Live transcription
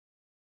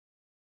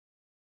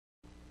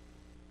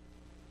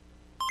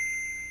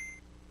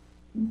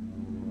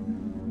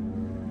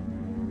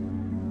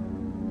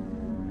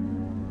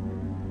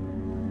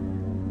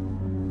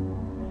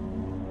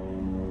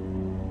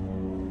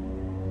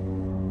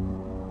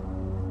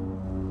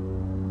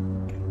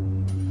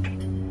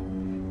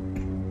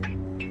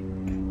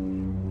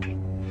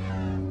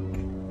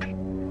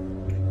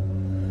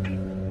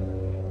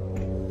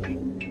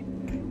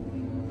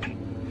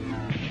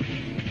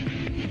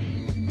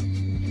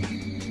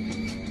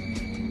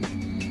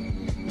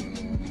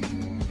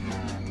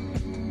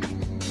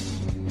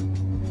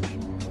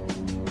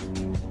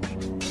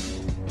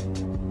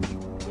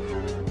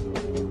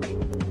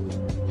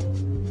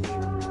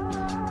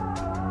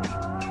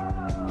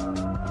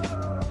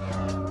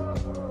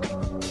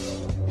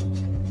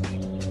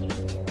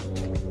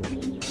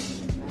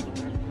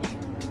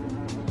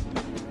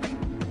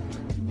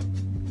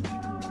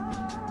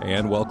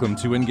And welcome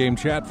to In-Game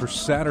Chat for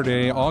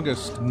Saturday,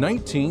 August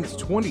 19th,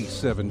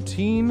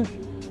 2017.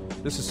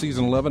 This is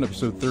Season 11,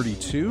 Episode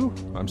 32.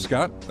 I'm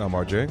Scott. I'm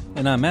RJ.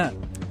 And I'm Matt.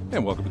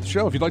 And welcome to the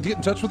show. If you'd like to get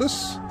in touch with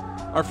us,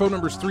 our phone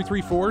number is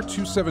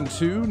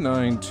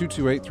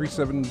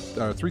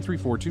 334-272-9228,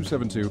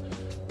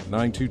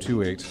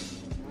 334-272-9228.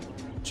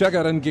 Check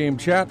out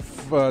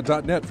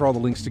InGameChat.net for all the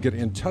links to get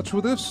in touch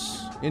with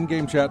us.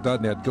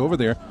 InGameChat.net. Go over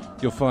there.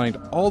 You'll find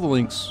all the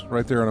links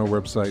right there on our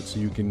website. So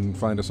you can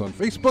find us on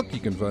Facebook. You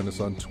can find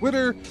us on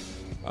Twitter.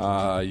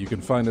 You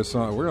can find us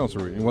on... Where else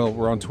are we? Well,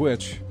 we're on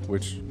Twitch,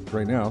 which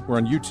right now. We're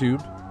on YouTube.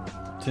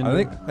 Tinder.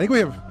 I think we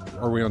have...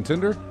 Are we on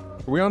Tinder?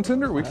 Are we on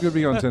Tinder? We could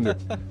be on Tinder.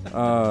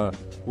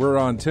 We're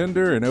on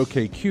Tinder and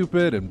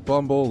OkCupid and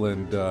Bumble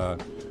and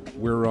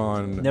we're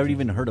on... Never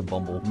even heard of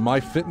Bumble.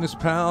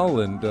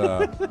 MyFitnessPal and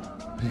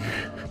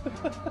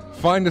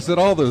find us at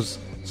all those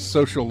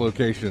social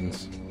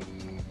locations.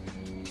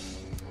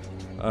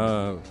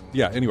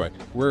 Anyway,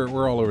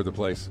 we're all over the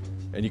place.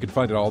 And you can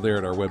find it all there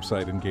at our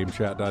website,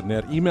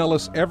 ingamechat.net. Email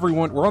us,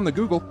 everyone. We're on the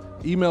Google.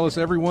 Email us,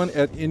 everyone,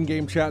 at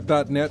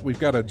ingamechat.net. We've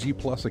got a G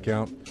Plus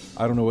account.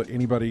 I don't know what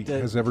anybody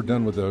has ever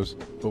done with those,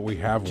 but we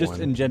have one. Just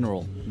in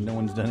general. No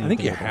one's done anything. I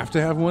think you have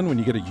to have one when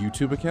you get a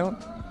YouTube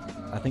account.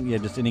 I think,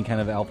 just any kind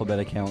of alphabet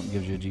account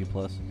gives you a G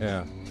Plus.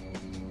 Yeah.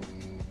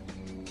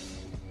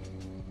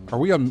 Are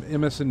we on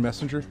MSN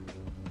Messenger?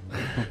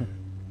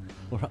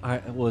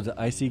 Was it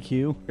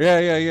ICQ?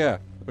 Yeah.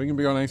 We can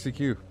be on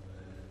ICQ.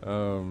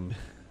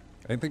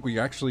 I think we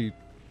actually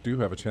do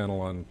have a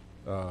channel on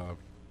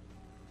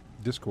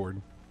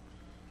Discord.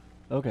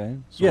 Okay.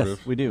 Sort yes,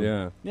 of. we do.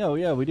 Yeah.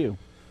 Yeah, we do.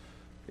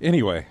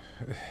 Anyway,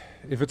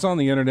 if it's on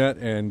the internet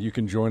and you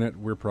can join it,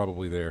 we're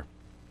probably there.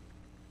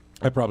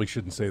 I probably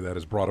shouldn't say that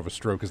as broad of a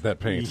stroke as that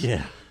paints.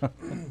 Yeah.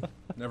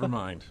 Never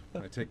mind.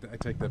 I take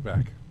that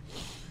back.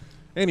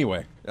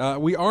 Anyway,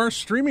 we are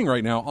streaming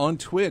right now on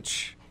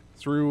Twitch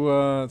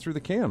through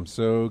the cam.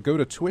 So go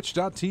to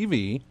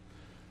twitch.tv.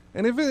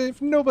 And if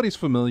nobody's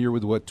familiar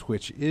with what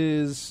Twitch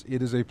is,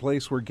 it is a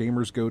place where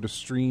gamers go to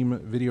stream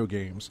video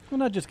games. Well,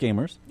 not just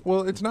gamers.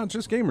 Well, it's not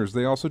just gamers.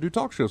 They also do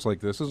talk shows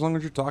like this, as long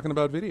as you're talking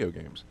about video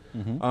games.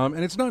 Mm-hmm.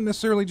 And it's not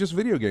necessarily just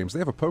video games. They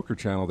have a poker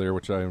channel there,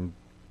 which I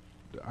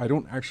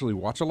don't actually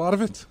watch a lot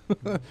of it,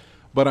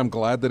 but I'm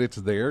glad that it's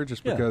there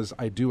just because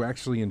I do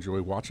actually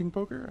enjoy watching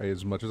poker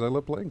as much as I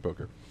love playing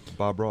poker.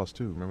 Bob Ross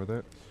too. Remember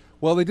that?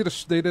 Well, they did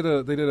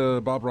a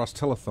Bob Ross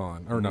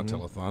telethon, or not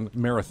telethon,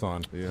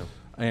 marathon. Yeah.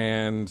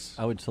 And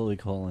I would totally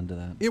call into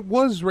that. It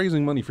was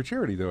raising money for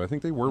charity, though. I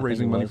think they were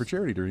raising money for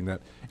charity during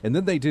that. And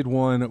then they did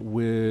one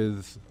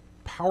with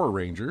Power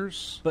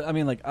Rangers. But I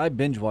mean, I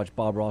binge watch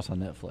Bob Ross on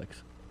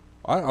Netflix.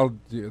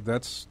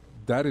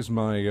 That is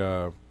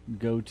my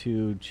go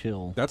to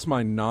chill. That's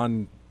my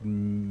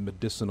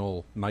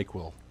non-medicinal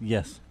NyQuil.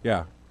 Yes.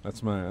 Yeah,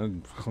 that's my.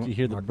 You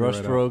hear the brush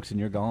strokes and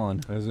you're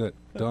gone. That's it.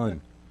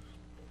 Done.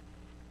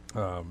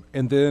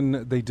 And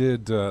then they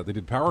did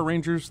Power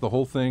Rangers, the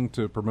whole thing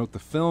to promote the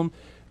film.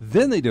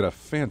 Then they did a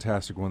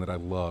fantastic one that I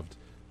loved.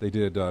 They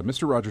did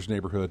Mr. Rogers'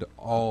 Neighborhood,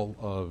 all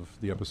of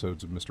the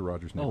episodes of Mr.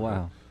 Rogers'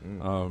 Neighborhood. Oh,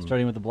 wow.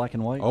 Starting with the black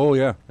and white? Oh,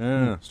 yeah.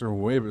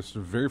 Starting way, it's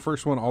the very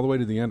first one all the way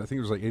to the end. I think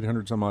it was like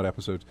 800 some odd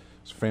episodes.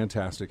 It's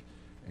fantastic.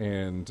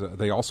 And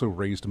they also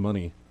raised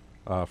money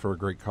for a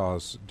great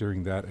cause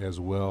during that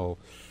as well.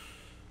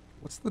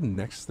 What's the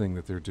next thing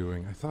that they're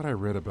doing? I thought I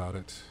read about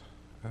it.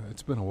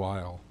 It's been a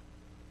while.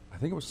 I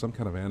think it was some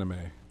kind of anime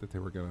that they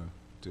were going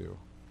to do,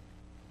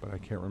 but I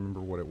can't remember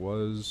what it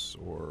was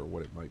or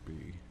what it might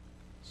be.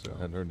 So I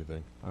hadn't heard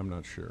anything. I'm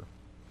not sure.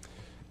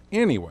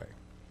 Anyway,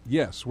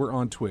 yes, we're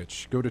on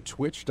Twitch. Go to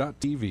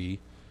twitch.tv,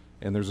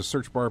 and there's a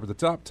search bar up at the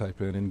top.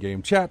 Type in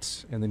In-Game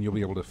Chats, and then you'll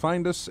be able to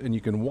find us, and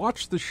you can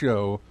watch the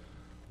show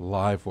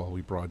live while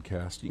we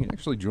broadcast. You can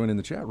actually join in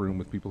the chat room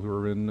with people who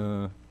are in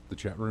the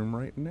chat room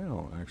right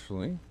now,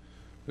 actually.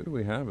 Who do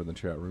we have in the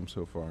chat room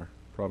so far?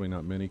 Probably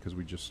not many because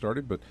we just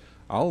started, but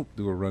I'll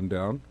do a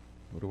rundown.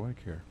 What do I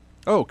care?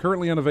 Oh,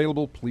 currently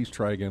unavailable. Please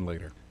try again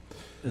later.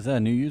 Is that a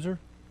new user?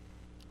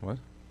 What?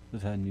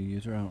 Is that a new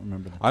user? I don't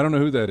remember that. I don't know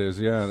who that is.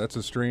 Yeah, that's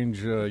a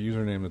strange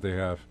username that they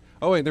have.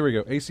 Oh, wait, there we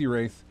go. AC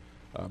Wraith,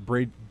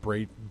 Brado,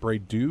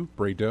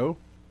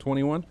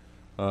 21,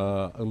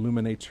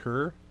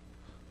 Illuminator,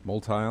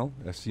 Multile,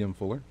 SCM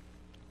Fuller.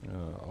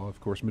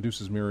 Of course,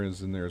 Medusa's Mirror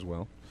is in there as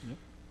well. Yep.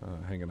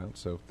 Hanging out.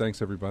 So thanks,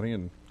 everybody.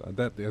 And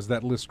as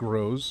that list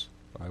grows,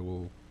 I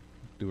will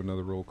do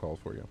another roll call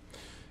for you.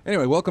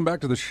 Anyway, welcome back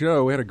to the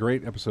show. We had a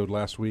great episode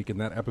last week, and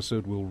that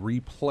episode will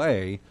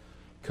replay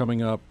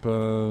coming up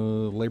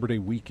Labor Day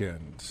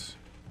weekend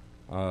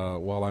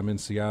while I'm in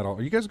Seattle.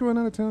 Are you guys going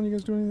out of town? You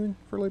guys doing anything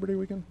for Labor Day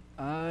weekend?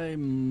 I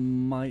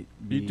might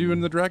be. You doing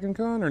the Dragon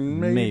Con? Or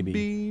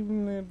maybe.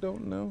 I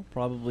don't know.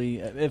 Probably.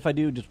 If I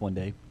do, just one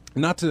day.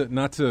 Not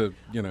to,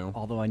 you know.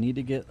 Although I need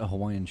to get a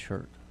Hawaiian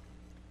shirt.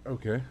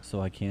 Okay.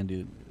 So I can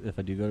do, if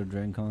I do go to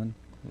Dragon Con,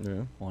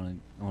 yeah. I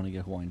want to get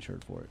a Hawaiian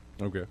shirt for it.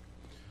 Okay.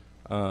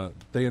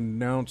 They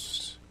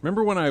announced,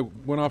 remember when I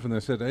went off and they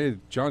said, hey,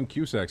 John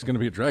Cusack's going to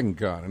be at Dragon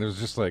Con? And it was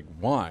just like,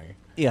 why?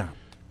 Yeah.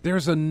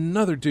 There's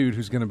another dude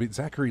who's going to be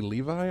Zachary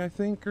Levi, I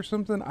think, or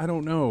something. I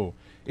don't know.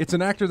 It's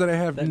an actor that I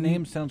have. That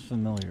name sounds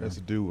familiar. That's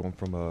a dude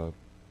from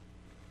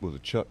was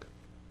it Chuck?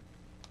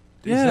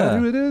 Is that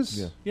who it is?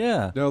 Yeah.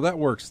 Yeah. No, that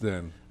works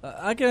then.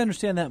 I can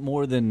understand that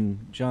more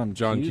than John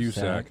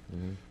Cusack.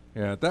 Mm-hmm.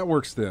 Yeah, that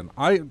works then.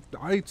 I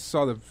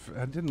saw the.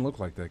 It didn't look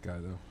like that guy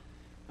though.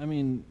 I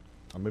mean,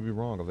 I may be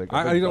wrong.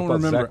 I don't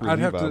remember. Zachary I'd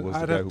have Levi to. was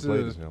I'd the guy have who to.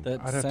 played as him.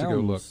 I'd have to go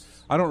look.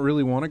 I don't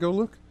really want to go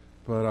look,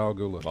 but I'll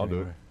go look. I'll do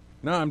anyway. it.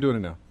 No, I'm doing it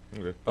now.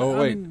 Okay. Oh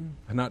wait,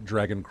 not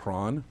Dragon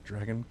Cron.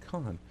 Dragon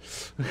Con.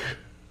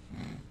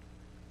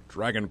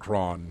 Dragon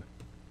Cron.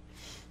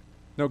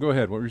 No, go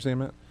ahead. What were you saying,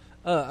 Matt?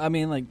 I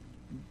mean, like,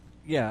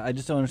 yeah, I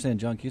just don't understand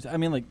John Cusack. I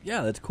mean, like,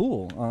 yeah, that's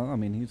cool. I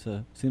mean,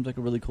 seems like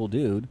a really cool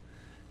dude.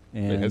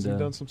 And Wait, has he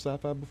done some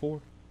sci-fi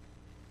before?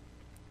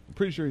 I'm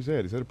pretty sure he's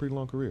had a pretty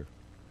long career.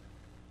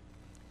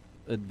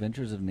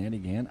 Adventures of Nanny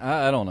Gann?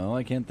 I don't know.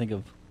 I can't think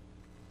of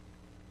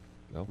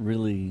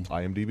really.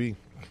 IMDb.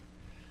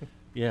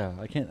 Yeah,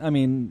 I can't. I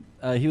mean,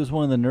 he was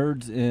one of the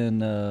nerds in,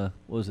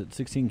 what was it,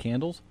 16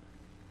 Candles?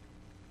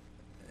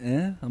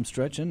 I'm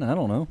stretching. I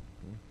don't know.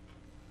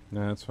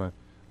 Nah, that's fine.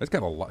 It's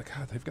got a lot.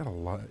 God, they've got a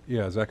lot.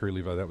 Yeah, Zachary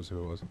Levi. That was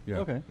who it was. Yeah.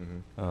 Okay.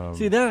 Mm-hmm.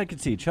 See, that I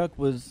could see. Chuck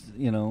was,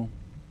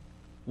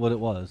 what it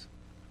was.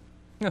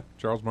 Yeah,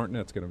 Charles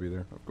Martinet's going to be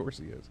there. Of course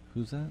he is.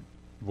 Who's that?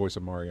 Voice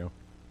of Mario.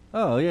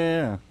 Oh,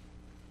 yeah.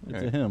 It's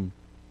Hey. a him.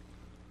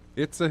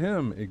 It's a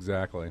him,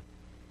 exactly.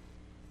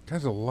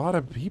 There's a lot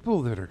of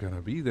people that are going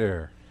to be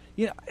there.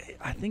 Yeah,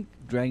 I think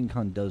Dragon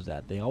Con does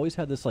that. They always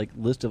have this, like,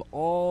 list of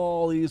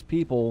all these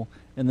people,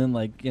 and then,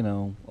 like, a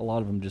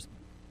lot of them just,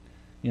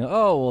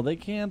 oh, well, they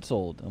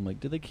canceled. I'm like,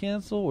 did they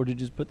cancel, or did they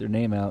just put their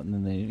name out, and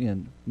then they,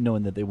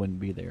 knowing that they wouldn't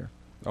be there?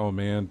 Oh,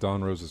 man,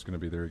 Don Rose is going to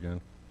be there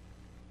again.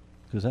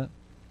 Who's that?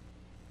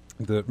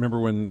 Remember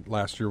when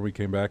last year we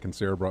came back and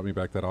Sarah brought me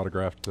back that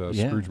autographed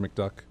Scrooge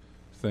McDuck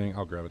thing?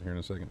 I'll grab it here in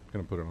a second. I'm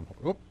going to put it on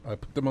hold. Oh, I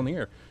put them on the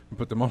air and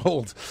put them on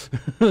hold.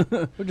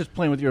 We're just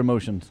playing with your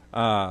emotions.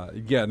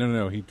 Yeah,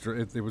 no.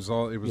 It was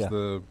all Yeah.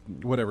 the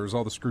whatever. It was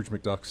all the Scrooge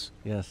McDucks.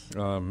 Yes.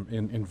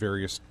 In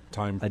various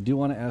time. I do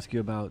want to ask you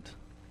about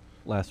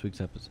last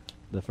week's episode,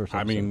 the first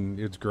episode. I mean,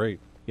 it's great.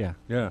 Yeah.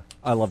 Yeah,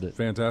 I loved it.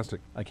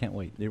 fantastic. I can't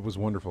wait. It was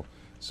wonderful.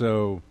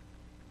 So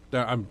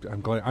I'm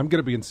glad. I'm going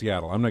to be in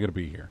Seattle. I'm not going to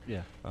be here.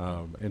 Yeah.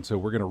 And so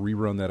we're going to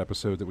rerun that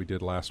episode that we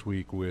did last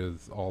week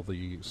with all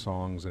the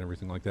songs and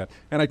everything like that.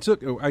 And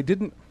I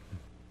didn't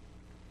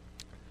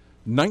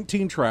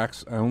 19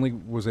 tracks. I only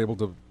was able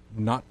to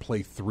not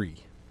play 3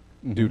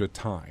 due to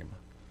time.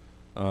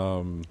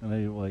 Well,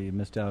 you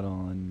missed out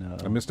on...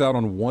 I missed out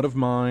on one of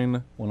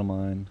mine, one of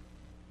mine,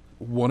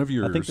 one of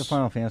yours. I think the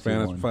Final Fantasy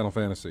one. Final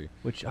Fantasy.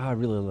 which I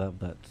really love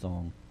that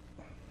song.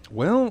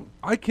 Well,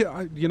 I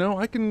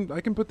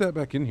can put that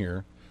back in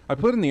here. I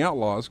put in the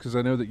Outlaws because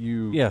I know that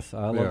you. Yes,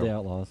 I love the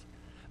Outlaws.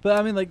 But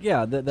I mean, like,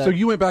 yeah. That So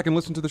you went back and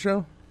listened to the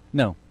show?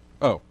 No.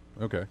 Oh,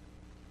 okay.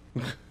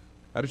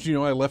 How did you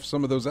know I left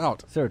some of those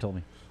out? Sarah told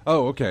me.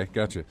 Oh, okay,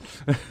 gotcha.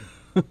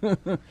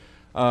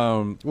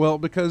 Well,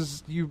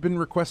 because you've been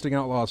requesting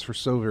Outlaws for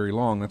so very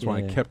long, that's why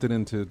I Yeah. kept it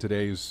into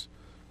today's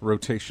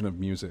rotation of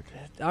music.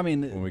 I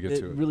mean, When we get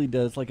it to it. really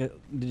does. Like,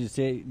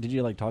 did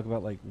you like talk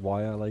about like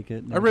why I like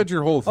it? and I read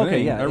your whole thing.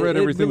 Okay, yeah. I read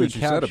everything really that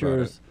you said about it.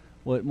 captures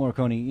what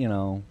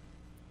Morricone,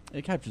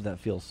 it captures that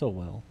feel so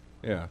well.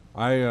 Yeah,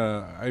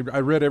 I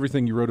read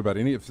everything you wrote about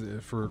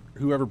for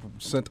whoever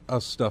sent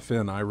us stuff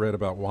in. I read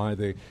about why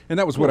they, and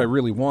that was what I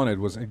really wanted.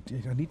 Was I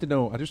need to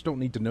know. I just don't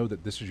need to know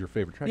that this is your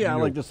favorite track. Yeah, I need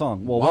to like know the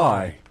song. Well, why?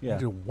 why? Yeah. I need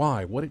to know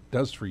why? What it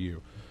does for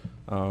you?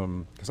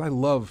 Because I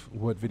love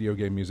what video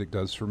game music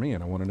does for me,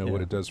 and I want to know what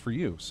Yeah. it does for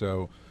you.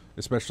 So,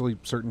 especially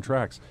certain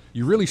tracks,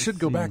 you really should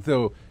go back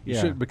though. You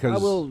should because I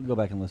will go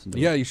back and listen to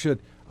it. yeah, you should.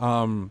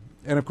 And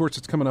of course,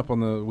 it's coming up on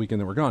the weekend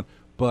that we're gone.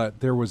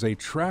 But there was a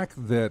track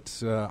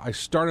that I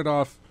started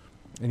off,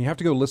 and you have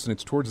to go listen.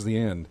 It's towards the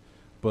end.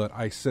 But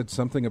I said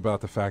something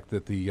about the fact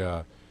that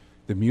the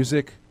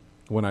music,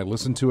 when I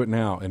listen to it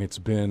now, and it's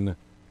been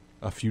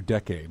a few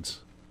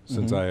decades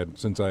since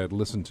I had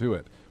listened to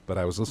it. But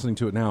I was listening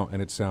to it now,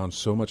 and it sounds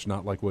so much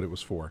not like what it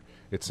was for.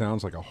 It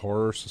sounds like a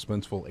horror,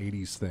 suspenseful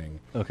 '80s thing.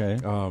 Okay.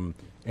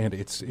 And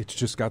it's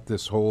just got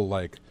this whole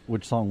like.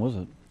 Which song was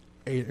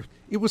it?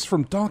 It was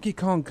from Donkey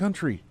Kong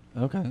Country.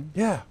 Okay.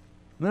 Yeah.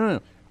 No.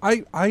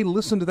 I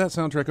listened to that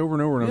soundtrack over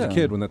and over when I was a Yeah.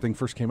 kid when that thing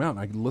first came out. And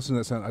I listened to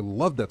that sound. I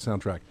loved that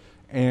soundtrack.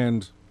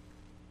 And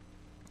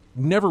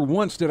never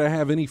once did I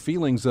have any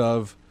feelings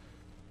of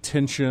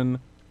tension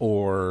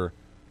or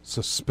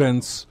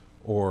suspense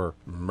or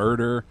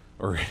murder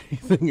or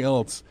anything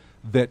else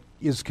that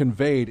is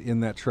conveyed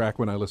in that track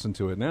when I listen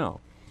to it now.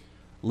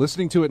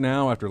 Listening to it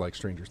now after like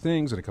Stranger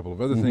Things and a couple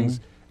of other things,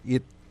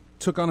 it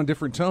took on a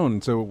different tone.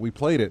 And so we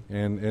played it,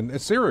 and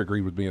Sarah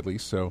agreed with me at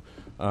least, so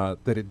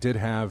that it did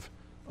have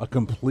a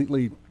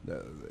completely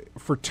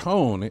for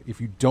tone.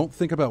 If you don't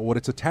think about what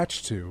it's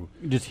attached to,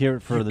 You just hear it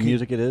for the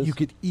music it is?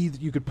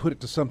 You could put it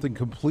to something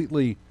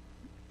completely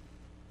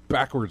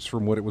backwards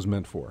from what it was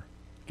meant for.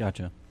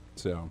 Gotcha.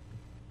 So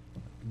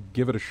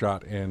give it a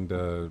shot and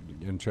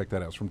check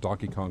that out. It's from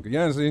Donkey Kong.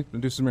 Yeah, see,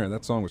 Medusa Mirror.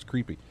 That song was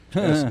creepy.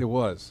 Yes, it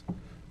was.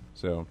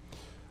 So,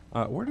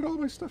 where did all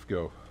my stuff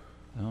go?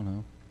 I don't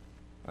know.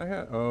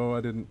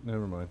 I didn't.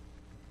 Never mind.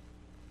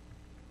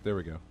 There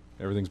we go.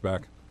 Everything's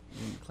back. I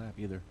didn't clap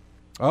either.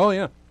 Oh,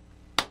 yeah.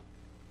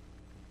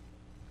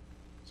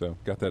 So,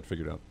 got that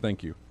figured out.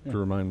 Thank you for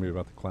reminding me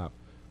about the clap.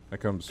 That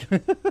comes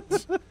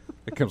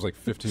it comes like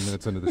 15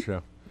 minutes into the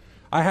show.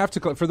 I have to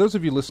clap. For those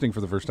of you listening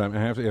for the first time,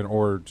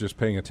 or just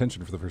paying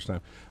attention for the first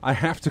time, I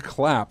have to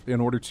clap in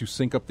order to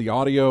sync up the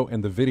audio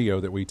and the video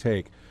that we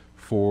take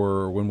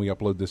for when we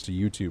upload this to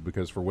YouTube,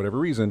 because for whatever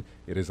reason,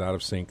 it is out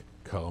of sync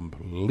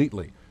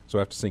completely. So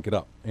I have to sync it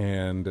up,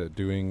 and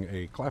doing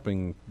a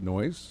clapping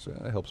noise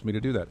helps me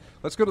to do that.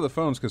 Let's go to the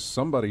phones because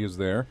somebody is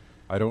there.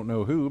 I don't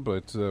know who,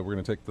 but we're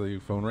going to take the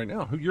phone right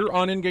now. You're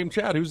on in-game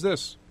chat. Who's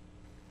this?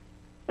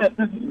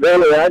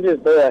 Billy, I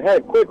just had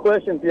a quick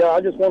question for y'all.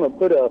 I just want to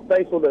put a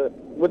face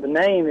with the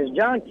name. Is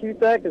John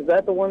Cusack, is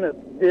that the one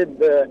that did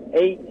the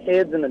 8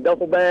 heads in a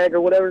duffel bag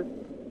or whatever?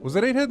 Was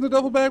that 8 heads in the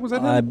duffel bag? Was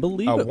that him? I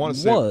believe it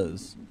was.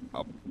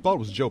 I thought it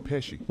was Joe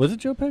Pesci. Was it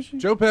Joe Pesci?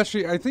 Joe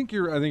Pesci. I think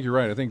you're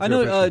right. I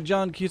know Pesci.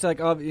 John Cusack.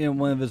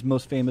 One of his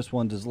most famous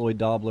ones is Lloyd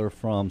Dobler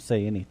from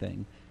Say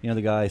Anything. You know,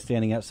 the guy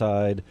standing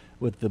outside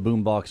with the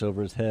boombox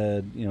over his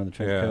head. You know, the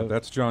trench coat.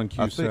 That's John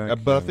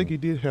Cusack. I think he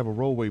did have a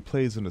role where he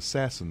plays an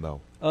assassin, though.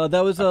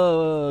 That was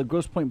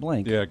Grosse Point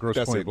Blank. Yeah, Grosse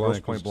Point Blank. Grosse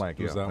Point Blank.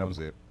 Yeah, that was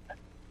it.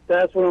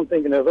 That's what I'm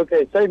thinking of.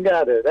 Okay, same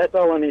guy there. That's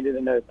all I needed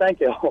to know.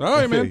 Thank you all. All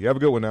right, man. You have a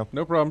good one now.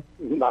 No problem.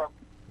 Bye.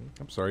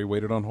 I'm sorry you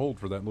waited on hold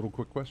for that little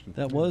quick question.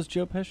 That was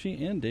Joe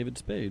Pesci and David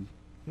Spade.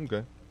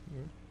 Okay.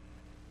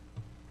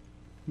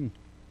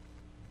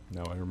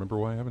 Now I remember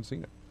why I haven't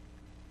seen it.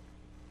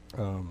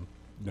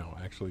 No,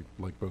 I actually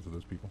like both of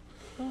those people.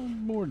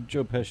 More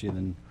Joe Pesci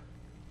than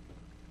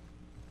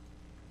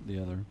the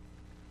other.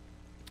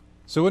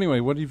 So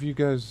anyway, what have you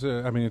guys...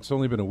 it's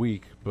only been a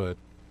week, but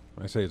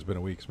I say it's been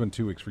a week. It's been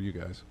 2 weeks for you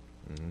guys.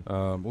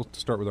 Mm-hmm. We'll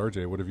start with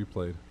RJ. What have you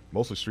played?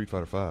 Mostly Street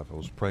Fighter V. I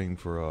was praying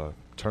for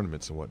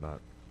tournaments and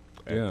whatnot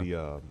at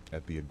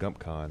the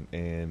GumpCon,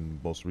 and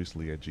most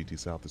recently at GT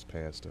South this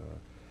past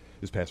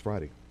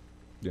Friday.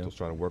 Yeah. I was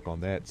trying to work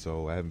on that,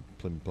 so I haven't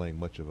been playing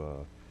much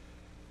of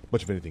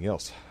anything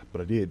else. But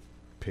I did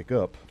pick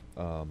up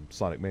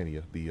Sonic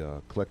Mania,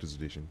 the collector's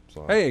edition.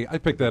 So hey, I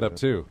picked that up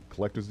too.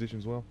 Collector's edition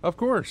as well? Of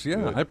course, yeah.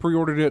 Good. I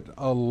pre-ordered it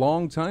a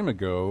long time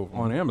ago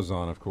on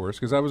Amazon, of course,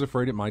 because I was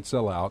afraid it might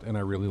sell out, and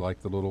I really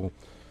liked the little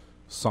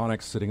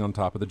Sonic sitting on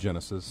top of the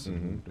Genesis.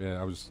 And,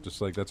 I was just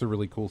like, that's a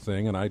really cool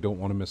thing, and I don't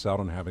want to miss out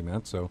on having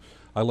that. So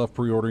I love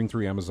pre-ordering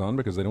through Amazon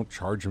because they don't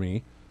charge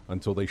me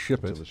until they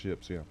ship it. Until it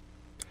ships, yeah.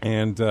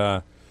 And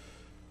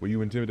were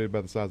you intimidated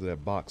by the size of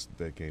that box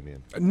that came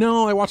in?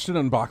 no, I watched an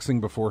unboxing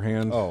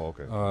beforehand. Oh,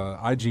 okay.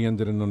 IGN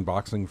did an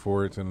unboxing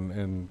for it,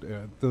 and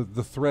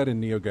the thread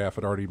in NeoGAF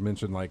had already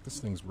mentioned, like, this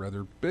thing's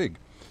rather big.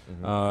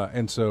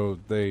 And so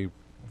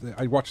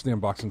I watched the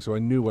unboxing, so I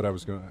knew what I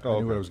was going. I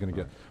knew what I was going to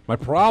get. My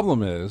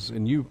problem is,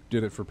 and you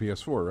did it for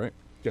PS4, right?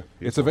 Yeah.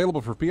 It's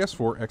available for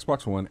PS4,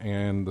 Xbox One,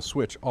 and the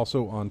Switch,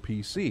 also on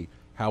PC.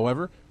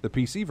 However, the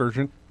PC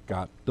version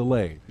got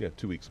delayed. Yeah,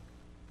 2 weeks.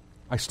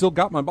 I still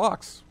got my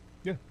box.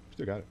 Yeah,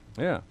 still got it.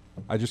 Yeah,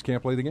 I just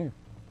can't play the game.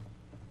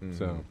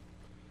 So,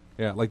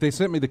 yeah, like they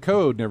sent me the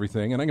code and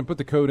everything, and I can put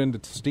the code into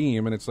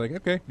Steam, and it's like,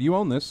 okay, you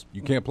own this.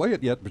 You can't play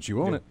it yet, but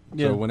you own it.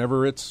 Yeah. So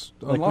whenever it's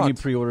Like unlocked, when you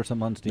pre-order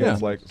something on Steam. Yeah.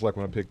 It's like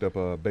when I picked up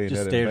Bayonetta.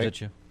 Just stares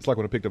at you. It's like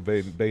when I picked up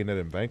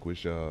Bayonetta and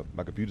Vanquish.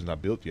 My computer's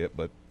not built yet,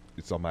 but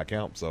it's on my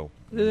account, so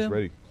it's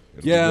ready.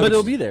 Yeah, But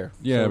it'll be there.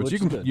 Yeah, so but which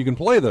is good. you can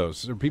play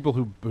those. There are people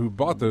who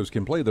bought those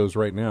can play those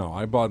right now.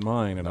 I bought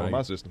mine, and Not on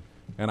my system.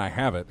 and I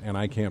have it, and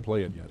I can't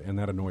play it yet, and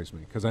that annoys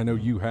me because I know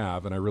you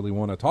have, and I really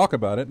want to talk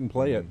about it and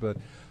play it, but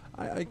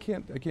I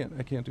can't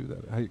do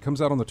that. It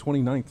comes out on the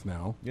 29th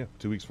now. Yeah,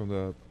 2 weeks from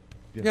the.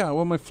 Yeah,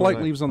 well, my flight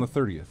 29th. leaves on the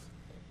 30th.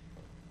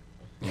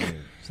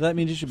 So that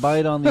means you should buy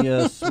it on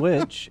the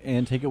Switch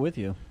and take it with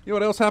you. You know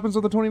what else happens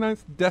on the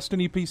 29th?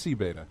 Destiny PC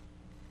beta.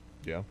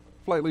 Yeah.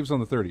 Flight leaves on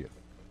the 30th.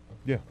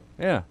 Yeah.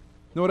 Yeah.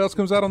 Know what else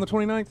comes out on the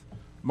 29th?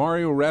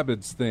 Mario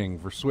Rabbids thing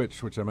for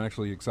Switch, which I'm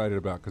actually excited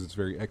about because it's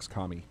very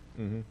XCOM-y.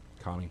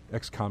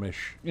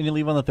 XCOM-ish. And you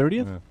leave on the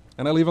 30th? Yeah.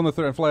 And I leave on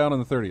the and fly out on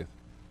the 30th.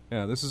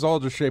 Yeah, this is all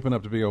just shaping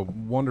up to be a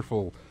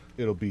wonderful...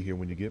 It'll be here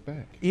when you get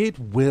back. It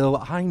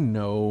will, I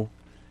know.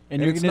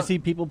 And you're it's going to not- see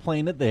people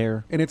playing it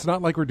there. And it's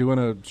not like we're doing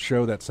a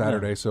show that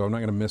Saturday, so I'm not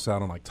going to miss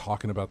out on like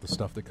talking about the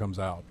stuff that comes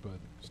out, but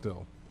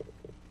still.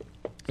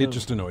 It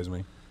just annoys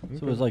me.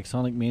 So it's like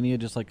Sonic Mania,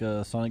 just like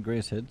a Sonic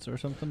Greatest Hits or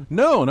something?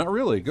 No, not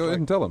really. Go ahead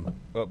and tell them.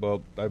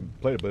 Well, I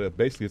played it, but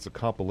basically it's a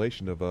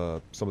compilation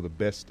of some of the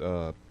best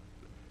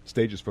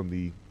stages from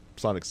the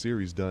Sonic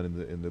series done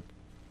in the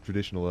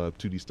traditional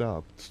 2D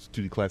style,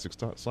 2D classic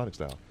Sonic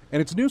style.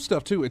 And it's new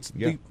stuff too. It's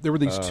there were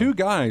these two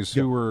guys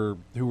who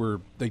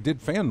were they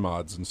did fan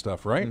mods and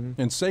stuff, right?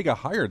 And Sega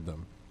hired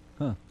them.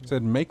 Huh.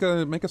 Said make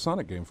a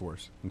Sonic game for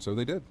us, and so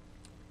they did.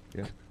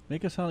 Yeah.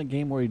 Make a Sonic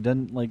game where he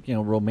doesn't, like,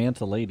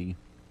 romance a lady.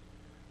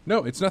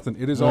 No, it's nothing.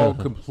 It is all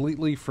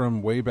completely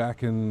from way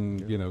back in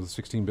the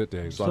 16-bit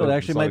days. So it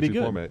actually might be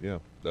good. Format,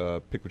 yeah.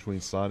 Pick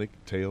between Sonic,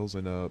 Tails,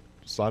 and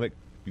Sonic.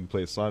 You can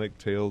play Sonic,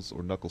 Tails,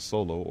 or Knuckles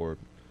solo, or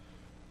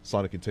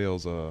Sonic and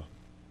Tails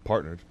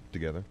partnered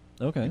together.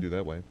 Okay. You can do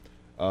that way.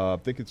 I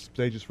think it's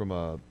stages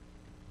from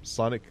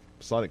Sonic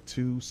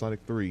 2, Sonic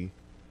 3.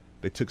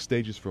 They took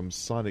stages from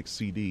Sonic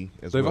CD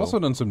as well. They've also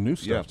done some new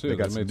stuff, too. They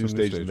got some new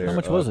stages in there. How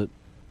much was it?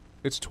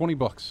 It's $20.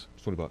 $20.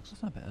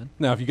 That's not bad.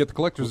 Now, if you get the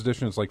collector's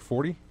edition, it's like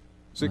 40,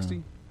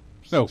 60?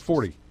 No,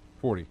 40.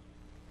 40.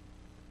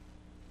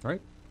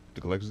 Right?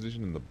 The collector's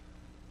edition and the...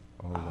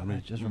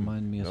 That just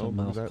reminded me of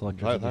something else.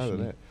 Collector's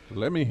edition.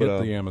 Let me hit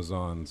the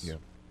Amazons. Yeah.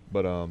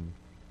 But,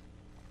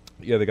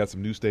 yeah, they got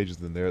some new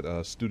stages in there.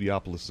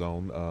 Studiopolis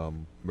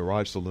Zone,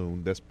 Mirage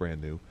Saloon, that's brand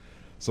new.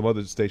 Some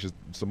other stages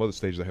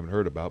I haven't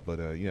heard about, but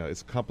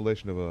it's a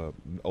compilation of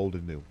old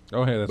and new.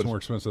 Oh, hey, that's more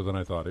expensive than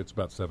I thought. It's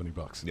about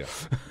 $70. Yeah.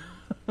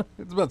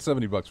 It's about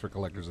 $70 for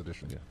collector's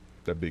edition. Yeah.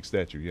 That big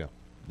statue, yeah.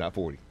 Not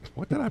 40.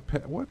 What did I pay?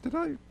 What did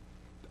I...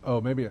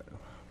 Oh, maybe...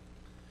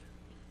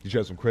 Did you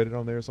have some credit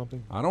on there or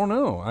something? I don't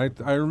know.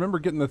 I remember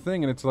getting the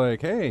thing, and it's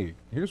like, hey,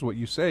 here's what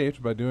you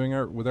saved by doing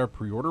our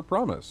pre-order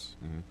promise.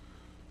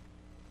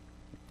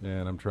 Mm-hmm.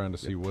 And I'm trying to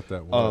see what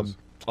that was.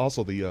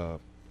 Also, the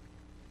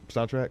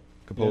soundtrack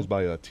composed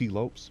by T.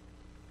 Lopes,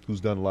 who's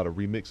done a lot of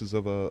remixes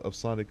of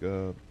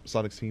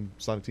Sonic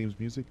Team's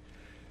music.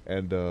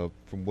 And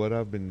from what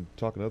I've been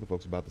talking to other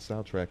folks about, the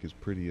soundtrack is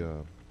pretty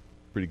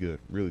good,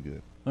 really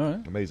good. All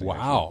right. Amazing.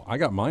 Wow. Actually. I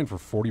got mine for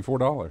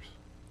 $44.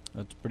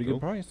 That's a pretty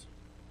good price.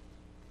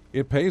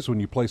 It pays when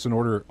you place an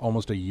order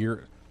almost a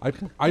year.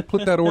 I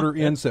put that order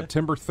in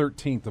September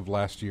 13th of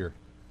last year.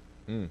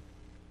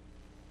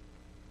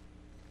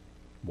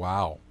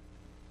 Wow.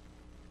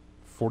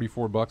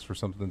 $44 for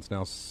something that's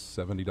now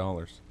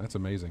 $70. That's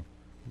amazing.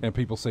 And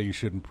people say you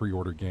shouldn't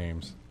pre-order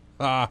games.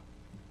 Look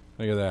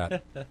at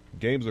that.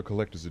 Games are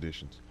collector's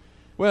editions.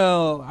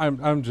 Well,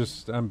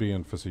 I'm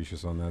being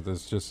facetious on that.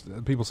 That's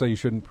just people say you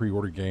shouldn't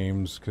pre-order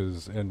games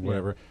and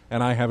whatever. Yeah.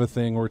 And I have a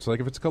thing where it's like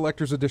if it's a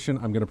collector's edition,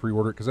 I'm going to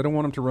pre-order it because I don't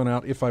want them to run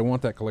out if I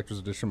want that collector's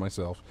edition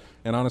myself.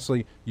 And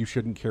honestly, you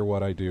shouldn't care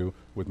what I do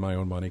with my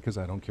own money because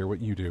I don't care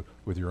what you do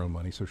with your own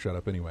money. So shut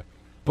up anyway.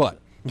 But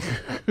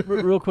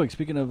real quick,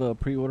 speaking of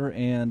pre-order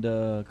and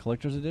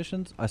collector's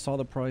editions, I saw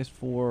the price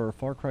for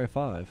Far Cry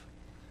 5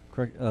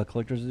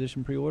 collector's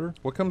edition pre-order.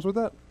 What comes with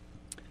that?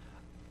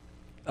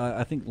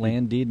 I think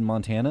land deed in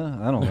Montana.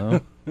 I don't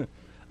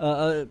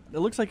know. It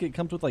looks like it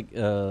comes with like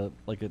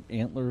an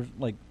antler,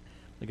 like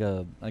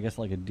a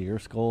deer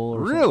skull.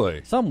 Or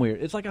really? Some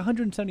weird. It's like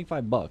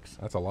 $175.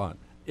 That's a lot.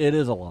 It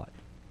is a lot.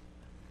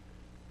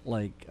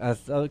 Like,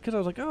 because I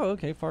was like, oh,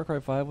 okay, Far Cry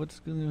 5. What's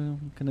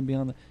gonna be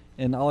on the?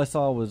 And all I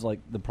saw was like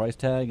the price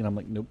tag, and I'm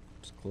like, nope,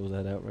 just close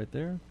that out right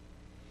there.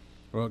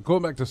 Well,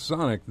 going back to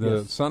Sonic,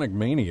 the Sonic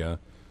Mania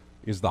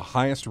is the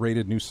highest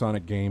rated new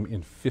Sonic game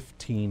in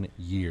 15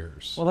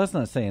 years. Well, that's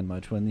not saying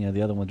much when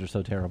the other ones are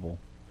so terrible.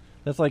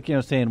 That's like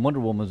saying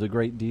Wonder Woman was a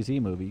great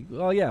DC movie.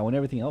 Well, yeah, when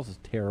everything else is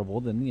terrible,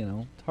 then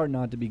it's hard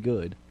not to be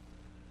good.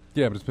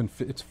 Yeah, but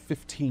it's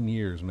 15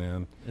 years,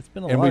 man. It's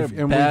been a lot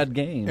of bad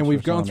games. And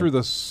we've gone through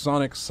the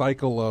Sonic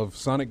cycle of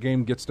Sonic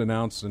game gets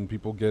announced and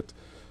people get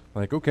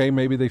like, okay,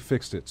 maybe they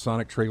fixed it.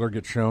 Sonic trailer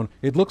gets shown.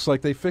 It looks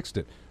like they fixed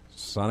it.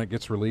 Sonic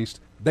gets released.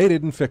 They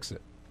didn't fix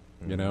it,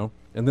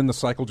 And then the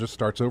cycle just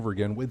starts over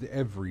again with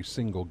every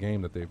single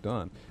game that they've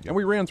done. Yep. And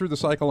we ran through the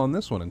cycle on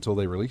this one until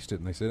they released it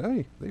and they said,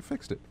 hey, they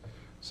fixed it.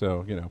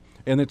 So,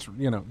 and it's,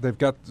 they've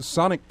got the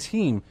Sonic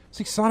Team.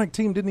 See, Sonic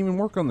Team didn't even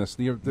work on this.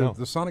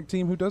 The Sonic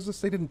Team who does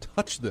this, they didn't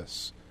touch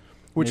this.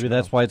 Maybe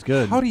that's why it's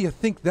good. How do you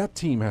think that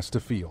team has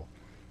to feel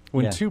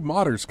when two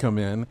modders come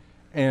in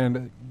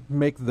and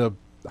make the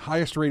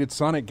highest rated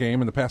Sonic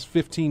game in the past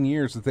 15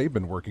 years that they've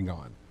been working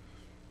on?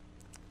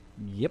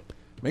 Yep.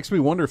 Makes me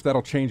wonder if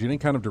that'll change any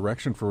kind of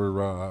direction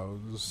for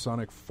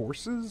Sonic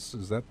Forces.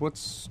 Is that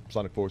what's...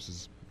 Sonic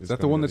Forces. Is that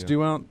the one that's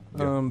due out?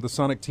 Yeah. The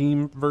Sonic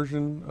Team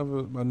version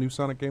of a new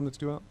Sonic game that's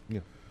due out?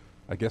 Yeah.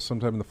 I guess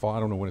sometime in the fall. I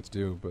don't know when it's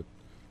due, but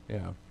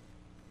yeah.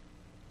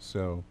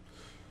 So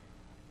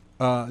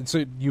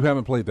you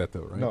haven't played that,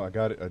 though, right? No, I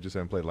got it. I just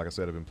haven't played. Like I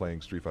said, I've been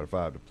playing Street Fighter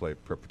 5 to prep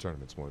for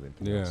tournaments more than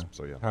anything else.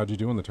 So, yeah. How'd you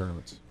do in the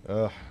tournaments?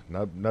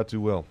 Not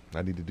too well.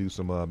 I need to do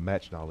some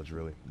match knowledge,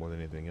 really, more than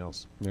anything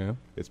else. Yeah.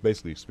 It's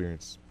basically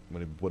experience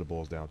what it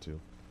boils down to.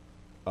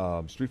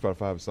 Street Fighter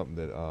 5 is something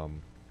that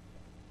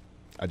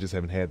I just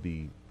haven't had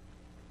the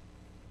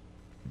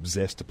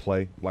zest to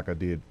play like I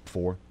did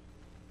 4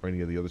 or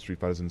any of the other Street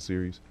Fighters in the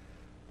series.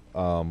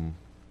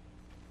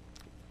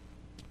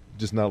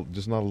 Just not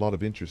a lot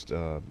of interest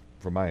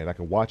from my end. I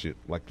can watch it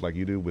like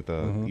you do with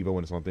Evo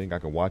when it's on thing. I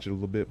can watch it a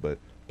little bit, but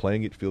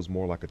playing it feels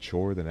more like a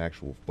chore than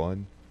actual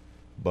fun.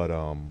 But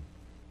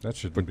that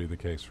shouldn't be the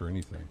case for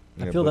anything.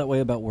 I feel that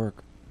way about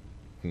work.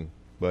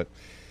 But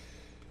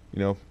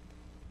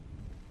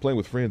playing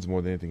with friends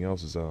more than anything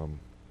else is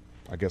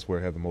I guess where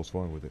I have the most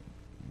fun with it.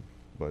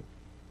 But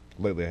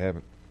lately I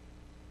haven't.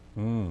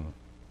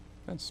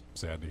 That's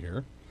sad to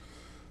hear.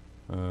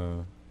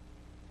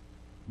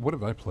 what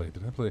have I played?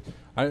 Did I play?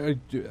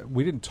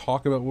 We didn't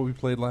talk about what we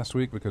played last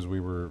week because we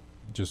were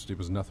it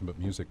was nothing but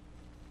music.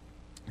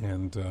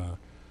 And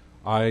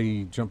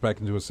I jumped back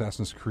into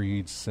Assassin's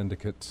Creed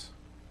Syndicate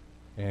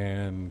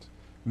and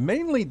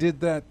mainly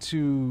did that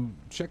to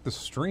check the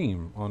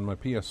stream on my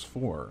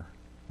PS4.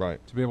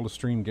 Right. To be able to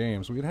stream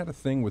games. We had a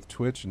thing with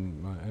Twitch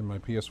and my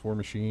PS4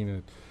 machine,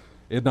 and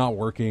it not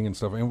working and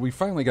stuff. And we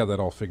finally got that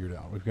all figured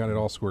out. We've got it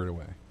all squared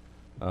away.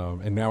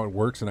 And now it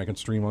works, and I can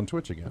stream on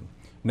Twitch again.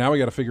 Now we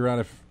got to figure out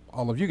if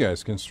all of you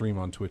guys can stream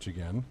on Twitch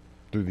again.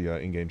 Through the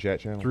in-game chat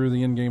channel? Through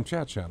the in-game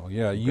chat channel,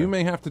 yeah. Okay. You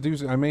may have to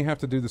do... I may have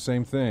to do the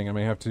same thing. I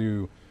may have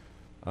to...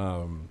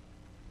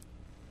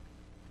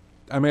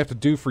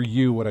 do for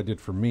you what I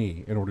did for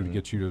me in order to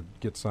get you to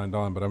get signed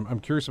on. But I'm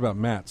curious about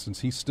Matt,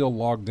 since he's still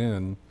logged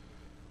in,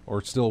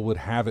 or still would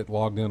have it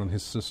logged in on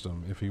his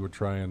system, if he would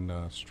try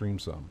and stream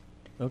some.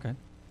 Okay.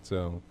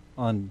 So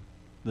on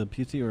the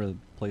PC or the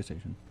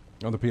PlayStation?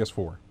 On the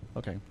PS4.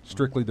 Okay.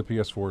 Strictly the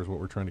PS4 is what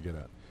we're trying to get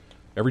at.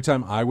 Every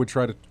time I would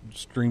try to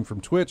stream from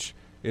Twitch,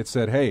 it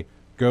said, hey,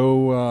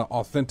 go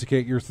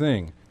authenticate your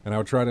thing. And I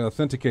would try to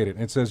authenticate it.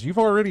 And it says, you've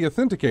already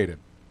authenticated.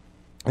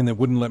 And it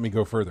wouldn't let me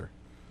go further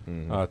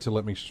to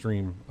let me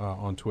stream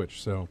on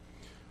Twitch. So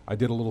I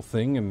did a little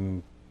thing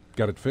and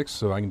got it fixed,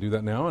 so I can do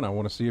that now. And I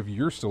want to see if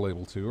you're still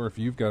able to, or if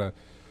you've got to...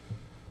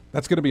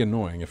 That's going to be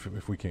annoying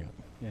if we can't.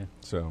 Yeah.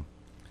 So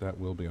that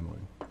will be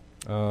annoying.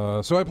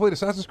 So I played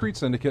Assassin's Creed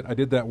Syndicate. I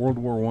did that World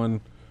War I.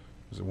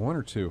 Was it 1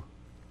 or 2?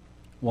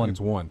 1.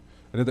 It's 1.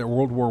 I did that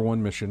World War I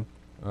mission.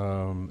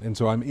 And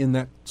so I'm in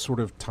that sort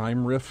of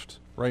time rift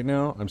right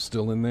now. I'm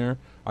still in there.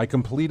 I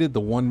completed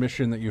the one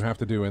mission that you have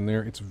to do in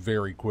there. It's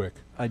very quick.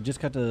 I just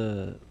got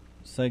to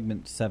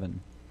segment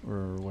 7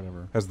 or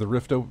whatever. Has the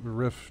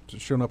rift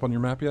shown up on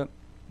your map yet?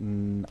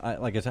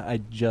 Like I said, I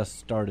just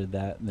started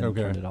that and then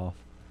turned it off.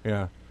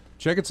 Yeah.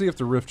 Check and see if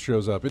the rift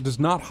shows up. It does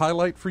not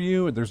highlight for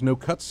you. There's no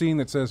cutscene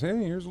that says,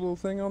 hey, here's a little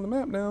thing on the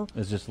map now.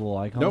 It's just a little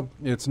icon? Nope.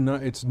 It's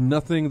not. It's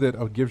nothing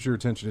that gives your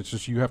attention. It's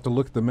just you have to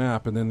look at the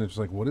map, and then it's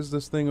like, what is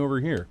this thing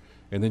over here?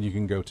 And then you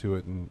can go to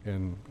it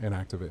and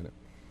activate it.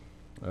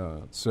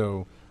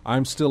 So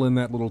I'm still in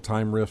that little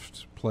time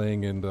rift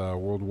playing in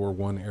World War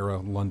I era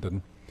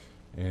London.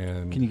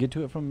 And can you get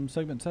to it from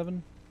segment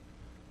 7?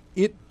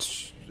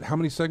 How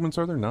many segments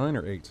are there? 9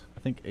 or 8? I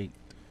think 8.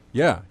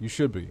 Yeah, you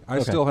should be.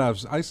 I still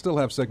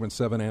have segment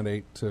 7 and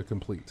 8 to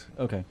complete.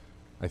 Okay.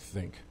 I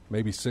think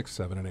maybe 6,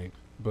 7, and 8.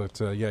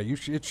 But yeah,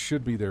 it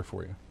should be there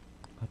for you.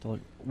 I'll have to look.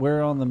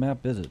 Where on the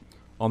map is it?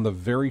 On the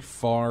very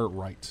far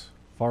right.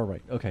 Far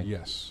right. Okay.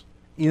 Yes.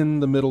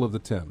 In the middle of the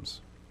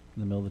Thames.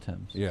 In the middle of the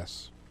Thames.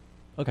 Yes.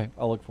 Okay,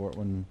 I'll look for it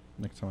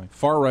next time.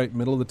 Far right,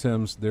 middle of the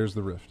Thames. There's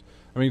the rift.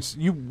 I mean,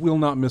 you will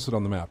not miss it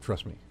on the map.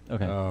 Trust me.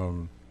 Okay.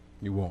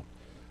 You won't.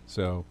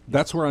 So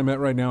that's where I'm at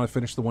right now. I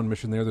finished the one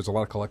mission there. There's a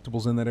lot of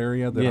collectibles in that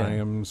area that I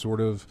am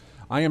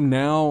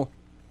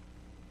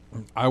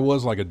I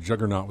was like a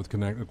juggernaut with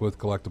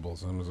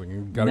collectibles. I was like,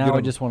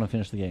 I just want to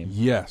finish the game.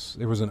 Yes.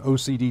 It was an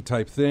OCD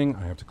type thing.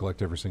 I have to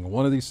collect every single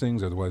one of these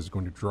things, otherwise it's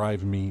going to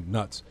drive me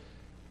nuts.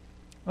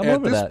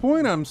 At this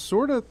point, I'm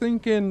sort of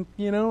thinking,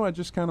 I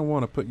just kind of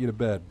want to put you to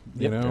bed.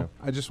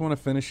 I just want to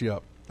finish you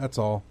up. That's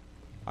all.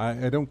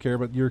 I don't care,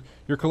 but your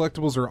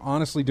collectibles are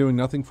honestly doing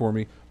nothing for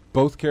me.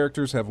 Both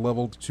characters have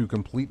leveled to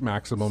complete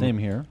maximum. Same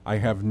here. I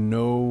have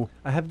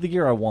the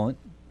gear I want.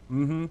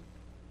 Mm-hmm.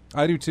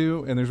 I do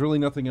too, and there's really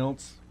nothing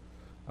else.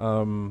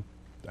 And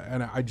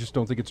I just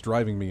don't think it's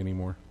driving me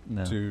anymore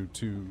to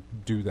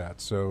do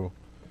that. So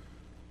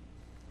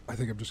I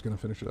think I'm just going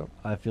to finish it up.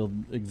 I feel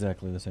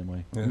exactly the same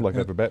way. Yeah. You like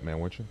that for Batman,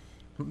 weren't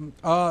you?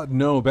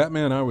 No,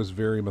 Batman. I was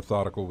very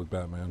methodical with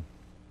Batman.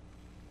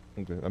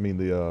 Okay. I mean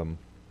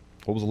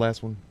what was the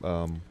last one?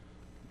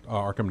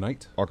 Arkham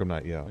Knight. Arkham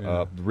Knight,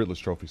 yeah. The Riddler's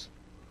trophies.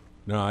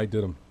 No, I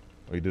did them.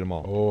 Oh, you did them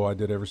all? Oh, I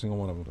did every single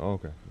one of them. Oh,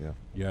 okay, yeah.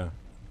 Yeah,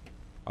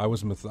 I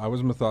was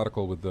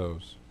methodical with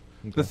those.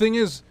 Okay. The thing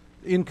is,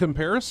 in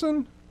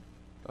comparison,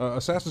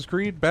 Assassin's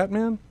Creed,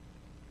 Batman,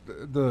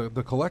 the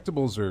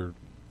collectibles are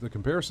the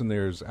comparison.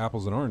 There is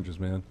apples and oranges,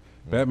 man.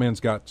 Yeah. Batman's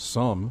got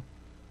some.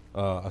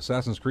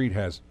 Assassin's Creed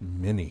has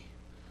many.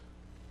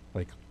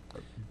 Like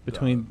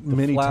between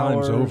many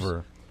flowers, times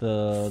over.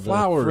 The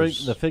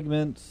flowers, the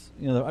figments,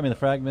 the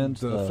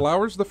fragments. The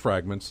flowers, the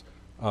fragments.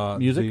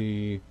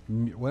 Music?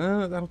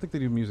 Well, I don't think they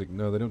do music.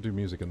 No, they don't do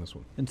music in this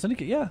one. In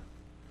Syndicate, yeah.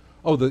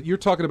 Oh, you're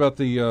talking about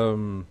the...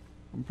 I'm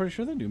pretty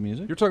sure they do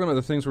music. You're talking about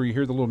the things where you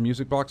hear the little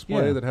music box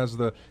play that has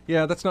the...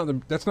 Yeah, that's not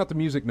the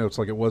music notes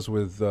like it was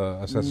with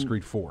Assassin's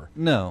Creed 4.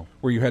 No.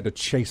 Where you had to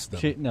chase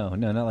them. No,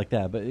 not like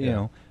that. But, you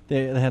know,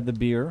 they have the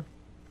beer.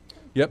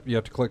 Yep, you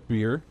have to collect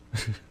beer.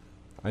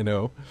 I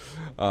know.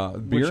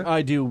 Beer. Which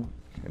I do...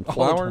 And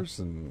flowers,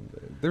 and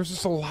there's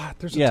just a lot.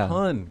 There's a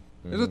ton.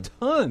 There's a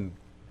ton.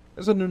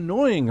 There's an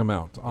annoying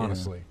amount,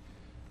 honestly.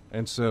 Yeah.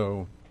 And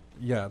so,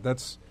 yeah,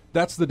 that's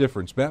the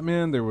difference.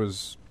 Batman, there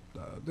was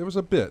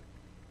a bit,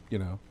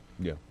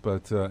 Yeah.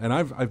 But and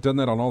I've done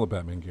that on all the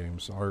Batman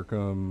games: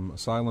 Arkham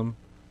Asylum,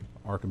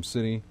 Arkham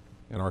City,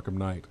 and Arkham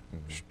Knight.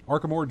 Mm-hmm.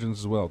 Arkham Origins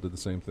as well did the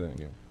same thing.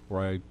 Yeah.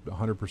 where I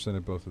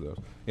 100%ed both of those.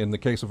 In the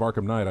case of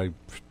Arkham Knight, I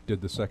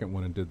did the second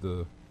one and did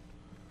the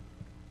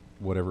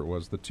whatever it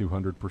was, the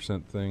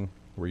 200% thing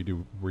where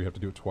you have to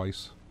do it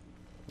twice.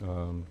 I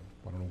don't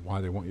know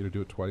why they want you to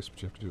do it twice,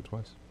 but you have to do it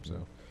twice.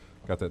 So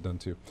got that done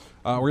too.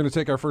 We're going to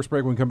take our first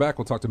break. When we come back,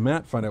 we'll talk to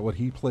Matt, find out what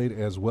he played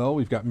as well.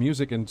 We've got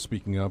music, and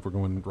speaking of, we're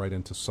going right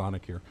into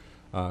Sonic here.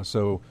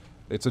 So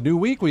it's a new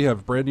week. We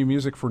have brand new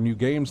music for new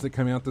games that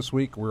come out this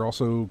week. We're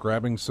also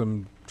grabbing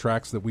some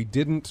tracks that we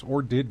didn't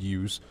or did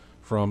use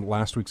from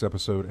last week's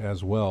episode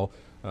as well.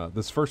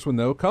 This first one,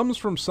 though, comes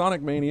from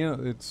Sonic Mania.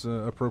 It's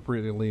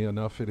appropriately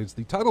enough, it is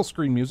the title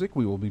screen music.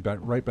 We will be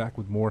right back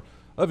with more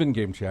of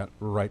In-Game Chat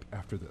right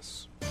after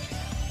this.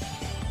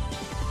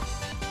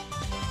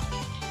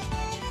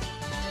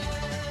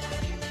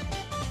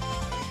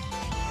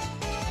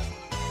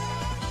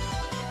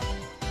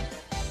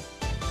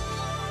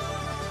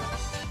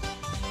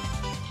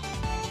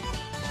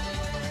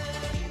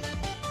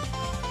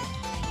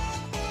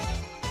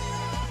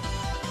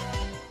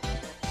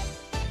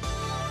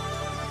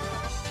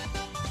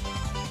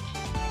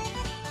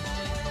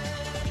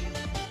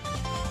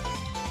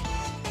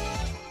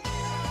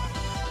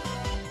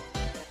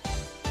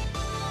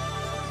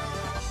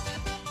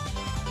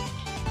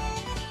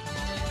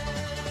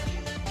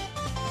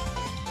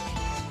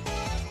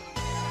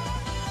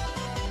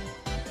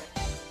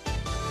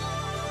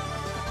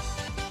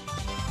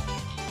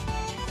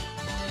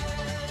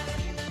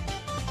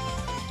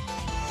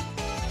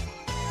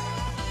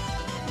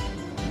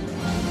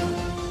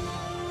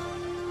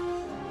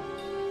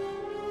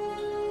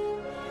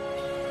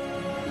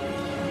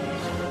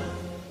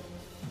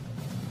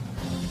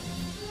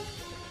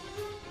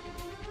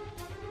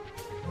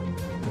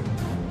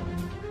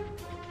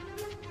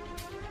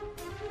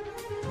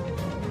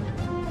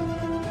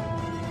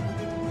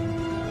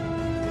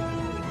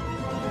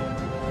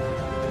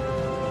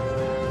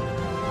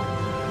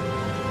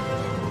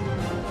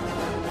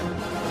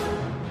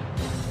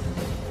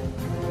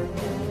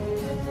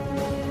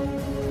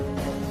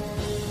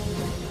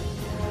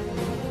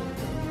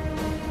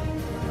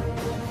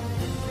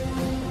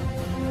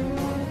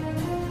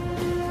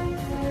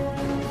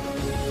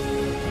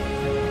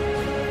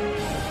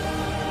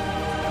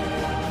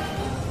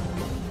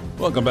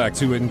 Welcome back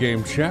to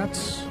In-Game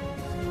Chats.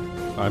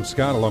 I'm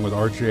Scott, along with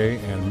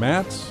RJ and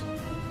Matt.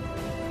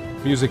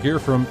 Music here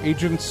from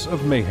Agents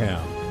of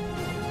Mayhem.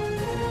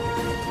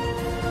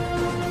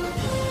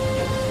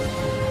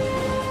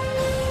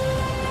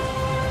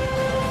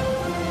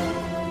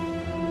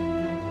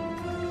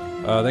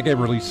 That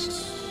game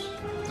released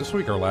this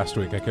week or last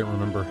week. I can't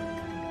remember.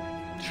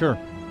 Sure.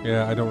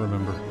 Yeah, I don't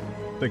remember.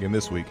 Thinking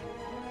this week.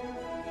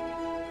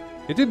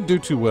 It didn't do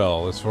too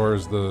well as far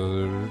as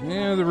the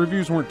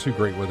reviews weren't too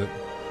great with it.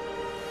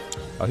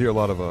 I see a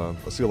lot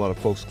of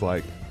folks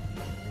like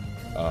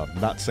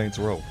not Saints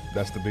Row.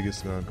 That's the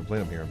biggest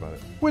complaint I'm hearing about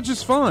it. Which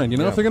is fine, if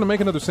they're going to make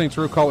another Saints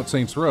Row, call it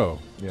Saints Row.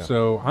 Yeah.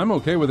 So I'm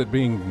okay with it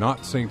being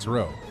not Saints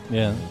Row.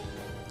 Yeah.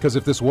 Because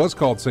if this was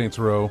called Saints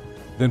Row,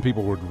 then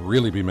people would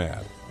really be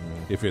mad.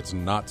 If it's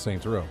not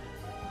Saints Row.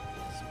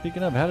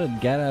 Speaking of, how did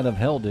Get Out of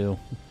Hell do?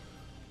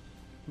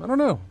 I don't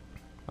know.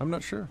 I'm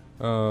not sure.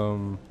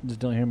 Just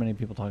don't hear many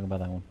people talking about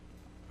that one.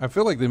 I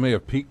feel like they may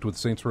have peaked with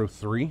Saints Row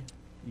 3.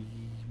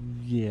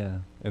 Yeah.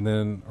 And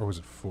then, or was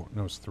it 4?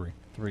 No, it was 3.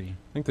 3. I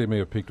think they may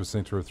have peaked with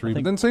Saints Row 3.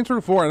 But then Saints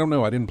Row 4, I don't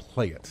know. I didn't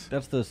play it.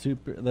 That's the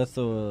super. That's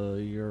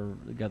the you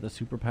got the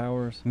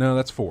superpowers. No,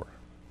 that's 4.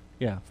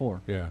 Yeah,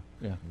 4. Yeah.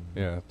 Yeah.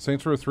 Yeah.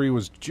 Saints Row 3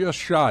 was just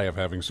shy of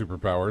having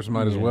superpowers.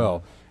 Might as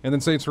well. And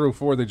then Saints Row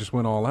 4, they just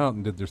went all out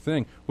and did their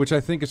thing, which I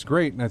think is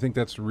great. And I think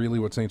that's really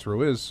what Saints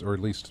Row is, or at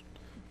least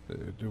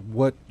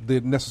what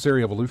the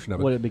necessary evolution of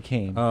it. What it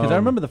became. Because I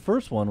remember the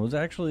first one was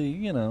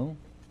actually,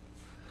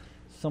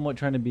 somewhat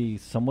trying to be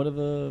somewhat of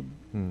a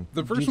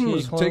The first GTA one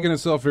was clone? taking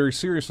itself very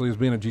seriously as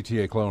being a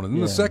GTA clone, and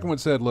then the second one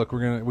said, "Look,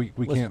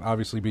 we can't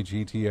obviously be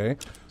GTA,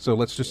 so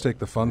let's just take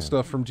the fun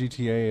stuff from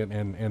GTA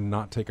and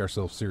not take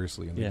ourselves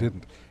seriously." And they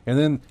didn't. And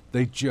then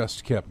they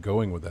just kept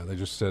going with that. They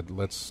just said,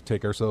 "Let's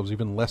take ourselves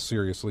even less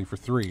seriously for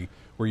 3,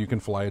 where you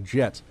can fly a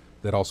jet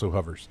that also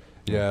hovers."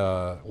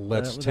 Yeah,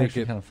 let's that was take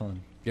it. kind of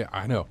fun. Yeah,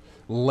 I know.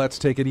 Let's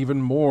take it even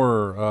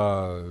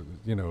more,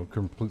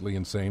 completely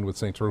insane with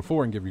Saints Row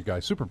 4 and give you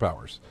guys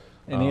superpowers.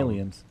 And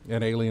aliens.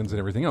 And aliens and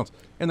everything else.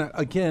 And that,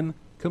 again,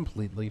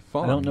 completely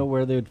fine. I don't know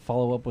where they would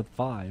follow up with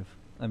 5.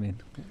 I mean,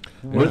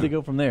 where do they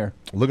go from there?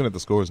 Looking at the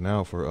scores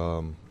now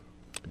for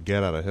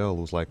Get Out of Hell,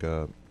 it was like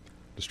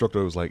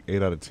Destructo was like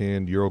 8 out of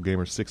 10,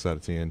 Eurogamer 6 out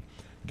of 10,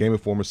 Game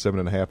Informer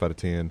 7.5 out of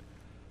 10,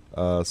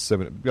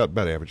 7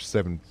 about average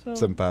 7,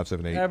 7.5,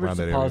 7.8, Average around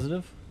that area.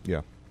 positive.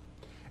 Yeah.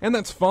 And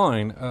that's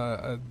fine.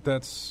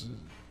 That's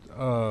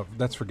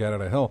for Get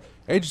Out of Hell.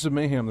 Ages of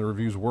Mayhem, the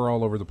reviews were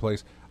all over the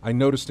place. I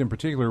noticed in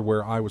particular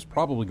where I was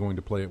probably going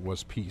to play it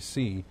was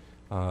PC,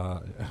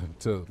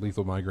 to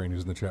Lethal Migraine,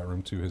 who's in the chat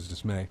room, to his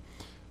dismay,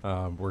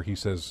 where he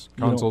says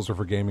consoles are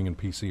for gaming and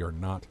PC are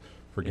not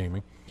for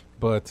gaming.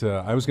 But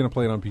I was going to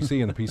play it on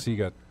PC, and the PC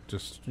got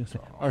just...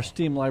 Our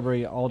Steam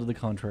library, all to the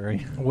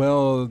contrary.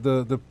 Well,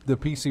 the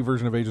PC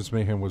version of Agents of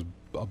Mayhem was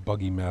a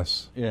buggy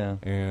mess. Yeah.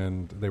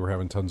 And they were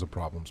having tons of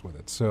problems with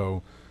it.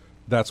 So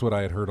that's what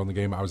I had heard on the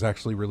game. I was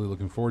actually really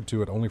looking forward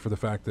to it, only for the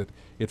fact that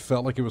it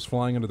felt like it was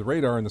flying under the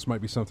radar, and this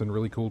might be something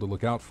really cool to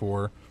look out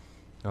for.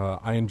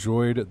 I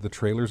enjoyed the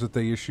trailers that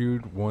they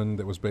issued, one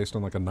that was based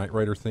on like a Knight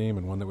Rider theme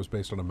and one that was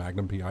based on a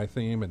Magnum PI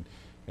theme,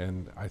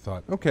 and I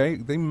thought, okay,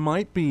 they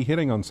might be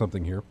hitting on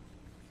something here.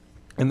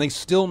 And they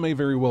still may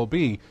very well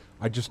be.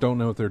 I just don't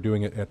know if they're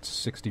doing it at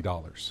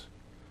 $60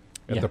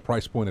 at the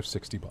price point of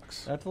 $60.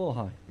 That's a little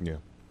high. Yeah.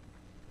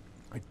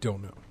 I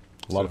don't know.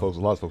 A lot of folks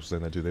are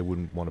saying that too. They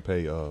wouldn't want to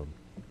pay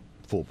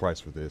full price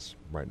for this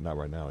not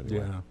right now anyway.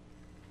 Yeah.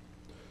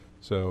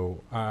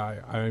 So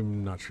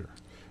I'm not sure.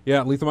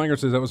 Yeah, Lethal Migrant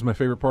says that was my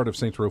favorite part of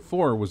Saints Row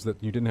 4 was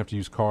that you didn't have to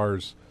use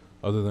cars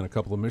other than a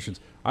couple of missions.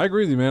 I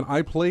agree with you, man.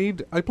 I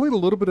played a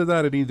little bit of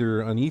that at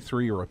either an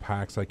E3 or a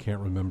PAX, I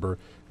can't remember.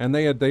 And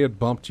they had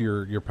bumped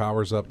your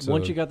powers up to...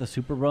 Once you got the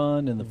super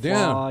run and the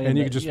fly... Yeah, and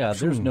you could just... Yeah,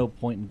 there's no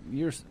point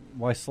in...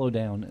 Why slow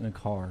down in a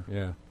car?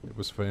 Yeah, it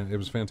was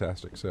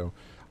fantastic. So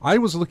I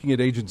was looking at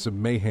Agents of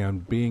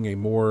Mayhem being a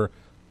more...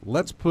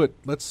 Let's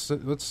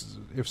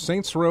if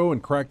Saints Row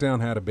and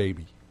Crackdown had a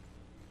baby,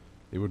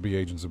 it would be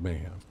Agents of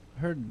Mayhem. I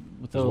heard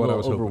with the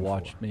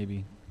Overwatch,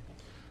 maybe.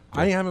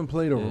 I haven't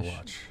played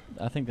Overwatch.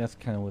 I think that's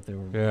kind of what they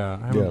were... Yeah,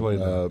 I haven't played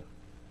that.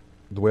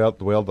 The way I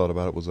thought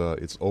about it was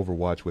it's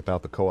Overwatch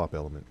without the co-op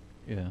element.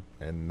 Yeah.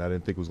 And I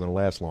didn't think it was going to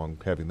last long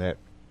having that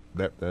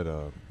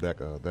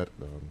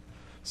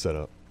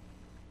setup.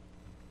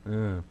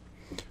 Yeah.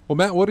 Well,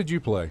 Matt, what did you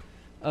play?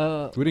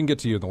 We didn't get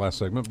to you in the last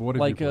segment, but what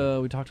did you play?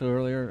 We talked about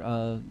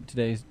earlier,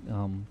 today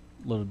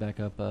loaded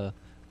back up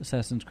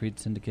Assassin's Creed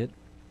Syndicate.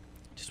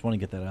 Just want to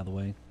get that out of the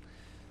way.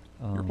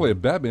 You were playing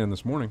Batman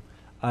this morning.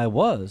 I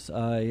was.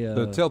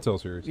 The Telltale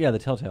series. Yeah, the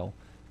Telltale.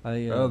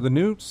 The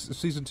new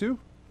season 2?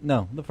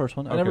 No, the first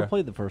one. I never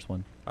played the first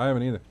one. I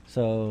haven't either.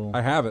 So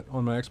I have it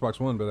on my Xbox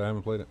One, but I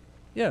haven't played it.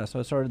 Yeah, so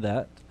I started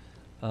that.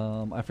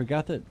 I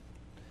forgot that,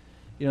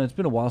 it's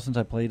been a while since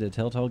I played a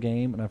Telltale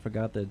game, and I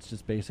forgot that it's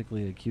just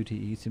basically a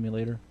QTE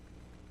simulator.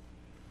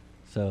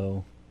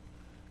 So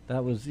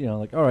that was,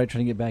 all right,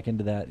 trying to get back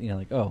into that,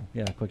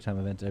 quick time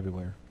events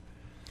everywhere.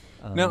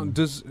 Now,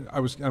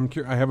 I'm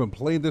curious, I haven't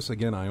played this.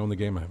 Again, I own the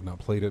game. I have not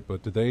played it.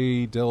 But do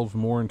they delve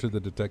more into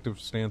the detective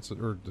stance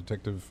or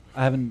detective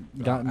I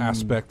haven't gotten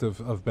aspect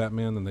of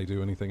Batman than they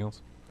do anything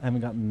else? I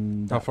haven't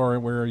gotten...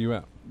 Where are you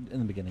at? In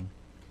the beginning.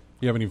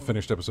 You haven't even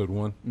finished episode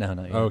 1? No,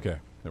 not yet. Oh, okay.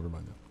 Never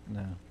mind that.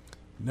 No.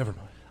 Never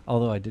mind.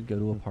 Although I did go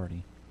to a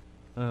party.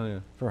 Oh, yeah.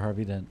 For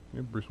Harvey Dent.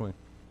 You're Bruce Wayne.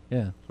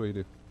 Yeah. That's what you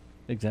do.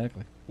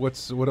 Exactly. What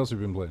else have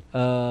you been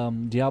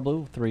playing?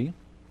 Diablo 3.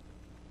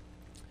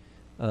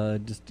 I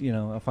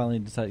finally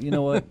decided, you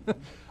know what?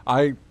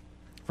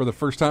 For the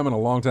first time in a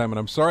long time, and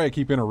I'm sorry I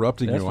keep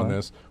interrupting you on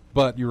this,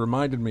 but you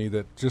reminded me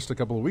that just a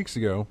couple of weeks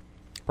ago,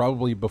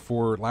 probably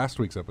before last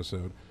week's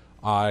episode,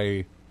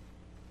 I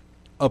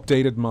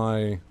updated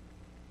my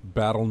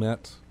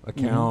Battle.net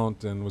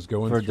account and was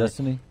going for through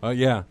Destiny?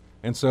 Yeah.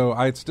 And so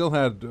I still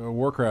had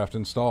Warcraft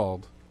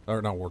installed, or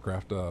not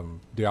Warcraft,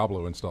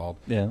 Diablo installed.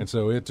 Yeah. And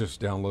so it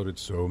just downloaded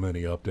so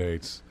many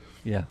updates.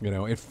 Yeah.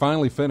 It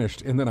finally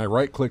finished, and then I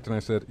right-clicked and I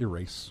said,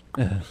 erase.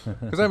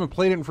 Because I haven't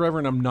played it in forever,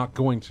 and I'm not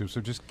going to,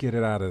 so just get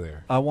it out of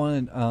there. I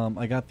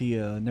got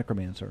the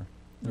Necromancer,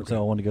 so I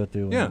want to go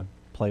through and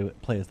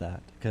play as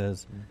that,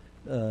 because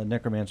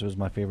Necromancer was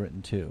my favorite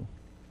in 2.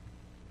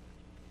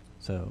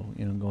 So,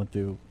 going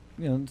through,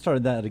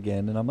 started that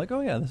again, and I'm like,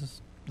 oh yeah,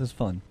 this is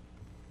fun.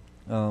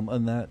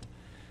 And that,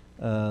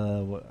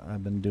 what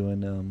I've been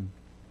doing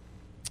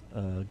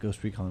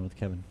Ghost Recon with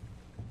Kevin.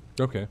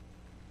 Okay.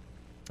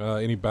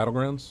 Any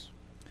Battlegrounds?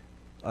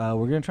 We're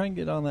going to try and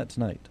get on that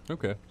tonight.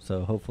 Okay.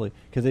 So hopefully,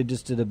 because they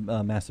just did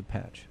a massive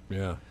patch.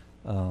 Yeah.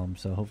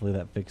 So hopefully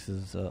that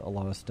fixes a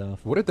lot of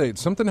stuff. What did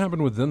something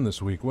happened with them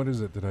this week. What is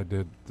it that I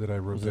did that I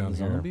wrote down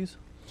here? Zombies?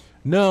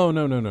 No.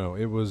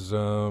 It was,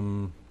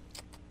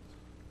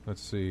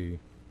 let's see.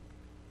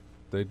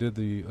 They did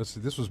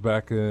this was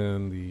back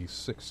in the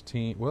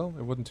 16th. Well,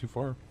 it wasn't too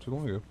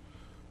long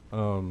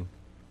ago.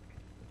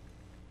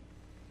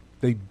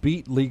 They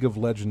beat League of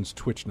Legends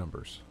Twitch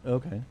numbers.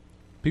 Okay.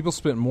 People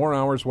spent more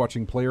hours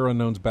watching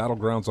PlayerUnknown's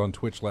Battlegrounds on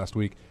Twitch last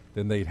week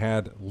than they'd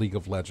had League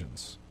of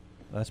Legends.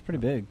 That's pretty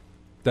big.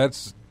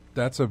 That's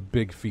a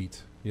big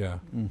feat. Yeah.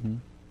 Mm-hmm.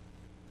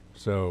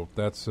 So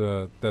that's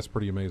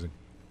pretty amazing.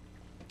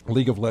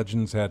 League of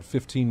Legends had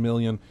 15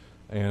 million,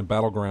 and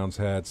Battlegrounds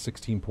had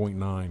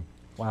 16.9.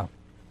 Wow.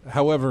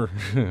 However,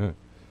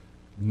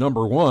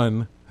 number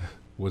 1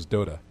 was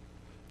Dota.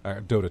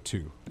 Dota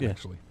 2,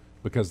 actually.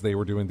 Because they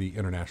were doing the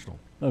international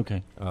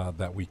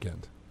that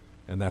weekend.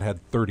 And that had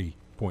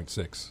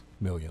 30.6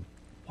 million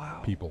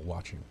people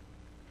watching.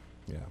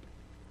 Yeah.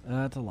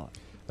 That's a lot.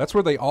 That's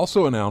where they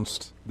also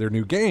announced their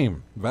new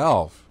game,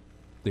 Valve,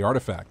 The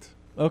Artifact.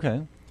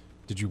 Okay.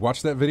 Did you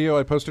watch that video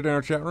I posted in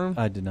our chat room?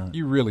 I did not.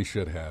 You really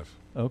should have.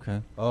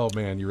 Okay. Oh,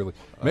 man, you really...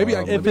 Maybe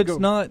if it's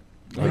not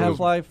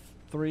Half-Life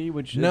 3,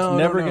 which No, it's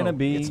never no. going to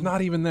be. It's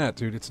not even that,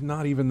 dude. It's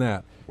not even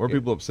that. Were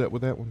people upset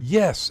with that one?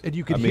 Yes, and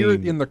you could hear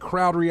it in the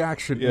crowd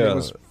reaction. Yeah. It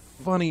was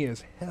funny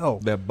as hell.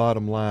 That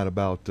bottom line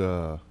about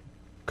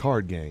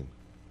card game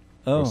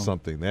or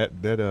something. That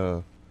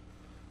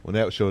when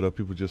that showed up,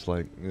 people just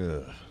like,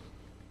 ugh.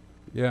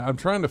 Yeah, I'm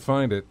trying to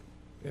find it,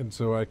 and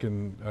so I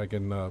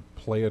can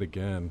play it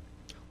again.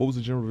 What was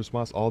the general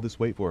response? All this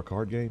wait for a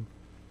card game?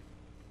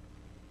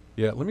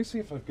 Yeah, let me see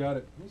if I've got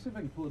it. Let me see if I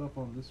can pull it up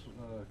on this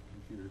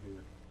computer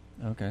here.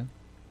 Okay.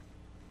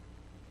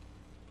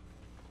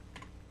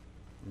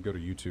 Go to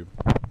YouTube.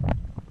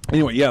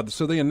 Anyway, yeah,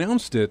 so they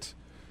announced it,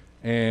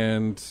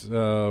 and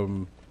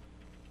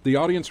the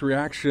audience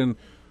reaction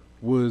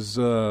was,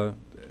 they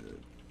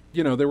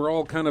were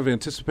all kind of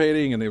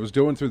anticipating, and it was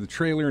going through the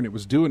trailer, and it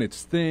was doing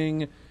its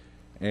thing,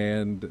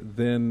 and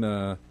then,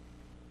 there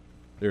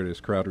it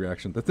is, crowd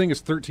reaction. The thing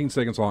is 13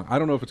 seconds long. I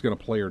don't know if it's going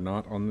to play or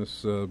not on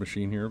this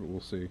machine here, but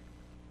we'll see.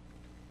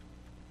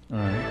 All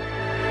right.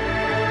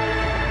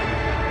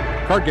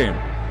 Card game.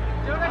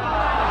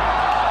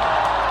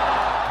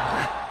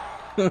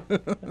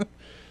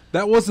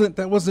 That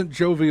wasn't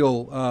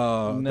jovial.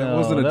 No, that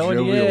wasn't a that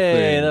jovial one,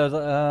 thing. That was,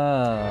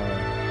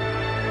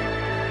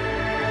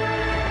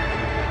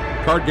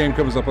 Card game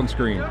comes up on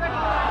screen.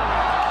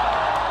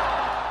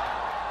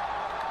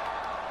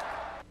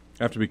 I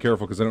have to be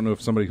careful because I don't know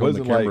if somebody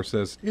holding the camera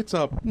says it's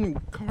a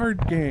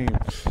card game.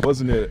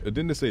 Wasn't it?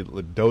 Didn't they say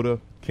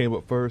Dota came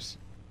up first,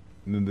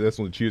 and then that's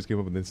when the cheers came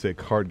up, and then said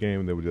card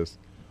game, and they were just.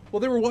 Well,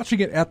 they were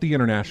watching it at the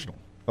International.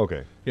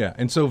 Okay. Yeah,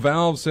 and so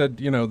Valve said,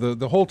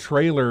 the whole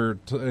trailer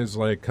is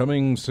like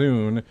coming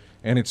soon,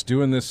 and it's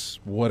doing this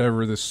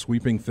this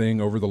sweeping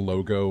thing over the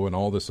logo and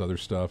all this other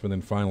stuff, and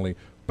then finally,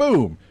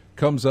 boom,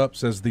 comes up,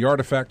 says the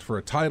artifact for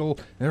a title,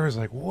 and everyone's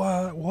like,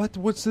 what,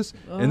 what's this?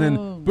 And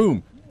then,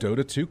 boom,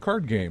 Dota 2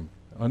 card game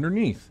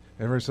underneath.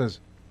 Everybody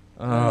says,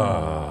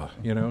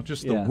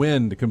 just the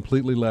wind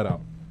completely let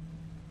out.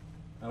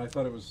 And I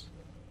thought it was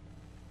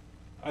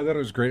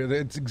great.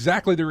 It's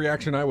exactly the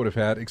reaction I would have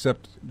had,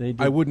 except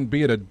I wouldn't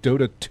be at a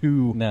Dota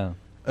 2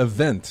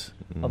 event.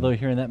 Although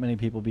hearing that many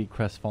people be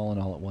crestfallen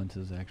all at once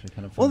is actually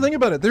kind of fun. Well, think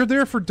about it. They're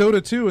there for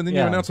Dota 2, and then you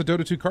announce a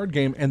Dota 2 card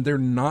game, and they're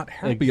not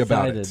happy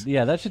about it.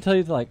 Yeah, that should tell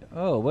you, like,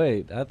 oh,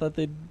 wait, I thought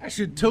they'd... I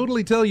should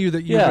totally tell you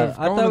that you have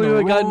gone in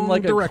the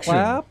wrong direction. A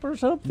clap or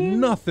something?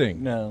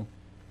 Nothing. No.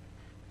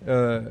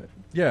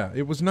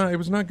 It was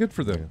not good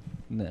for them.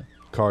 Yeah. No.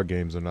 Card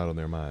games are not on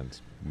their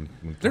minds.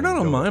 They're not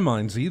on my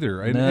minds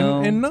either,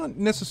 and not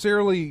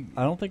necessarily.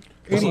 I don't think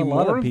any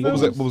more of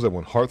What was that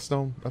one?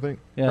 Hearthstone, I think.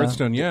 Yeah.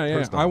 Hearthstone, yeah.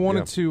 Hearthstone, I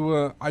wanted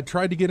to. I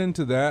tried to get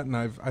into that, and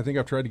I think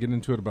I've tried to get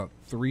into it about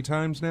 3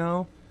 times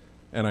now,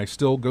 and I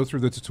still go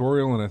through the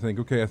tutorial, and I think,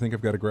 okay, I think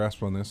I've got a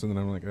grasp on this, and then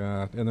I'm like,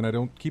 and then I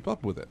don't keep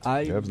up with it.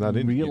 I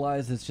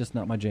realize it's just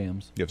not my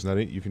jams. If you're not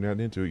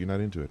into it, you're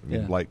not into it. I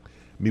mean, like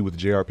me with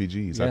the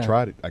JRPGs, I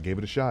tried it. I gave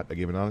it a shot. I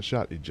gave it an honest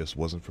shot. It just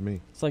wasn't for me.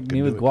 It's like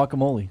me with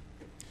guacamole.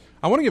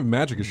 I want to give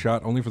Magic a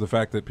shot only for the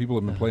fact that people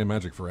have been playing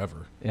Magic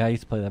forever. Yeah, I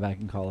used to play that back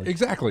in college.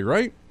 Exactly,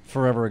 right?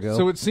 Forever ago.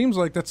 So it seems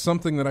like that's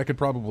something that I could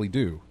probably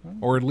do,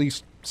 or at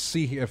least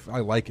see if I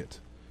like it.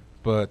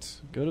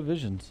 But go to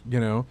Visions.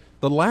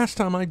 The last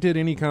time I did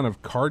any kind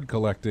of card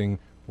collecting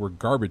were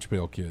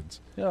GarbagePail Kids.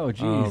 Oh,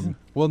 geez.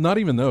 Well, not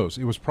even those.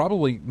 It was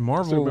probably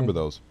Marvel. I still remember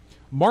those.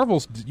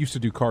 Marvel used to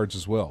do cards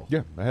as well.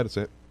 Yeah, I had a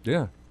set.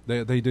 Yeah,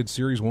 they did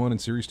Series 1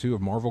 and Series 2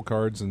 of Marvel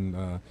cards,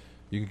 and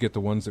you could get the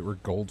ones that were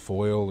gold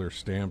foil or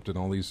stamped and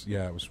all these.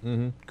 Yeah, it was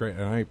great.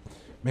 And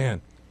I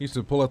used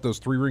to pull out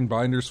those 3-ring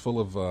binders full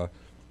of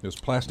those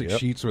plastic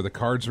sheets where the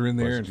cards are in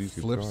there and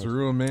flip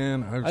through them,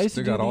 man. I used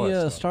to do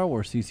the Star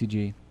Wars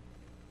CCG.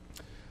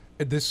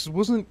 This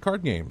wasn't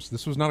card games.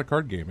 This was not a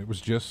card game. It was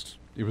just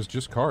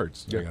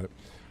cards. Yeah. I got it.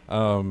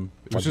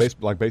 It was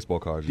like baseball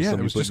cards. Yeah, it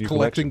was just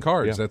collecting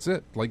cards. Yeah. That's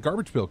it. Like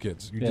GarbagePail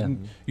Kids. You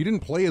didn't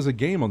play as a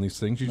game on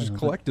these things. You just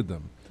collected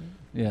them.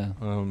 Yeah.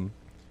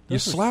 You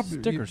slapped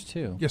stickers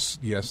too. Yes,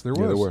 there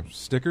there were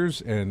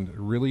stickers and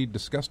really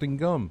disgusting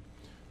gum.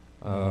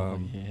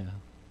 That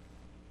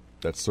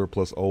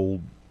surplus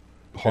old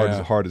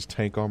hard as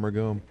tank armor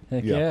gum.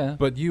 Heck yeah.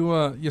 But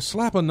you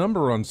slap a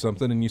number on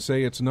something and you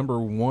say it's number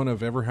 1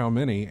 of ever how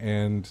many,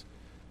 and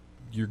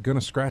you're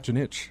gonna scratch an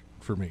itch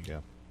for me.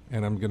 Yeah.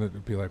 And I'm gonna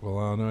be like,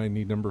 well, no, I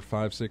need number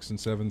 5, 6, and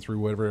 7 through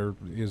whatever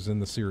is in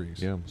the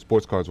series. Yeah,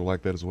 sports cards were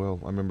like that as well.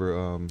 I remember.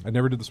 I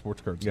never did the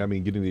sports cards. Yeah, I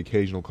mean, getting the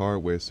occasional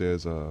card where it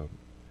says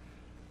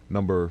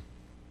number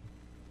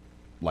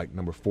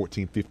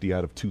 1450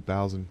 out of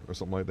 2000 or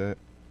something like that.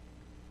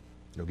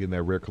 Getting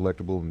that rare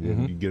collectible, and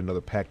then you get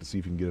another pack to see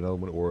if you can get another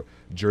one, or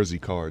jersey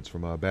cards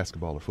from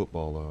basketball or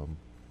football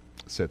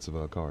sets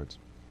of cards,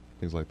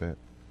 things like that.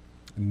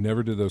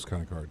 Never did those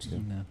kind of cards. Yeah.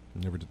 No.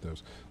 Never did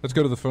those. Let's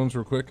go to the phones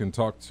real quick and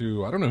talk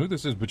to, I don't know who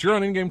this is, but you're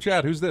on in-game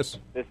chat. Who's this?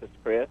 This is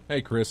Chris.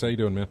 Hey, Chris. How you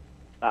doing, man?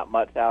 Not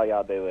much. How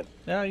y'all doing?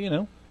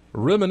 Yeah,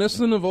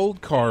 Reminiscent of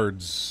old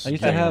cards. I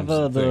used to have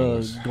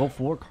the Gulf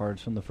War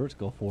cards from the first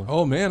Gulf War.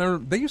 Oh,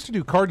 man. They used to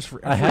do cards for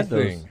everything. I had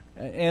those.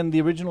 And the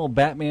original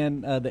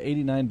Batman, the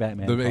 89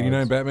 Batman. The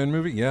 89 Batman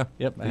movie? Yeah.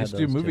 Yep, I used had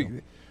to do those movie.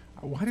 too.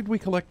 Why did we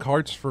collect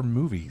cards for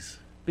movies?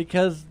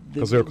 Because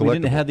they're we didn't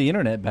collectible. have the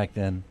internet back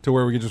then. To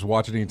where we could just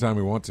watch it anytime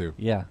we want to.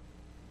 Yeah.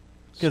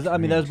 Because, I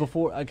mean, that was Strange.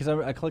 before, because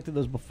I collected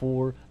those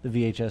before the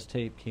VHS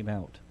tape came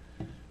out.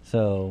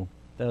 So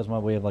that was my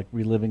way of, like,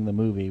 reliving the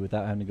movie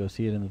without having to go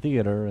see it in the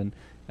theater. And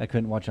I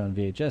couldn't watch it on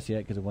VHS yet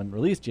because it wasn't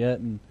released yet.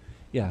 And,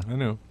 yeah. I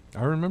know.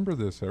 I remember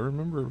this. I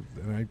remember.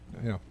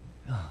 Yeah.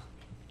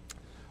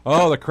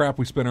 Oh, the crap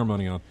we spent our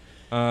money on.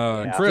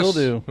 Chris,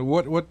 Still do.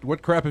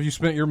 What crap have you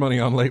spent your money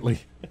on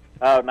lately?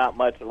 Oh, not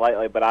much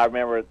lately, but I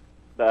remember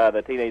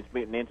the Teenage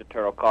Mutant Ninja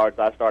Turtle cards.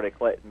 I started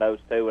collecting those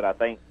too, and I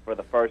think for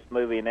the first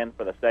movie and then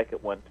for the second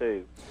one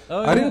too.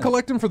 Oh, I didn't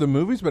collect them for the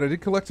movies, but I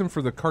did collect them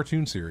for the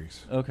cartoon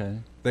series. Okay.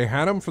 They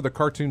had them for the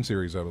cartoon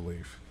series, I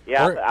believe.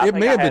 Yeah, Or I it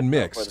think may I have had been some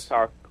mixed.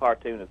 for the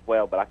cartoon as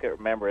well, but I can't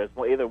remember. It's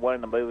either one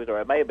in the movies or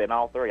it may have been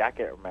all three. I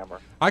can't remember.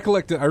 I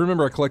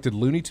remember I collected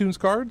Looney Tunes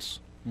cards,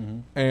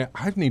 and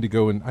I need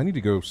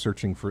to go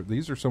searching for.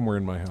 These are somewhere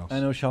in my house. I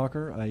know,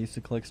 shocker. I used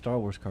to collect Star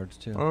Wars cards,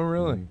 too. Oh,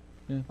 really?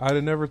 Yeah. I'd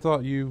have never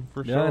thought you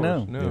for Yeah, Star I know.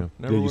 Wars. No, Yeah.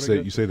 never Yeah, you would've say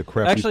guessed you say the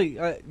crap. Actually,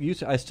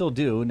 I still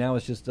do. Now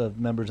it's just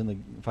members in the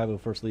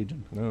 501st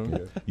Legion. No,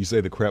 okay. you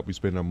say the crap we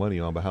spend our money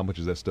on, but how much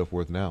is that stuff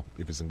worth now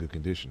if it's in good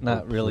condition?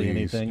 Not really Please.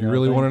 anything. You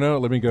really want to to? know?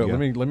 Let me go.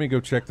 Yeah. Let me go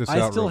check this out.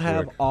 I still real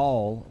have quick.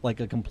 all, like,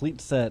 a complete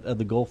set of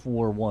the Gulf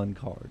War 1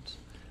 cards.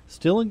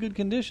 Still in good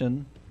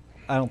condition.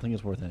 I don't think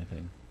it's worth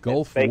anything.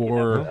 Gulf Speaking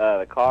War. of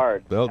the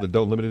cards, Well, then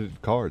don't limit it to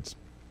cards.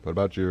 What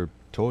about your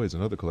toys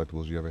and other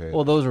collectibles you ever had?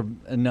 Well, those are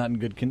not in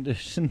good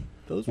condition.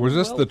 Those Was were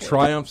this well the played.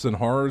 triumphs and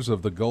horrors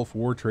of the Gulf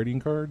War trading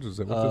cards? Is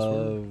that what this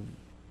was?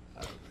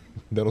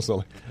 that don't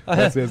sound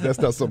like that's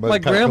not something. My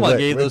I'd kinda grandma collect,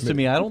 gave those isn't to it?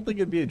 me. I don't think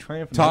it'd be a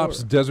triumph.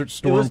 Topps Desert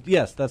Storm.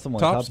 Yes, that's the one.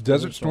 Topps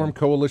Desert Storm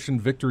Coalition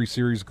Victory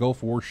Series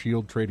Gulf War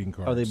Shield trading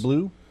cards. Are they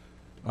blue?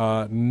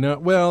 No.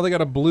 Well, they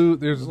got a blue.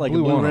 There's Like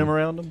blue a blue on rim 'em.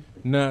 around them?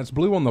 No, it's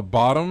blue on the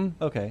bottom.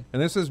 Okay,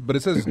 And this is, but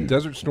it says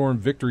Desert Storm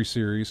Victory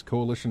Series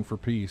Coalition for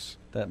Peace.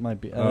 that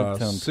might be. That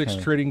sounds 6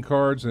 kinda, trading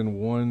cards and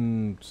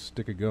 1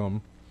 stick of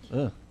gum.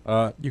 Ugh.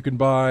 You can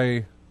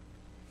buy.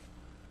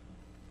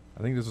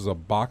 I think this is a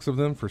box of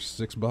them for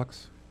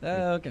 $6.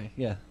 Okay,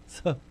 yeah.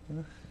 So,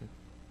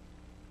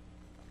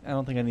 I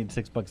don't think I need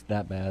 $6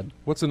 that bad.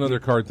 What's another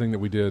card thing that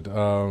we did?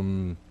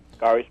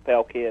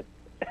 GarbagePail Kids.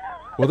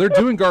 Well, they're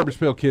doing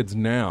GarbagePail Kids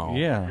now.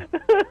 Yeah.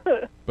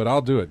 But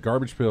I'll do it.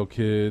 GarbagePail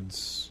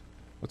Kids.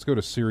 Let's go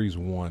to Series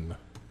 1.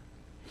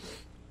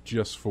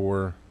 Just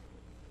for...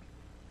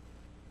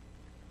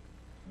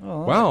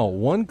 Oh, Wow,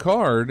 one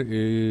card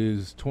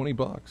is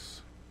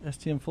 $20.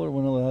 STM Fuller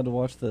wasn't allowed to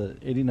watch the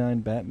 '89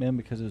 Batman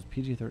because it was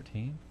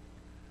PG-13.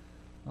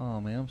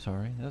 Oh man, I'm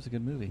sorry. That was a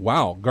good movie.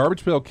 Wow,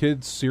 GarbagePail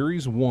Kids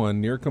Series 1,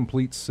 near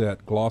complete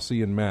set,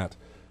 glossy and matte.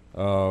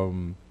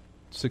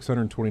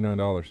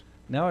 $629.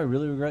 Now I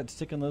really regret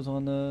sticking those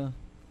on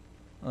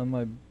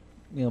my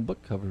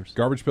book covers.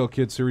 GarbagePail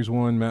Kids Series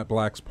 1, matte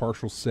blacks,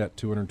 partial set,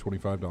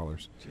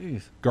 $225.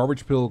 Jeez.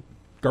 GarbagePail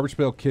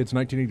Kids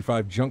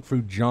 1985 Junk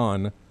Food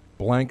John,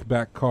 blank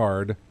back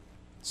card,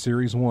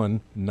 Series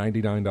 1,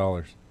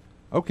 $99.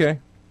 Okay.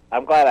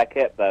 I'm glad I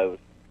kept those.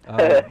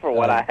 For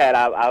what I had,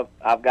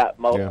 I've got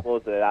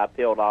multiples that I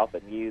peeled off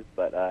and used,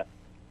 but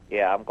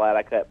yeah, I'm glad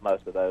I kept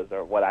most of those,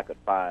 or what I could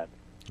find.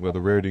 Well,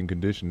 the rarity and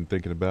condition.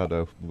 Thinking about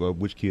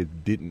which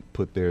kid didn't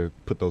put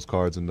those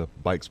cards in the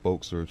bike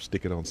spokes or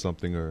stick it on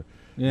something or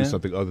do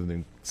something other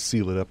than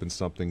seal it up in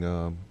something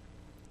to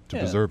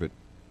preserve it.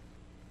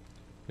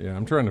 Yeah,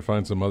 I'm trying to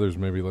find some others.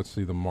 Maybe let's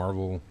see the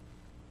Marvel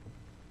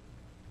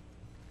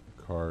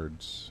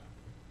cards.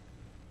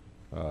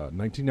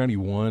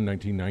 1991,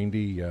 1990.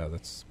 Yeah,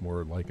 that's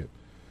more like it.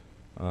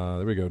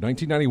 There we go.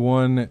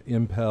 1991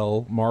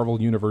 Impel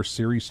Marvel Universe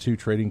Series 2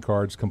 trading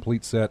cards,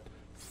 complete set,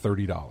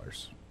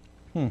 $30.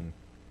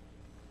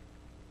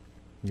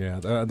 Yeah,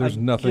 there's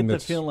nothing I get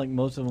that's. the feeling like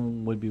most of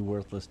them would be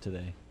worthless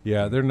today.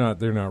 Yeah, they're not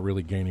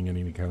really gaining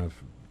any kind of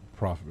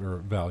profit or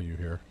value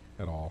here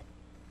at all.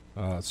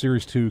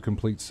 Series 2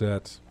 complete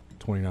set,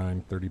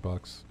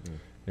 $29-$30.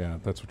 Yeah,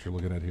 that's what you're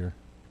looking at here.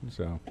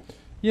 So,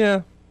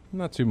 yeah,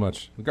 not too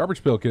much. The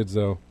GarbagePail Kids,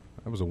 though,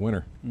 that was a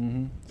winner.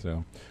 Mm-hmm.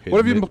 So, what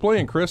have you been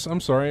playing, Chris?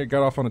 I'm sorry, I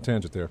got off on a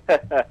tangent there.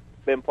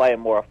 Been playing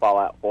more of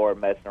Fallout 4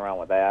 and messing around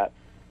with that.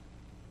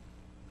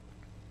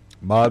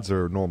 Mods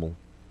are normal.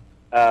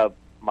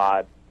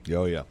 Mod.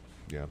 Oh yeah.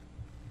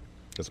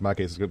 That's my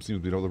case. It seems to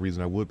be the only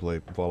reason I would play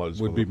Fallout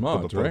is Would for be the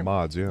mods, right?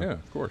 Mods, yeah. Yeah,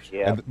 of course.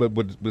 Yeah. But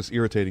what's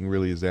irritating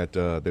really is that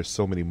there's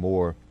so many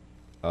more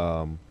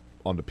on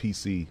the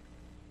PC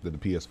than the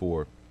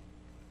PS4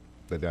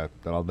 that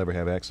I'll never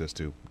have access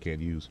to,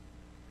 can't use.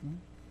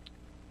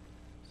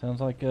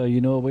 Sounds like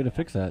you know a way to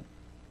fix that.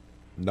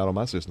 Not on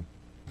my system.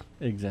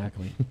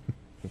 Exactly.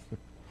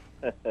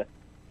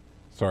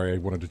 Sorry, I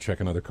wanted to check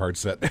another card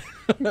set.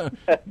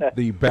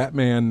 The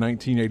Batman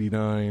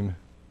 1989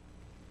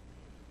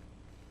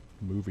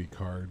 movie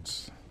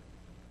cards.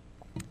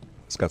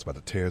 Scott's about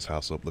to tear his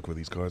house up. Look for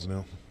these cards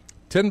now.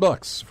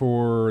 $10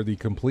 for the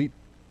complete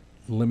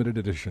limited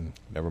edition.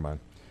 Never mind.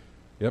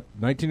 Yep,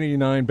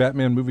 1989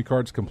 Batman movie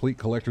cards, complete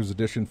collector's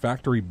edition,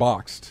 factory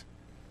boxed.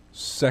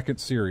 second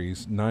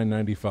series,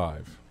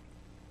 $9.95.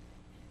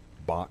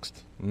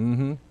 Boxed.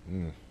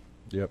 Mm-hmm.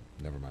 Yep.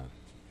 Never mind.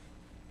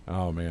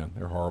 Oh man,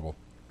 they're horrible.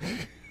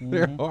 I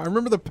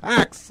remember the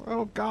packs.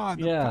 Oh God,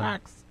 the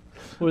packs.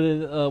 Were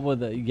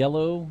they the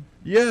yellow?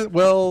 Yeah,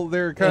 well,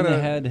 they're kind of.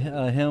 They had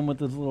him with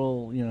his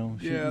little,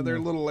 Yeah, they're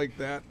little like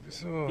that.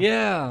 So,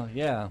 yeah.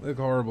 They look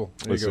horrible.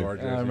 There you go,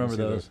 RJ. I remember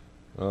those.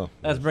 Oh,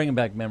 That's bringing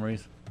back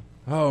memories.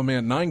 Oh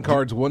man, 9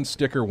 cards, 1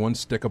 sticker, 1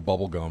 stick of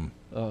bubble gum.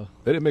 Oh,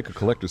 they didn't make a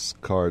collector's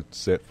card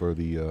set for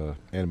the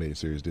animated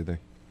series, did they?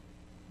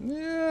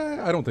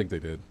 Yeah, I don't think they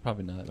did.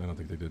 probably not. I don't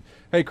think they did.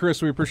 Hey,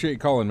 Chris, we appreciate you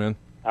calling, man.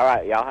 All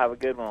right, y'all have a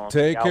good one.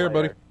 Take Y'all care,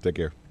 later. buddy. Take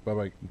care.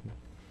 Bye-bye.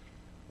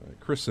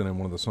 Chris sent in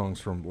one of the songs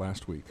from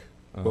last week.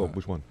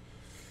 Which one?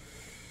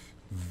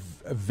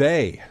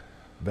 They.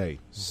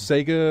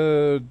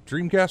 Sega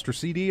Dreamcast or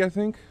CD, I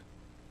think.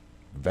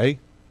 They?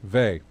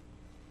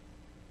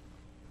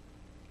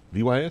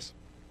 VYS?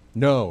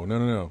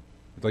 No.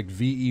 It's like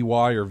VEY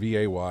or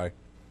VAY.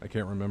 I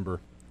can't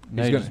remember.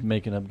 Now you're just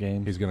making up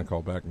games. He's going to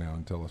call back now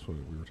and tell us what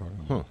we were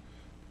talking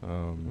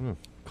about.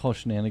 Call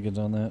shenanigans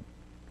on that.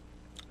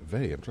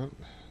 I'm trying.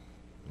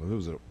 Well,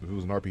 if it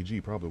was an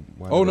RPG, probably.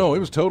 Oh no, it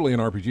was totally an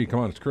RPG. Come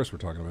on, it's Chris we're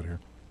talking about here.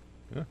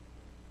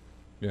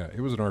 Yeah,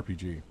 it was an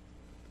RPG.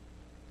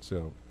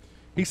 So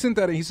he sent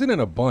that. He sent in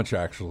a bunch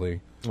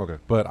actually. Okay,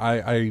 but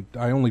I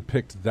only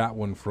picked that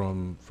one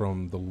from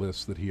the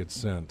list that he had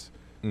sent.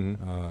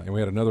 And we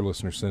had another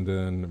listener send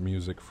in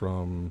music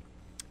from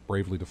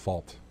Bravely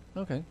Default.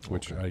 Okay,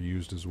 which I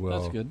used as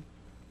well. That's good.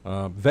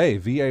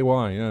 VAY,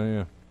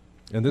 yeah.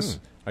 And this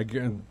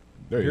again,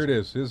 here it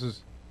is. This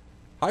is.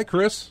 Hi,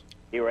 Chris.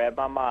 You read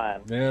my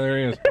mind. Yeah, there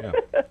he is. Yeah.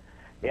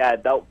 Yeah,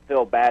 don't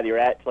feel bad. You're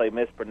actually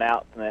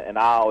mispronouncing it, and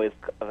I always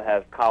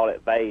have called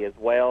it "they" as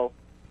well.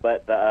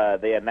 But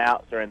the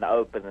announcer in the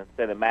open and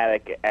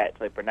cinematic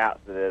actually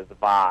pronounced it as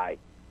 "vi."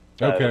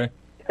 So, okay.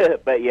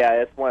 But yeah,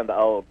 it's one of the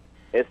old.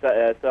 It's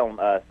on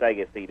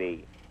Sega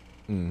CD.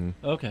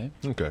 Okay.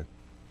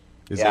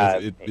 Is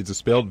it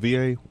spelled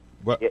VA?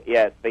 What?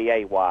 Yeah, it's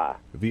VAY.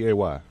 VAY.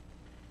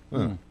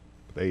 The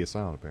A is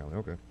silent, apparently.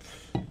 Okay.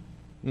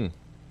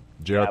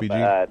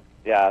 JRPG?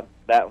 Yeah,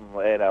 that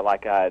one,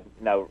 like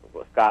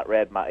Scott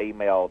read my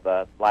email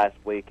last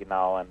week and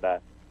all, and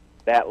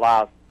that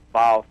last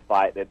boss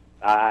fight that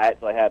I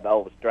actually had the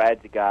old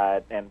strategy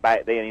guide, and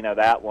back then,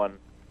 that one,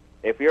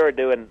 if you were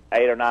doing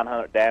 800 or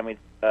 900 damage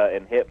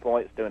in hit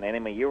points to an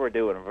enemy, you were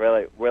doing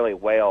really, really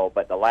well,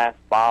 but the last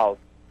boss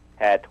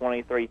had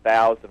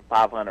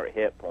 23,500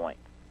 hit points.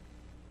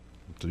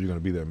 So you're going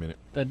to be there a minute.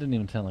 That didn't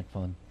even sound like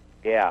fun.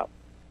 Yeah,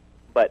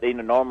 but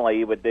normally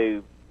you would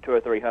do 200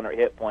 or 300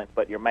 hit points,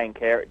 but your main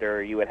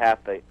character, you would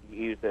have to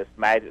use this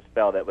magic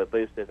spell that would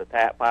boost his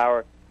attack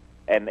power,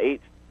 and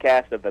each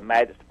cast of the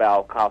magic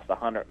spell costs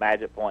 100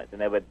 magic points,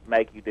 and it would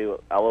make you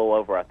do a little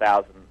over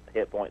 1,000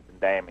 hit points in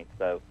damage.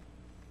 So,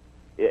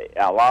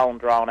 a long,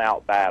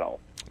 drawn-out battle.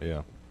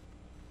 Yeah.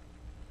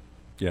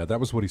 Yeah,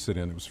 that was what he sent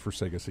in. It was for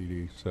Sega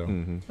CD. So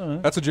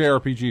Right. that's a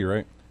JRPG,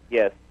 right?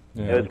 Yes.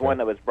 Yeah, it was one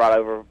that was brought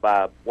over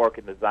by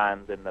Working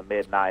Designs in the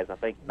mid-90s, I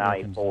think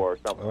 94 or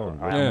something. Oh,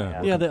 around yeah.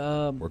 there. Yeah,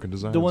 the Working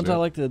Designs, the ones yeah. I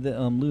liked, the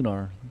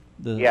Lunar,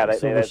 the Yeah,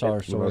 Silver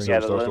Star story. Yeah,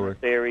 the Star Lunar Story.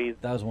 series.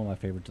 That was one of my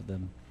favorites of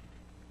them.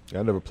 Yeah,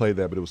 I never played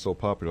that, but it was so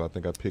popular. I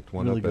think I picked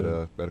one Really up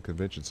good. at a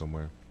convention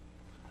somewhere.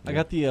 I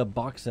got the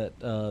box set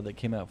that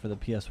came out for the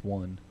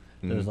PS1.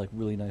 There's like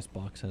really nice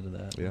box set of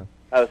that. Yeah.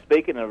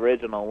 Speaking of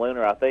original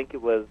Lunar, I think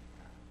it was.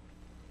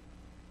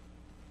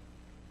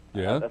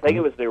 Yeah. I think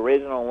it was the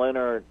original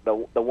Lunar, the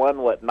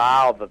one with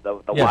Nile, the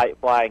white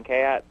flying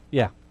cat.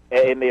 Yeah.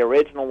 In the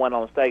original one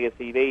on Sega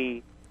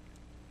CD,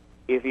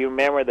 if you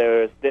remember,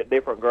 there was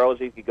different girls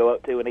you could go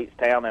up to in each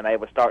town, and they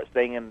would start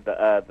singing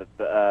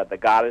the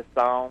goddess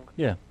song.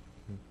 Yeah.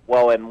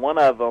 Well, in one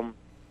of them,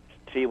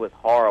 she was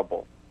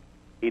horrible,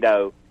 and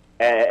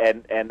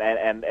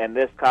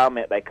this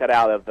comment they cut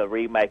out of the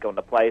remake on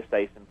the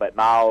PlayStation, but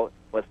Nile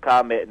was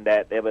commenting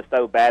that it was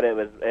so bad it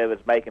was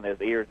making his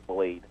ears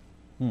bleed.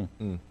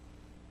 And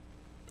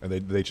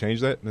they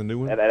changed that in the new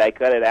one? And they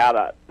cut it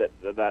out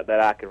that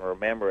I can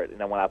remember it.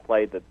 When I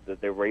played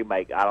the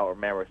remake, I don't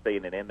remember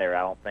seeing it in there.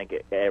 I don't think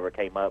it ever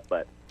came up,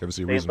 but Ever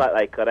see a it seems reason? like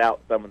they cut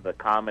out some of the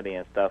comedy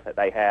and stuff that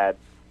they had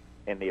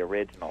in the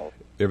original.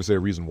 You ever say a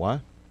reason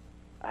why?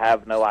 I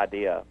have no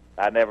idea.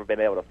 I've never been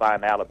able to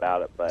find out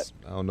about it, but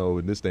I don't know.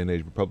 In this day and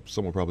age,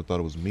 someone probably thought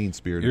it was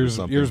mean-spirited or Ears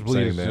something. bleed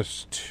saying is that.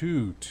 just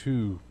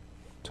too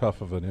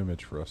tough of an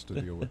image for us to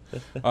deal with.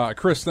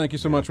 Chris, thank you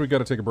so much. We got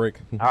to take a break.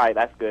 all right,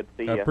 that's good.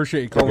 See I ya.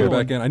 appreciate you calling Okay.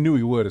 back in. I knew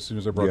he would as soon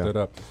as I brought Yeah. that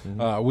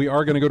up. We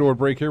are going to go to a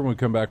break here. When we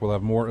come back, we'll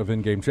have more of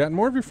in-game chat and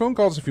more of your phone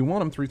calls if you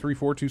want them.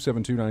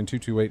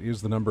 334-272-9228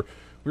 is the number.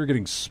 We're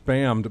getting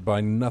spammed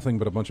by nothing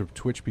but a bunch of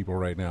Twitch people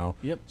right now.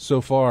 Yep.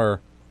 So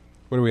far,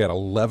 what are we at?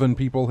 11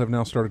 people have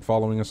now started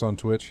following us on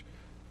Twitch.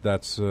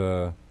 That's,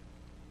 unless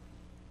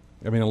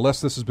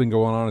this has been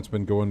going on, it's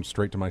been going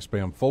straight to my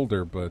spam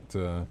folder. But,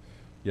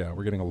 yeah,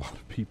 we're getting a lot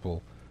of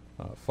people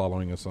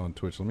following us on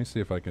Twitch. Let me see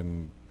if I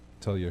can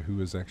tell you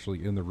who is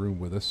actually in the room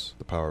with us.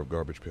 The power of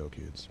GarbagePail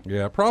Kids.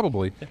 Yeah,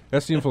 probably.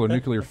 STM Fuller,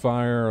 Nuclear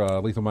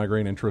Fire, Lethal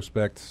Migraine,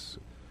 Introspect,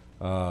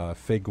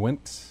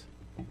 Fagwent,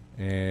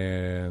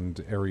 and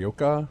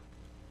Arioka,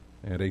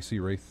 and AC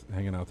Wraith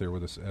hanging out there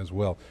with us as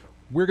well.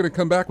 We're going to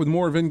come back with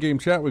more of In-Game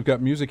Chat. We've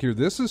got music here.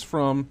 This is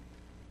from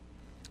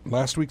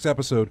last week's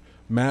episode.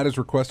 Matt has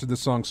requested this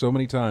song so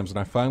many times, and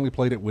I finally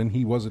played it when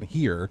he wasn't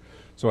here,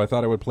 so I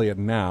thought I would play it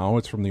now.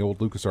 It's from the old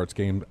LucasArts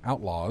game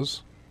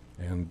Outlaws,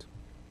 and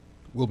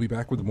we'll be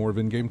back with more of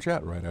In-Game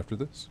Chat right after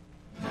this.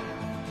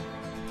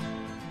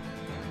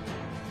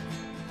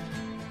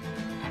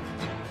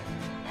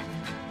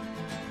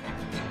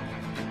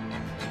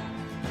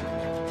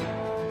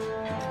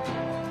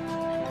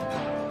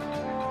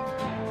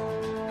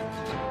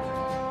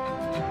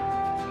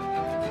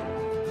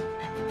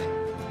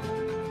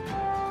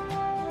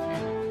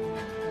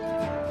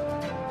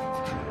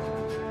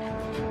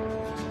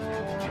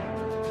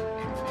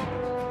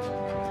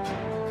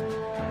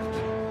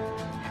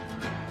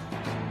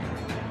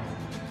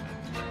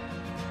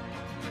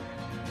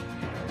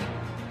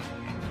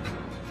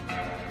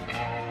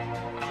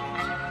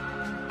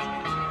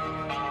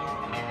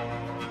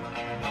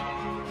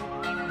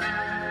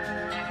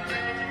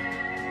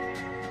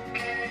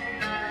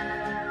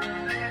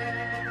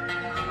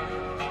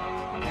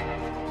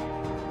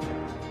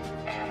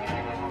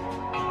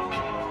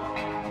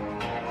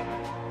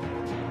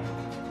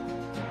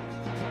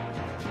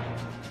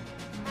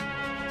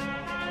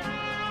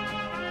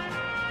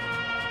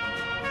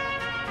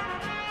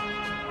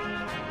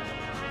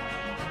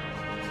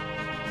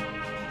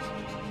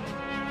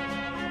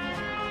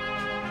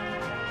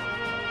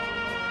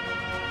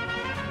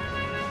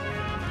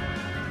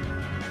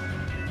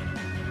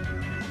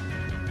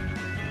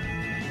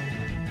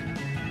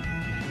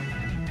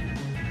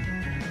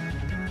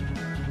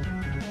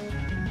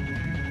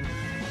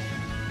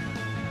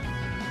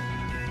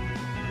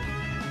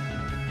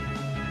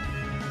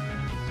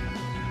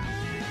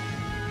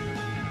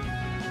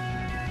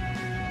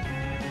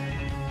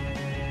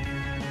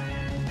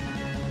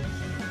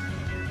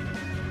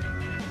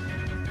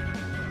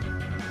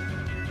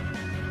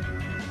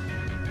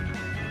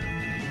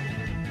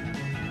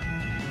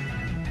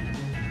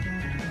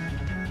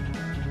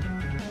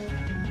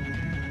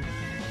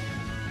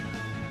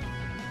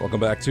 Welcome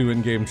back to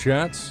In-Game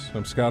Chats.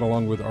 I'm Scott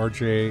along with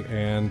RJ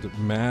and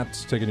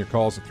Matt, taking your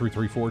calls at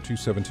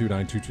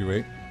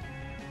 334-272-9228.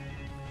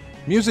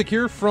 Music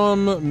here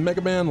from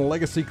Mega Man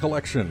Legacy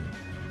Collection.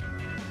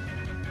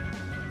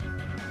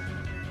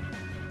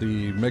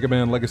 The Mega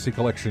Man Legacy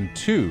Collection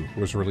 2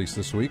 was released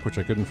this week, which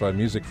I couldn't find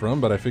music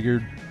from, but I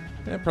figured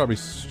probably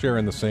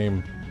sharing the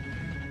same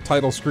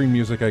title screen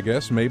music, I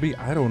guess. Maybe.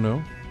 I don't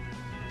know.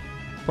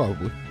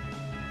 Probably.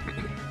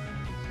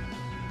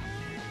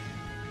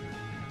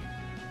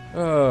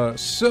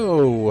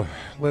 So,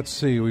 let's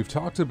see. We've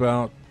talked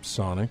about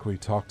Sonic. We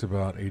talked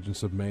about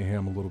Agents of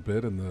Mayhem a little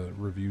bit and the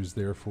reviews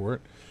there for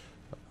it.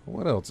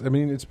 What else? I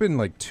mean, it's been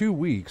like 2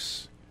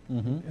 weeks,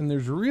 and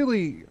there's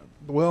really...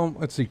 Well,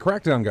 let's see.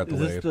 Crackdown got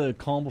delayed. Is this the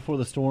calm before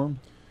the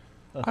storm?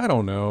 I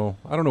don't know.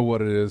 I don't know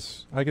what it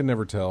is. I can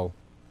never tell.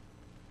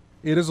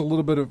 It is a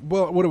little bit of...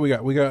 Well, what do we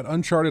got? We got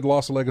Uncharted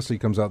Lost Legacy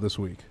comes out this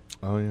week.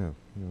 Oh, yeah.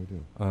 Yeah, we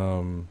do.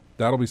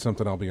 That'll be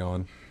something I'll be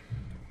on.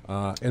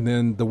 And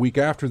then the week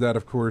after that,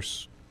 of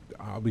course,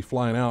 I'll be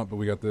flying out, but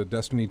we got the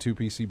Destiny 2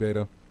 PC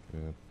beta.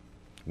 Yeah.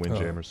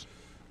 Windjammers.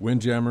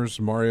 Windjammers,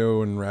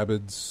 Mario and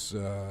Rabbids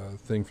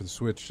thing for the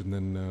Switch, and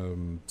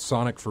then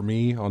Sonic for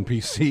me on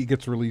PC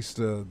gets released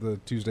the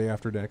Tuesday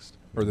after next,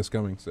 or this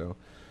coming, so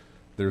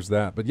there's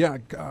that. But yeah,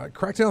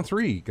 Crackdown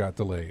 3 got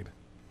delayed.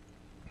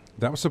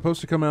 That was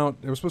supposed to come out,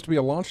 it was supposed to be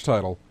a launch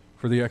title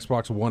for the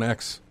Xbox One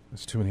X.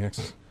 There's too many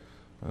X's.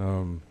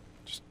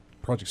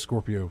 Project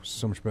Scorpio,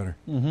 so much better.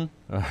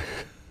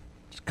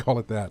 Just call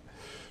it that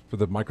for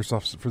the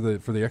Microsoft for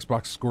the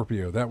Xbox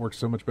Scorpio. That works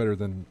so much better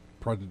than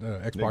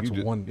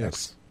Xbox One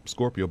X.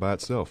 Scorpio by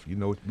itself. We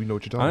know what you're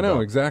talking about. I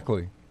know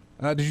exactly.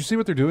 Did you see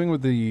what they're doing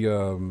with the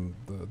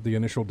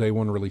initial day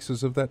one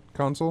releases of that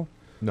console?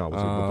 No. The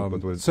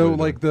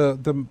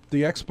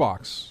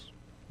Xbox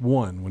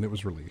One when it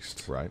was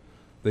released, right?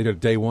 They did a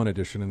day one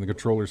edition, and the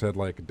controllers had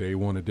like a day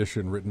one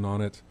edition written on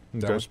it.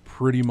 Okay. That was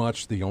pretty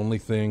much the only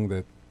thing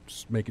that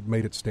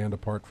made it stand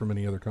apart from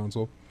any other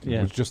console. Yeah.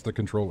 It was just the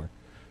controller.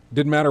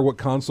 Didn't matter what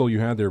console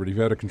you had there, but if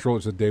you had a controller,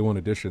 it's a day one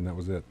edition. That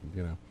was it.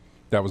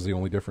 That was the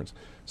only difference.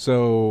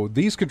 So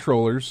these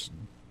controllers,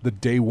 the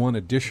day one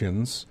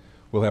editions,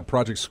 will have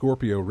Project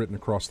Scorpio written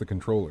across the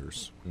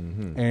controllers,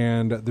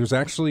 and there's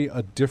actually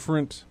a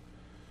different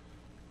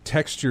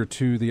texture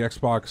to the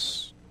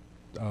Xbox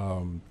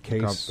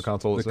case, the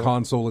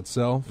console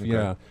itself. Okay.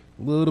 Yeah.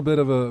 A little bit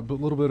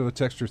of a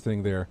texture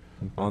thing there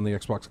on the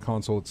Xbox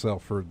console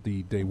itself for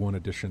the day one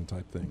edition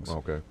type things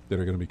that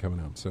are going to be coming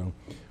out. So,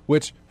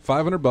 which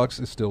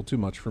 $500 is still too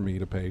much for me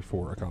to pay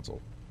for a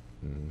console,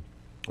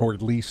 or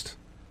at least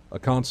a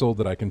console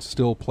that I can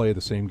still play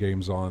the same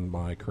games on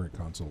my current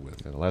console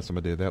with. And the last time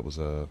I did that was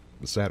the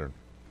Saturn.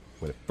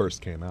 when it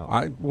first came out.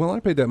 I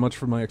paid that much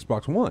for my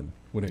Xbox One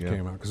when it Yeah.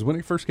 came out, because when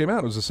it first came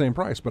out, it was the same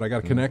price, but I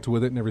got to connect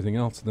with it and everything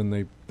else.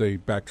 Then they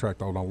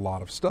backtracked on a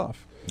lot of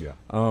stuff. Yeah.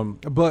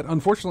 But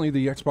unfortunately,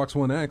 the Xbox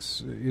One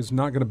X is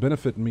not going to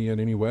benefit me in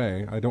any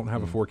way. I don't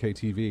have a 4K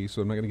TV,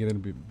 so I'm not going to get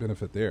any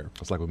benefit there.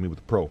 It's like with me with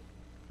the Pro.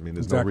 I mean,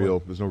 there's Exactly.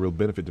 no real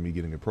benefit to me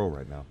getting a Pro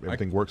right now.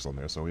 Everything works on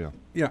there, so yeah.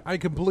 Yeah, I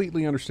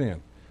completely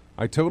understand.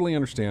 I totally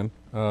understand.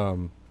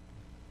 And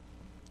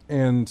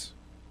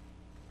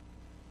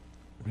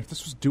if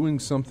this was doing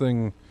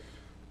something,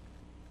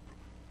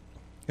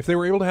 if they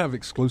were able to have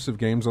exclusive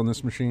games on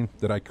this machine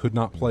that I could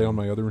not play on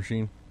my other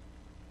machine,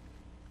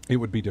 it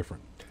would be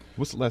different.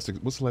 What's the last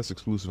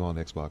exclusive on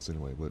Xbox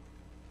anyway? What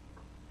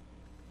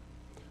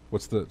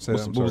was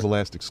the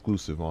last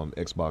exclusive on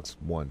Xbox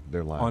One?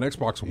 Their line on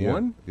Xbox Yeah.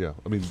 One? Yeah,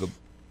 I mean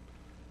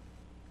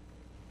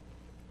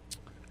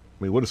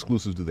what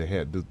exclusives do they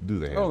have? Do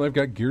they have? Oh, they've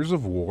got Gears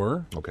of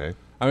War. Okay.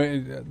 I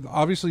mean,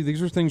 obviously,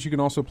 these are things you can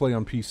also play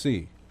on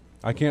PC.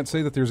 I can't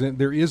say that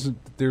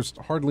there's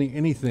hardly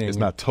anything. It's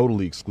not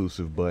totally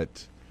exclusive,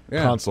 but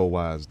Yeah.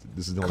 console-wise,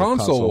 this is the only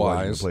console-wise you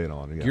can Console-wise, play it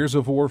on. Yeah. Gears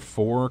of War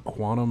 4,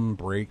 Quantum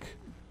Break,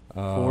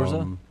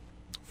 Forza?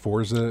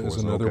 Forza is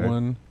Forza, another okay.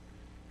 one.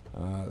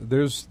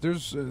 There's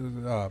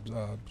I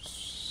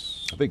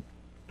think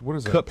what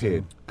is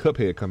that?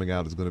 Cuphead coming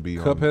out is going to be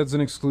on Cuphead's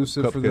an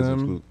exclusive for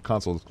them.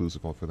 console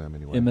exclusive for them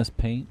anyway. MS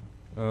Paint.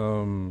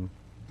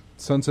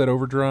 Sunset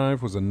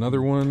Overdrive was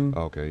another one.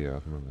 Okay, yeah, I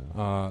remember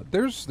that.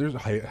 There's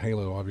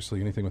Halo, obviously,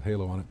 anything with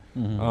Halo on it.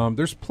 Mm-hmm.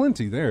 There's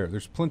plenty there.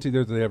 There's plenty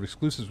there that they have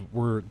exclusives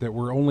that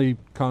were only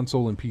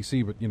console and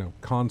PC, but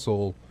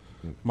console.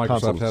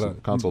 Microsoft had a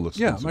console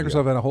exclusive.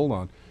 Microsoft had a hold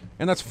on,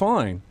 and that's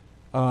fine.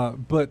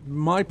 But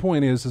my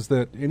point is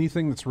that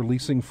anything that's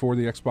releasing for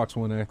the Xbox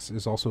One X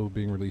is also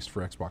being released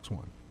for Xbox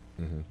One.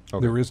 Mm-hmm.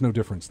 Okay. There is no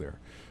difference there.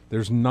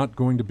 There's not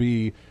going to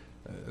be.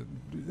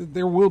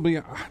 There will be.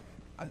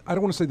 I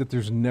don't want to say that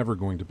there's never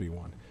going to be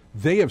one.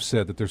 They have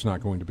said that there's not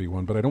going to be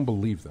one, but I don't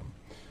believe them.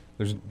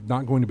 There's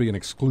not going to be an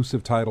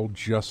exclusive title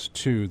just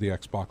to the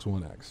Xbox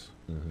One X.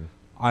 Mm-hmm.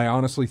 I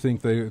honestly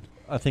think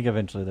I think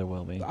eventually there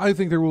will be. I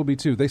think there will be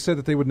too. They said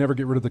that they would never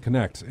get rid of the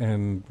Kinect,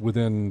 and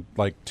within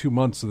like 2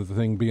 months of the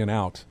thing being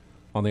out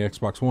on the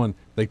Xbox One,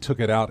 they took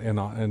it out and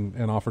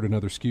offered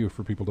another SKU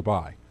for people to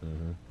buy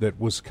that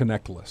was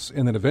Kinectless,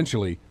 and then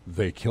eventually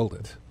they killed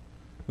it.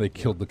 They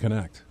killed the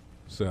Kinect.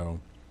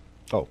 So,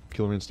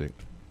 Killer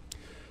Instinct.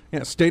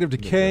 yeah, State of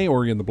Decay,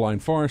 Ori and the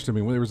Blind Forest. I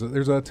mean, there's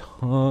a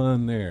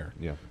ton there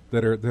Yeah.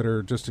 that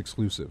are just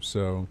exclusive.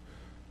 So.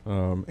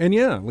 And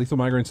yeah, Lethal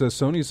Migraine says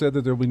Sony said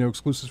that there will be no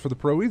exclusives for the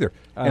Pro either,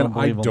 I and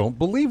I don't believe 'em. don't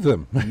believe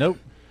them. Nope.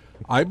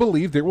 I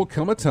believe there will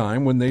come a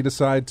time when they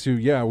decide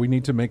to, we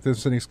need to make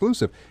this an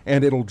exclusive,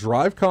 and it'll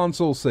drive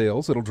console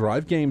sales, it'll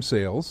drive game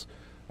sales,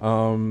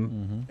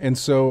 and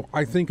so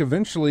I think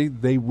eventually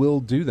they will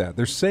do that.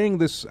 They're saying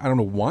this. I don't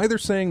know why they're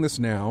saying this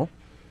now,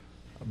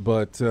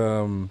 but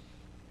I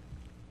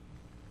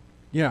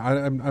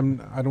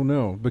don't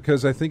know,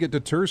 because I think it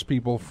deters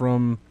people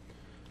from.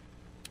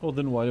 Well,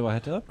 then why do I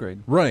have to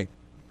upgrade? Right.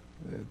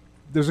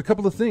 There's a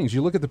couple of things.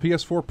 You look at the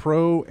PS4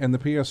 Pro and the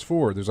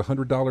PS4, there's a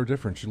 $100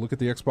 difference. You look at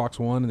the Xbox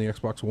One and the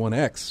Xbox One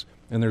X,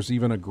 and there's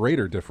even a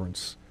greater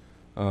difference.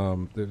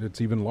 It's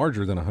even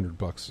larger than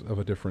 $100 of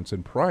a difference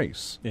in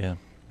price. Yeah.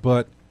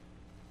 But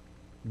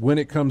when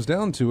it comes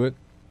down to it,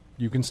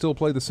 you can still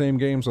play the same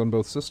games on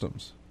both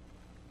systems.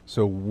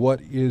 So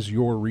what is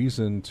your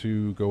reason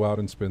to go out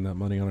and spend that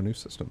money on a new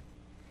system?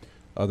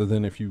 Other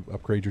than if you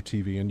upgrade your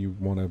TV and you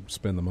want to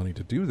spend the money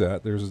to do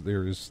that, there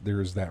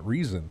is that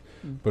reason.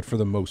 But for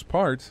the most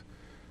part,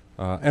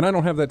 and I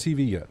don't have that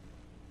TV yet.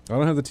 I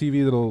don't have the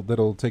TV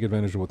that'll take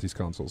advantage of what these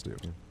consoles do.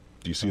 Do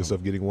you see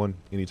yourself getting one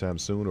anytime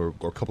soon, or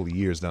a couple of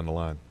years down the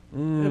line?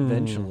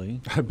 Eventually.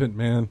 I've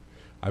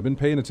been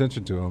paying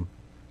attention to them.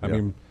 I Yeah.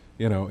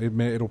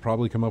 mean, it'll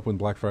probably come up when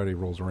Black Friday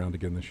rolls around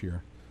again this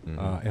year,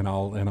 and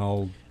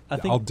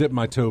I'll dip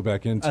my toe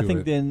back into it. I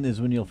think then is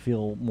when you'll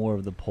feel more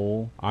of the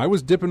pull. I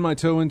was dipping my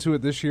toe into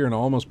it this year and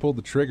almost pulled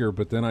the trigger,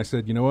 but then I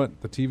said, you know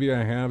what? The TV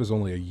I have is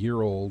only a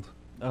year old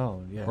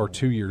Oh, yeah. or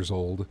 2 years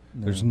old.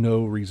 No. There's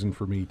no reason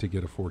for me to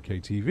get a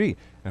 4K TV.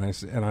 And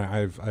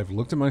I've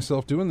looked at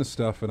myself doing this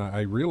stuff, and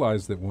I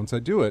realized that once I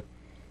do it,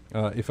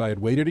 if I had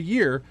waited a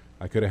year,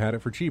 I could have had it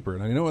for cheaper.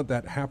 And I know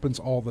that happens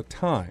all the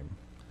time.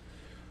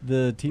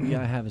 The TV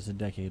I have is a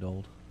decade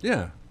old.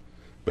 Yeah.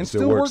 But it it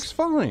still still works. works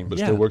fine. But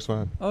it Yeah. still works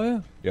fine. Oh,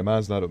 yeah. Yeah,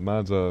 mine's I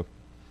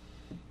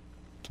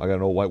got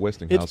an old white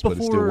Westinghouse, but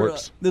it still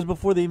works. This is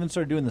before they even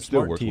started doing the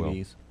Still smart works well.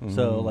 TVs.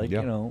 So,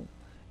 Yeah.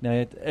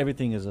 now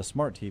everything is a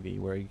smart TV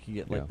where you can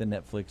get Yeah. the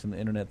Netflix and the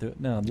internet through it.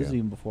 No, this is Yeah.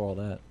 even before all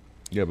that.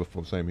 Yeah,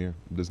 before same here.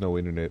 There's no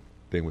internet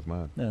thing with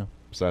mine. No.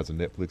 Besides the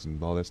Netflix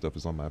and all that stuff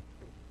is on my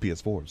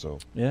PS4, so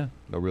Yeah.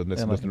 no real my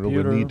nothing real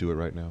computer. need to it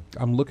right now.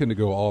 I'm looking to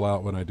go all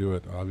out when I do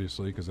it,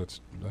 obviously, because that's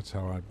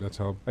how Are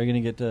you going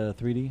to get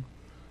 3D?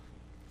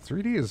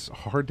 3D is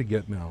hard to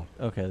get now.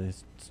 Okay, they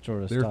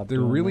sort of They're stopped they're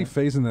doing really that.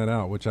 phasing that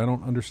out, which I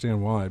don't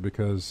understand why.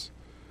 Because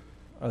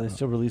Are they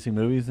still releasing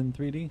movies in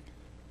 3D?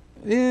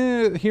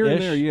 Here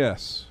and there, Ish?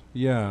 yes.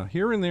 Yeah,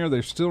 here and there,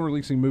 they're still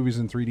releasing movies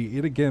in 3D.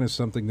 It, again, is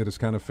something that has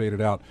kind of faded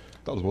out. I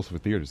thought it was mostly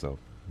for theaters, though,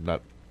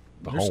 not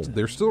the They're, home.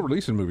 they're still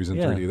releasing movies in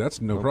Yeah. 3D. That's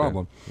no Okay.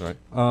 problem. Right.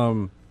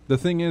 The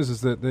thing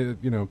is that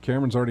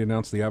Cameron's already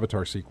announced the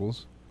Avatar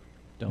sequels.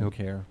 Don't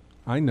care.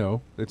 I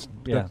know it's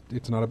Yeah.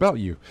 it's not about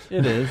you.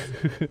 It is.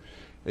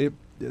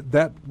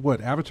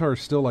 Avatar is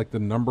still like the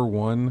number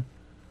one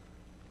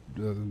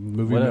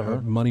movie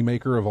Whatever. money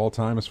maker of all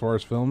time as far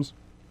as films.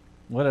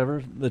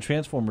 Whatever. The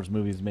Transformers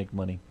movies make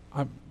money.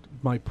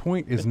 My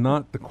point is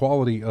not the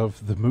quality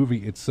of the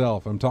movie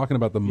itself. I'm talking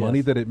about the money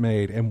Yes. that it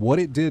made and what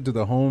it did to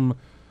the home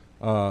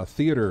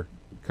theater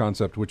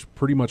concept, which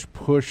pretty much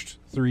pushed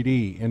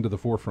 3D into the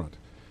forefront.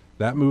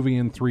 That movie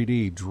in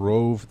 3D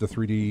drove the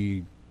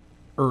 3D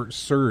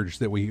surge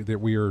that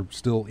we are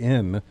still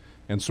in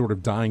and sort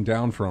of dying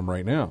down from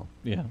right now.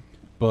 Yeah.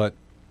 But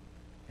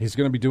he's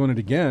going to be doing it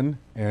again,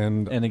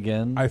 and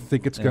again. I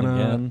think it's and gonna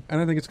again.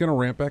 and I think it's gonna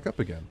ramp back up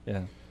again.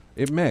 Yeah.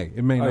 It may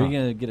Are not. you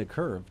going to get it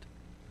curved?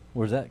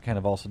 Or is that kind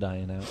of also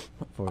dying out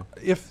for?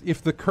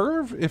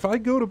 If I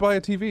go to buy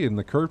a TV and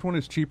the curved one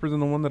is cheaper than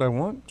the one that I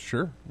want,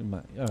 sure.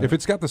 All If right.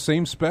 it's got the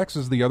same specs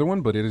as the other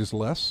one, but it is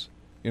less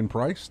in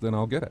price, then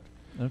I'll get it.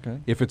 Okay.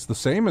 If it's the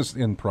same as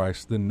in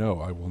price, then no,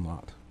 I will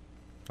not.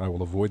 I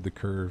will avoid the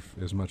curve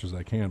as much as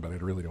I can, but I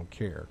really don't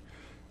care.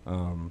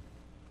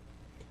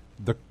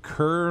 The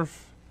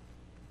curve.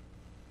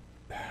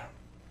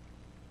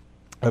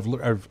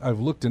 I've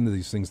looked into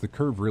these things. The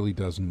curve really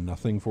does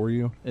nothing for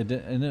you, Isn't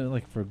it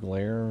like for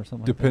glare or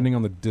something? depending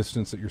on the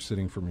distance that you're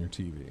sitting from your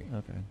TV.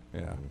 Like that?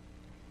 Okay.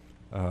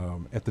 Yeah.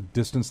 At the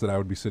distance that I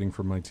would be sitting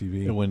from my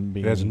TV, It wouldn't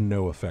be it has any-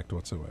 no effect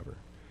whatsoever.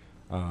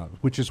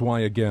 Which is why,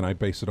 again, I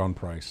base it on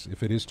price.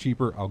 If it is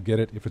cheaper, I'll get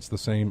it. If it's the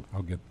same,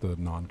 I'll get the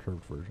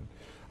non-curved version.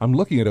 I'm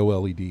looking at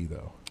OLED,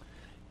 though.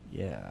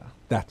 Yeah.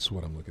 That's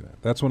what I'm looking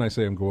at. That's when I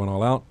say I'm going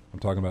all out. I'm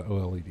talking about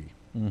OLED.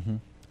 Mm-hmm.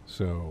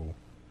 So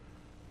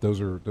those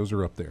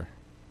are up there.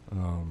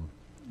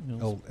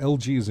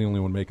 LG is the only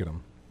one making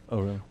them.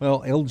 Oh, really?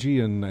 Well,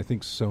 LG and I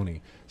think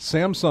Sony.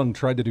 Samsung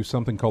tried to do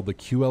something called the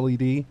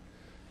QLED,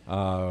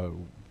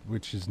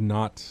 which is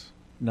not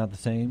Not the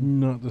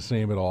same? the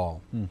same at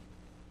all. Hmm.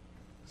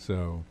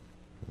 So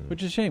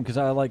Which is a shame because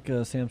I like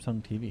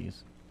Samsung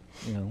TVs.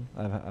 You know,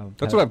 I've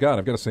that's what I've got.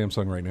 I've got a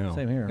Samsung right now.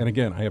 Same here. And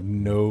again, I have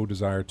no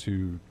desire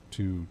to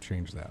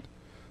change that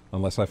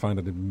unless I find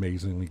an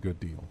amazingly good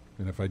deal.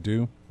 And if I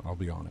do, I'll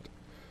be on it.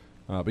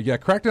 But yeah,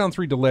 Crackdown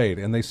 3 delayed,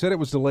 and they said it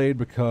was delayed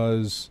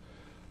because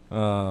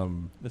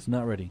It's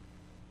not ready.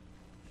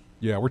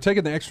 yeah, we're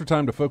taking the extra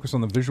time to focus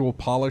on the visual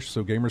polish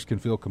so gamers can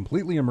feel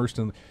completely immersed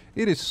in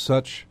it. Is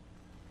such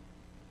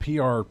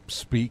PR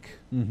speak,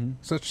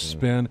 such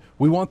spin.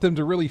 We want them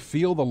to really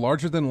feel the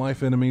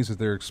larger-than-life enemies as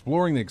they're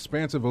exploring the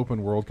expansive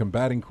open world,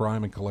 combating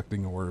crime, and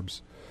collecting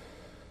orbs.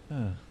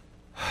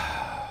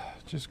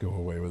 Just go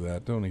away with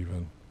that. Don't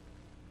even.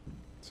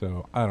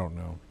 So, I don't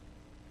know.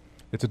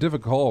 It's a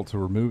difficult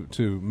call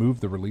to move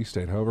the release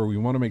date. However, we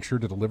want to make sure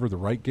to deliver the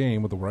right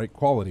game with the right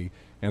quality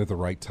and at the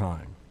right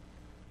time.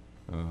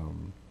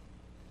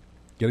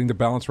 Getting the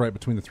balance right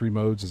between the three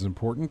modes is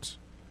important,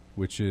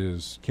 which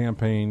is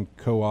campaign,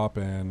 co-op,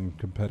 and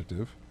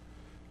competitive.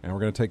 And we're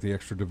going to take the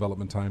extra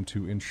development time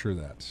to ensure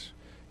that.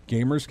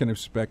 Gamers can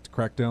expect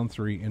Crackdown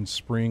 3 in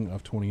spring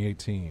of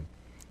 2018.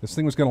 This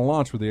thing was going to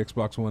launch with the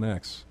Xbox One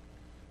X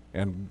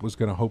and was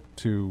going to hope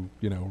to,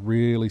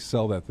 really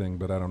sell that thing,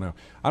 but I don't know.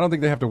 I don't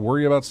think they have to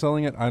worry about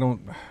selling it. I'm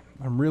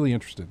really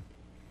interested.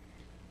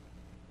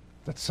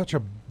 That's such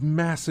a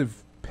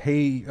massive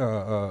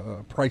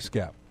price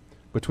gap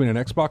between an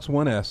Xbox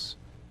One S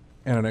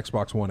and an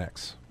Xbox One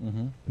X.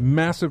 Mm-hmm.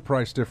 Massive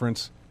price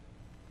difference.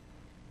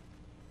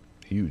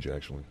 Huge,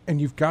 actually. And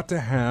you've got to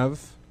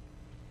have,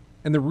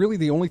 and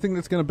the only thing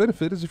that's going to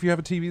benefit is if you have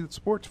a TV that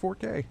supports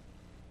 4K,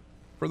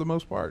 for the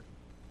most part.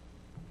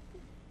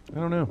 I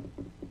don't know.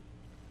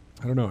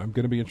 I'm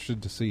going to be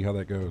interested to see how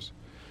that goes.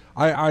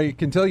 I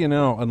can tell you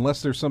now,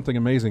 unless there's something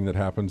amazing that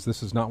happens,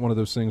 this is not one of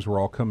those things where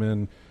I'll come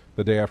in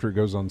the day after it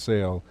goes on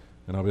sale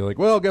and I'll be like,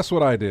 well, guess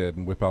what I did?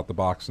 And whip out the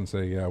box and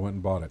say, yeah, I went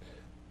and bought it.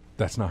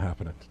 That's not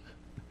happening.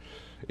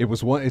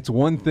 It's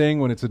one thing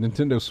when it's a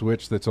Nintendo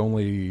Switch that's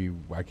only,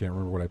 I can't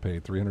remember what I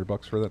paid,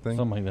 $300 for that thing?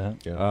 Something like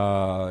that.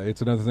 Yeah.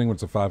 It's another thing when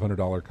it's a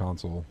 $500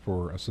 console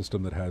for a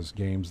system that has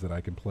games that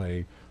I can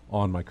play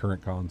on my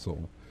current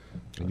console.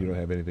 And you don't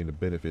have anything to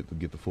benefit to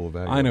get the full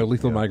value. I know,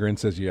 Lethal Yeah. Migraine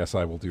says, yes,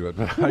 I will do it,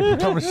 but I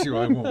promise you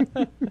I won't.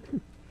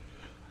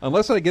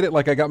 Unless I get it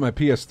like I got my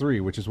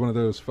PS3, which is one of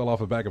those fell off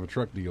the back of a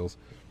truck deals.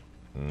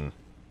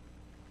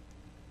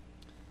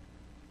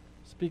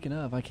 Speaking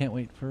of, I can't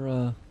wait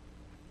for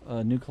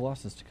new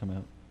Colossus to come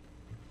out.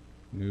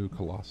 New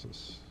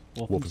Colossus.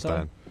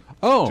 Wolfenstein.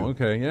 Oh, Two.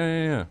 okay.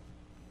 Yeah.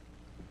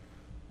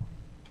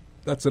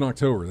 That's in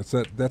October.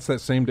 That's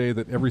that same day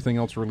that everything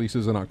else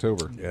releases in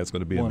October. Yeah, it's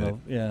going to be in there.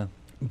 Yeah.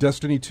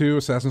 Destiny 2,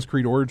 Assassin's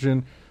Creed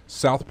Origin,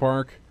 South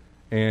Park,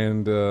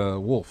 and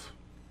Wolf.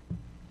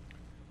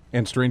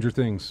 And Stranger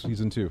Things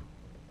Season 2.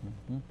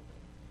 Mm-hmm.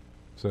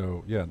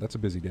 So, yeah, that's a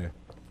busy day.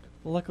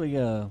 Well, luckily,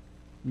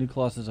 New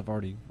Colossus I've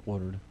already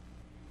ordered.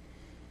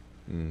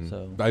 Mhm.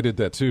 So I did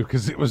that too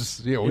because it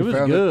was it was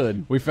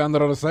good. We found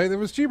it on a site that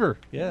was cheaper.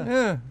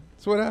 Yeah.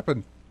 That's what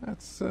happened.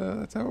 That's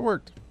how it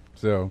worked.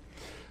 So,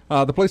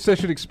 the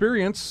PlayStation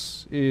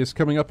Experience is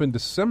coming up in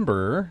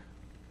December.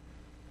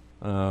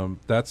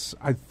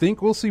 I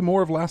think we'll see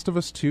more of Last of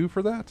Us 2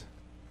 for that.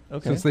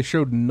 Okay. Since they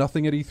showed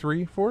nothing at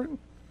E3 for it.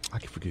 I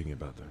keep forgetting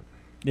about that.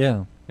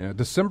 Yeah. Yeah,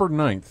 December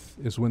 9th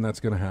is when that's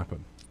going to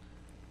happen.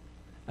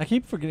 I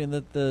keep forgetting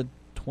that the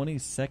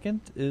 22nd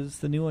is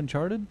the new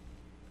Uncharted.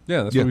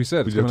 Yeah, that's Yeah, what we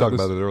said. we It's were coming talking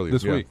out about it earlier.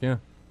 this Yeah. week. Yeah.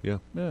 Yeah.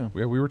 Yeah.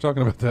 Yeah, we were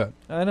talking about that.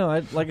 I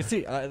know.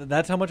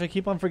 That's how much I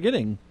keep on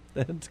forgetting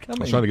that it's I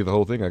coming. was trying to get the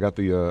whole thing. I got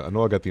the. I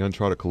know I got the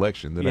Uncharted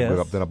collection. Then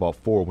Yes. I bought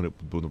 4 when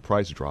the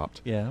price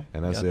dropped. Yeah.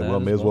 And I got said, that well,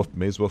 as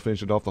may as well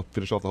finish off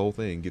the whole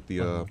thing. Get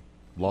the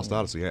Lost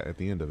Odyssey at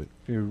the end of it.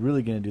 If you're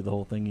really going to do the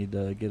whole thing, you'd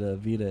get a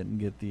Vita and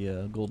get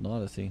the Golden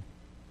Odyssey.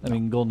 I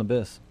mean, Golden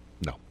Abyss.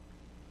 No.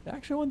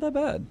 Actually, it wasn't that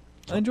bad.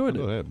 I enjoyed I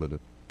know it. that, but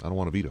I don't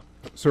want a Vita.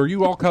 So are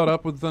you all caught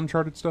up with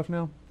Uncharted stuff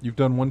now? You've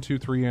done 1, 2,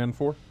 3, and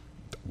 4?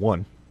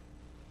 1.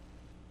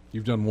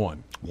 You've done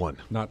 1, 1.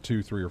 not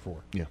 2, 3, or 4.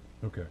 Yeah.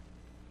 Okay.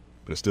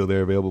 But it's still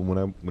there available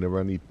whenever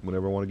I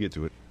want to get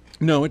to it.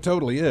 No, it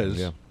totally is.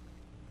 Yeah.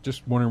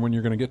 Just wondering when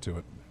you're going to get to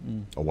it.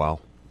 A while.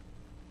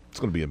 It's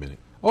going to be a minute.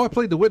 Oh, I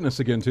played The Witness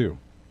again, too.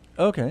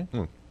 Okay.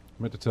 I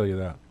meant to tell you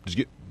that.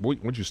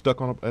 Weren't you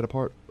stuck at a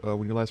part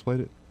when you last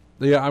played it?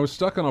 Yeah, I was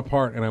stuck on a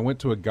part, and I went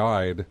to a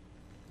guide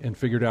and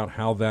figured out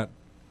how that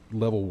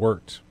level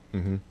worked.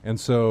 Mm-hmm. And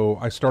so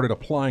I started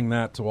applying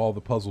that to all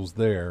the puzzles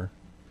there.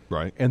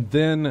 Right. And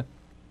then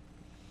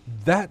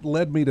that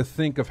led me to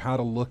think of how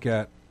to look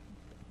at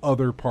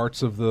other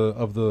parts of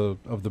the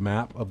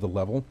map, of the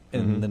level.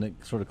 And then it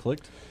sort of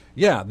clicked.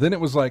 Yeah, then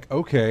it was like,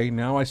 okay,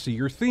 now I see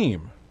your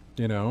theme,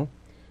 you know.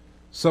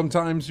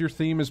 Sometimes your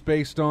theme is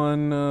based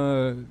on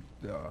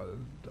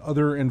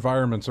other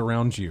environments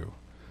around you.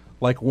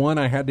 Like one,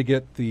 I had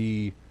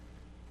to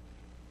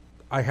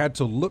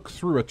look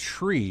through a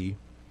tree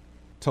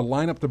to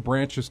line up the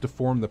branches to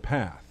form the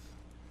path.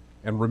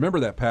 And remember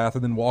that path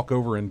and then walk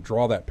over and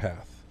draw that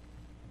path.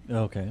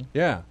 Okay.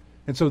 Yeah.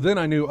 And so then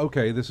I knew,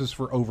 okay, this is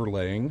for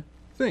overlaying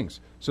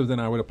things. So then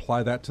I would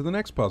apply that to the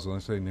next puzzle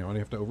and say, now I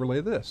have to overlay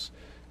this.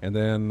 And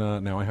then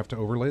now I have to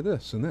overlay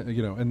this. And then,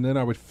 and then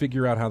I would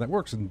figure out how that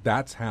works. And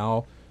that's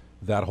how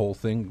that whole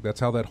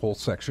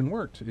section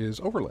worked, is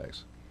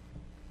overlays.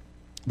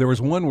 There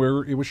was one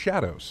where it was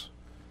shadows.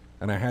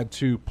 And I had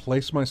to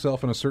place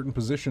myself in a certain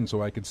position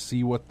so I could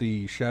see what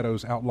the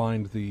shadows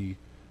outlined the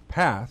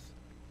path.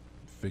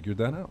 Figured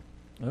that out.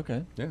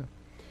 Okay. Yeah.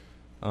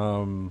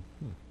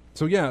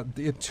 So yeah,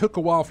 it took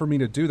a while for me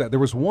to do that. There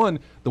was one,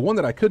 the one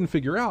that I couldn't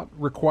figure out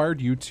required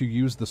you to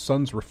use the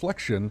sun's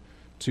reflection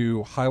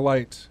to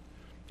highlight.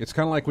 It's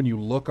kind of like when you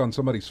look on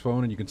somebody's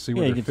phone and you can see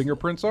where their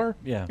fingerprints are.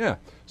 Yeah. Yeah.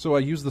 So I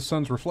used the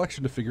sun's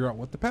reflection to figure out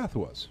what the path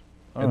was.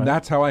 All and right.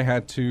 that's how I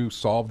had to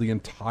solve the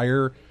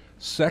entire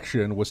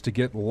section, was to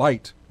get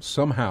light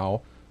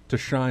somehow to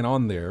shine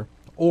on there.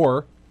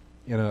 Or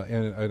in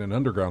an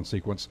underground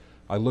sequence,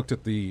 I looked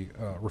at the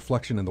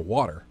reflection in the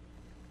water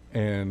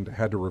and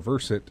had to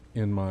reverse it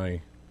in my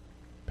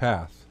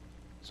path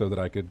so that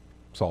I could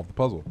solve the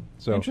puzzle.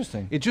 So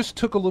Interesting. It just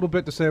took a little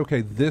bit to say,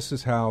 okay, this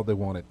is how they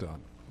want it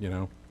done,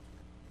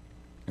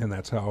 and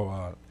that's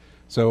how.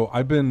 So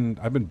I've been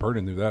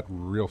burning through that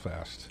real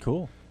fast,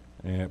 Cool.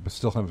 but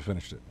still haven't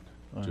finished it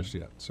All just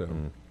yet. So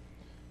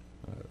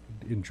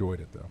enjoyed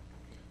it though.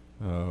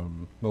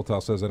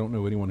 Miltal says, I don't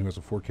know anyone who has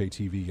a 4K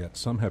TV yet.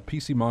 Some have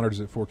PC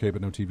monitors at 4K,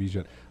 but no TVs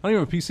yet. I don't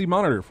even have a PC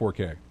monitor at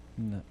 4K.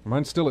 No.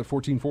 Mine's still at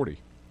 1440.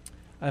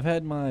 I've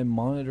had my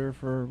monitor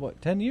for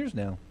 10 years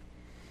now.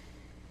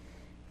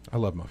 I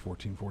love my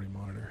 1440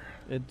 monitor.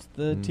 It's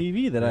the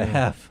TV that I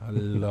have. I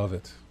love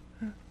it.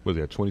 Was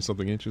it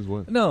 20-something inches?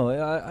 What? No,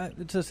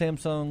 it's a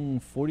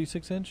Samsung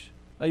 46-inch.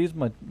 I use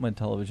my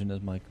television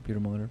as my computer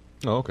monitor.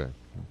 Oh, okay.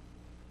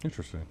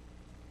 Interesting.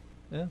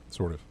 Yeah.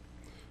 Sort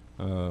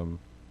of.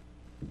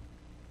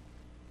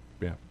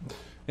 Yeah.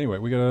 Anyway,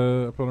 we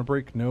got up on a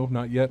break? No,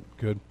 not yet.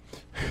 Good.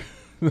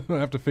 I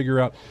have to figure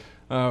out.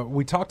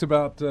 We talked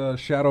about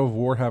Shadow of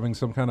War having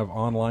some kind of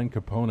online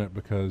component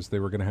because they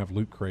were going to have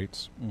loot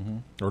crates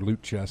or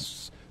loot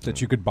chests that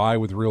you could buy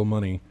with real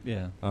money.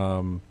 Yeah.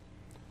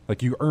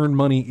 Like you earn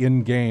money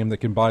in game that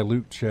can buy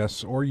loot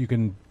chests, or you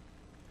can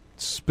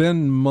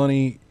spend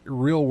money,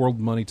 real world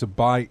money, to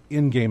buy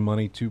in-game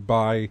money to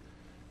buy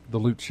the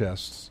loot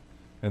chests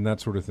and that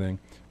sort of thing.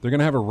 They're going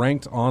to have a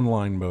ranked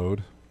online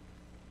mode,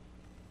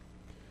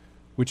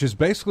 which is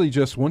basically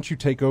just once you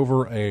take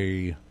over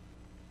a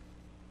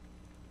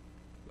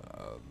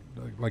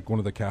like one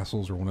of the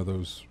castles or one of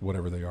those,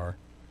 whatever they are,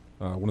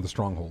 one of the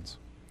strongholds.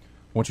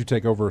 Once you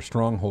take over a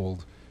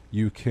stronghold,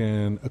 you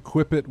can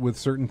equip it with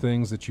certain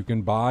things that you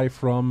can buy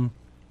from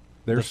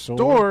their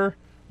store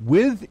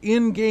with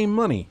in-game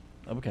money.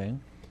 Okay.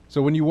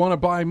 So when you want to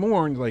buy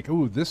more, and you're like,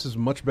 ooh, this is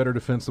much better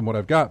defense than what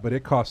I've got, but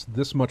it costs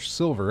this much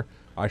silver,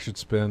 I should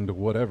spend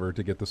whatever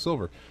to get the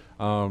silver.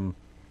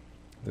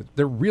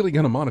 they're really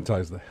going to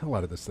monetize the hell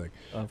out of this thing.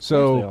 Of course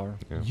So they are.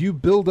 Yeah. you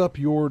build up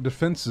your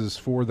defenses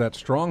for that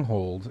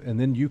stronghold, and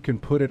then you can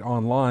put it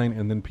online,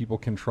 and then people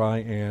can try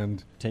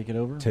and Take it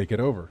over? take it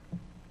over.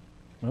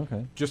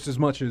 Okay. Just as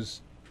much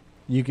as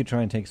You could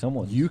try and take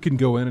someone's. you can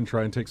go in and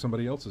try and take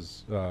somebody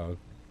else's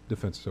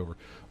defenses over.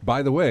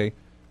 By the way,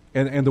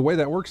 and the way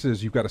that works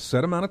is you've got a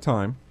set amount of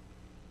time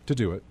to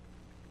do it,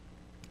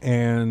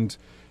 and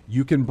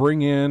you can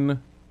bring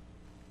in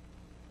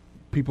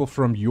people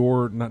from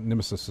your, not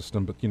Nemesis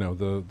system, but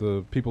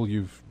the people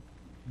you've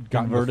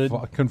gotten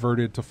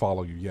converted to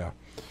follow you. Yeah,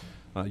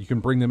 you can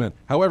bring them in.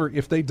 However,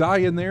 if they die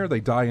in there, they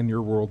die in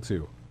your world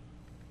too.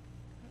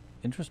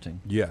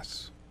 Interesting.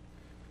 Yes.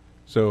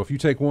 So if you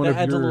take one That of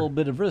adds your, a little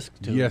bit of risk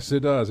to it. yes, it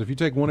does. If you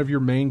take one of your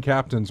main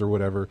captains or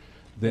whatever,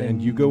 then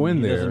and you go in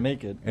he there, doesn't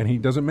make it. and he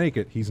doesn't make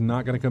it, he's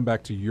not going to come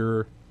back to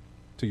your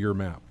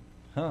map.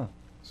 Huh.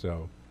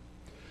 So,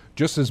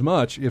 just as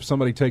much if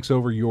somebody takes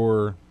over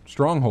your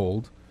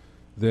stronghold,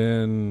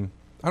 then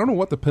I don't know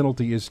what the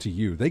penalty is to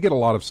you. They get a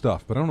lot of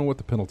stuff, but I don't know what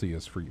the penalty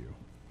is for you.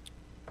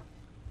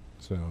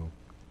 So,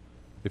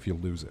 if you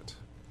lose it.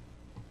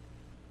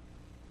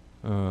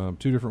 2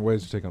 different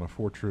ways to take on a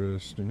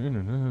fortress.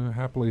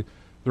 Happily,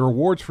 the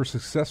rewards for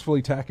successfully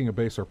attacking a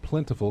base are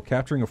plentiful.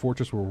 Capturing a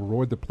fortress will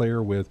reward the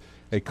player with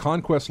a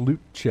conquest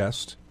loot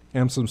chest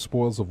and some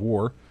spoils of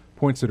war,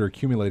 points that are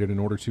accumulated in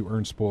order to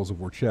earn spoils of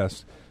war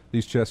chests.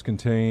 These chests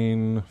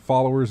contain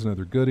followers and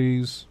other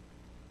goodies.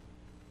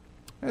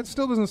 It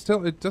still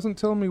doesn't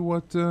tell me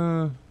what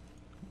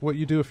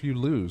you do if you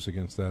lose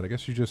against that. I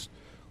guess you just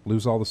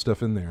lose all the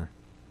stuff in there.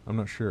 I'm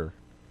not sure.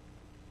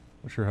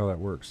 Not sure how that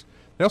works.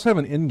 They also have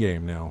an end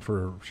game now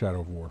for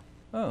Shadow of War.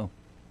 Oh.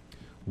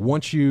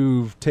 Once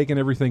you've taken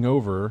everything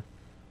over,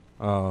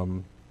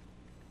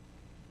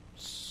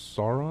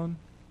 Sauron,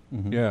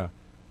 Mhm. yeah,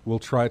 will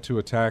try to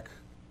attack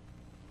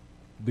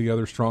the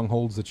other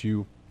strongholds that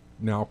you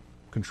now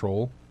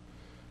control,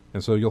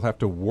 and so you'll have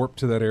to warp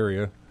to that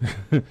area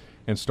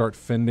and start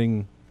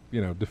defending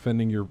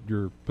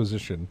your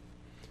position.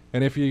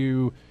 And if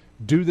you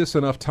do this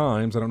enough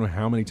times, I don't know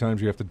how many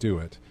times you have to do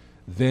it,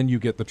 then you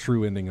get the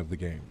true ending of the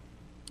game.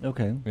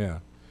 Okay. Yeah.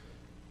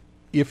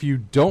 If you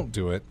don't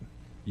do it,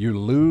 you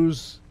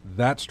lose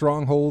that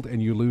stronghold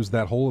and you lose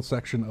that whole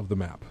section of the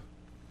map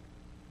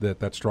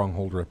that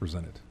stronghold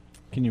represented.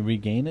 Can you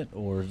regain it,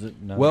 or is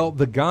it not? Well,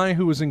 the guy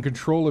who is in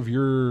control of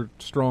your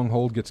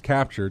stronghold gets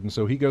captured, and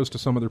so he goes to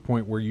some other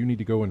point where you need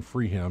to go and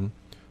free him,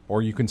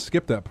 or you can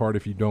skip that part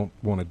if you don't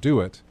want to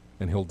do it,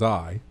 and he'll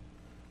die.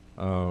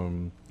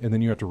 And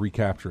then you have to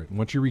recapture it. And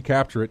once you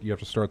recapture it, you have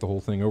to start the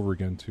whole thing over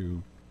again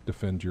to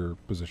defend your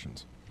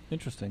positions.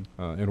 Interesting.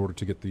 In order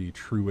to get the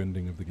true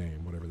ending of the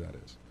game, whatever that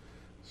is.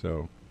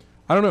 So,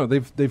 I don't know.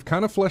 They've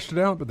kind of fleshed it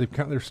out, but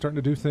they're starting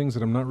to do things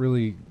that I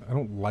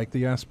don't like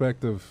the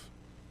aspect of.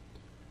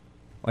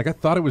 Like, I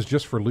thought it was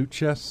just for loot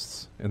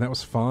chests, and that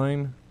was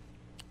fine.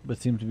 But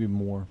it seems to be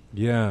more.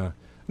 Yeah.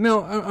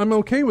 No, I'm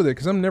okay with it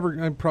because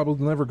I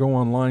probably never go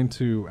online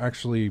to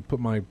actually put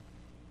my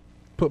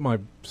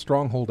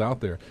stronghold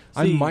out there.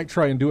 I See, might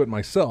try and do it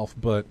myself,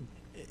 but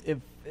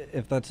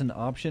If that's an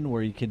option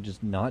where you could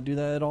just not do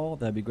that at all,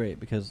 that'd be great,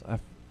 because I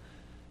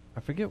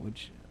forget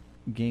which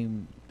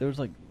game there was,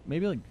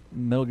 maybe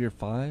Metal Gear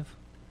 5.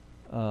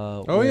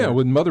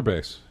 With Mother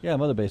Base. Yeah,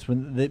 Mother Base.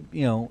 When they,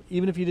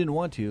 even if you didn't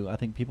want to, I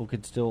think people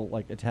could still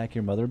attack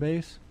your Mother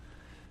Base.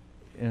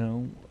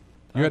 You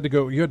had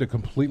to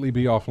completely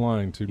be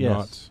offline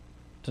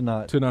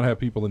to not have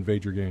people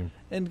invade your game.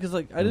 And because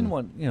I didn't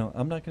want,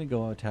 I'm not going to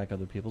go attack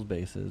other people's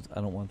bases.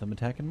 I don't want them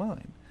attacking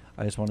mine.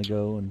 I just want to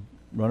go and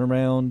run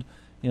around,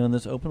 in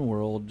this open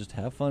world, just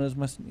have fun as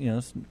my,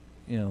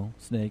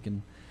 Snake.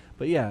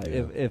 But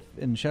if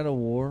in Shadow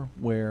War,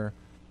 where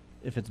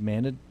if it's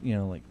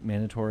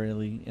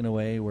mandatorily in a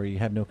way where you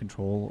have no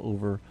control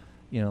over,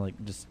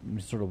 just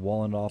sort of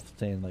walling off,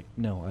 saying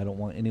no, I don't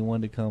want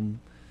anyone to come,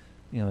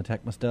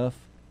 attack my stuff.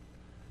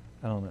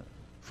 I don't know.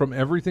 From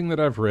everything that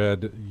I've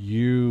read,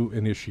 you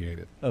initiate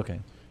it. Okay.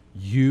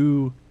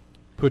 You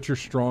put your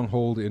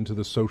stronghold into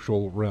the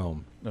social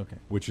realm. Okay.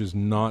 Which is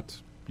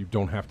not, you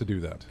don't have to do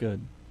that. Good.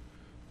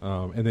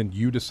 And then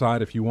you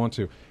decide if you want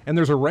to. And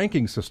there's a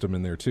ranking system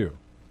in there too.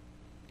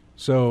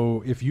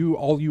 So if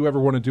all you ever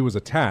want to do is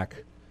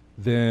attack,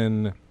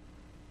 then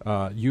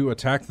you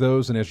attack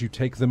those, and as you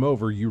take them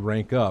over, you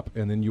rank up,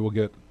 and then you will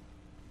get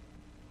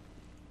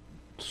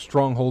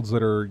strongholds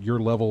that are your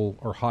level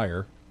or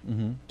higher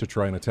to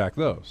try and attack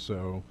those.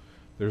 So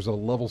there's a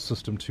level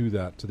system to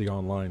that, to the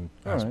online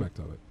aspect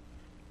of it.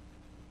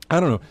 I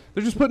don't know.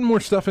 They're just putting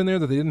more stuff in there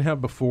that they didn't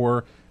have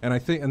before, and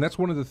that's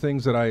one of the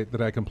things that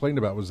I complained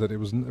about, was that there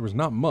was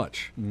not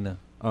much. No.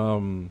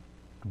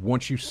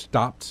 Once you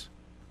stopped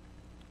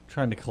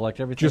trying to collect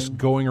everything, just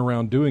going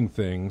around doing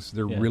things,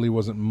 there really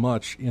wasn't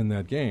much in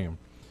that game.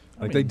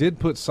 They did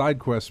put side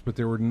quests, but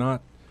they were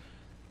not.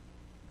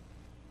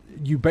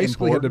 You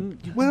basically had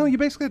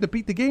to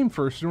beat the game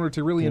first in order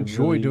to really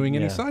enjoy doing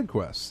any side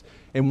quests.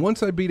 And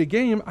once I beat a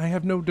game, I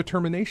have no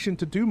determination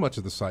to do much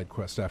of the side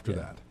quests after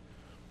that.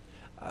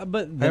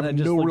 But then I have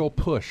no real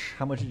push.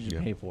 How much did you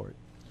pay for it?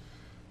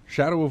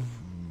 Shadow of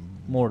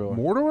Mordor.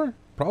 Mordor?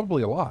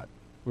 Probably a lot.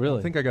 Really?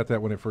 I think I got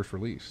that when it first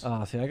released.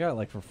 See, I got it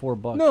like for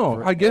 $4. No,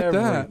 for I get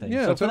that. everything.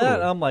 Yeah, so for totally.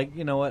 that, I'm like,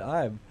 you know what?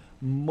 I've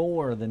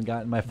more than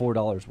gotten my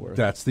 $4 worth.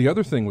 That's the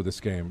other thing with this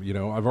game. You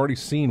know, I've already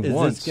seen Is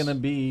once. this going to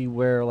be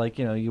where, like,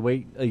 you know, you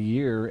wait a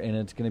year and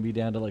it's going to be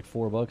down to like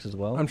 $4 as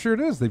well? I'm sure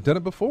it is. They've done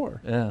it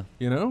before. Yeah.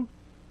 You know?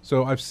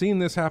 So I've seen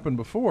this happen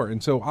before.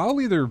 And so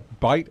I'll either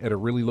bite at a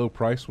really low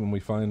price when we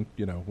find,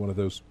 you know, one of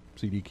those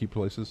CD key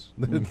places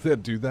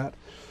that do that.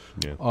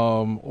 Yeah.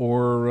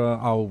 Or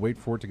I'll wait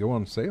for it to go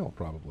on sale,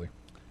 probably.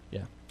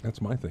 Yeah. That's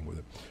my thing with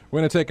it. We're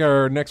going to take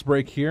our next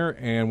break here,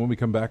 and when we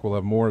come back, we'll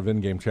have more of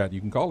In-Game Chat.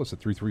 You can call us at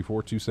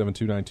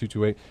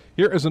 334-272-9228.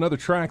 Here is another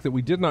track that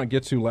we did not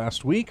get to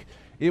last week.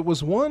 It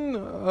was one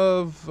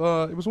of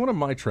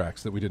my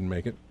tracks that we didn't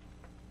make it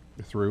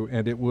through,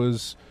 and it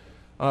was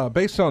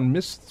based on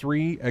Myst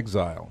 3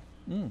 Exile.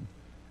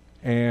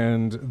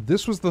 And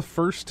this was the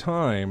first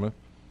time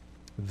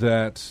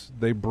that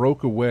they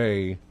broke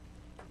away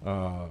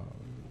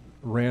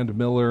Rand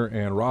Miller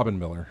and Robin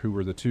Miller, who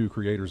were the two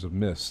creators of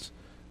Myst.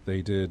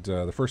 They did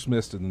the first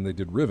Myst, and then they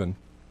did Riven.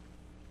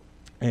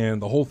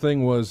 And the whole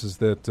thing was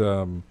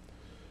that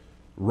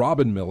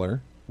Robin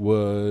Miller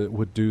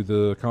would do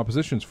the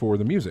compositions for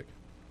the music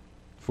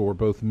for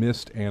both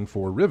Myst and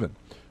for Riven.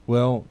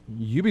 Well,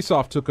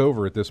 Ubisoft took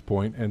over at this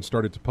point and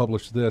started to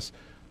publish this.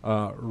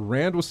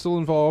 Rand was still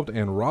involved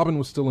and Robin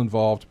was still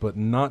involved, but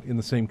not in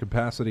the same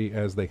capacity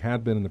as they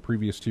had been in the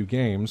previous two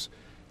games.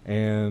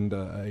 And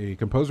a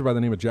composer by the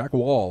name of Jack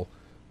Wall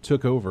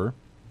took over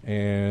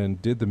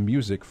and did the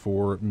music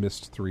for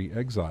Myst 3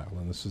 Exile.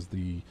 And this is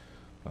the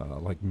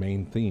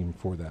main theme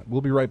for that.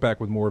 We'll be right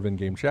back with more of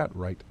In-Game Chat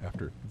right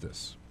after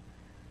this.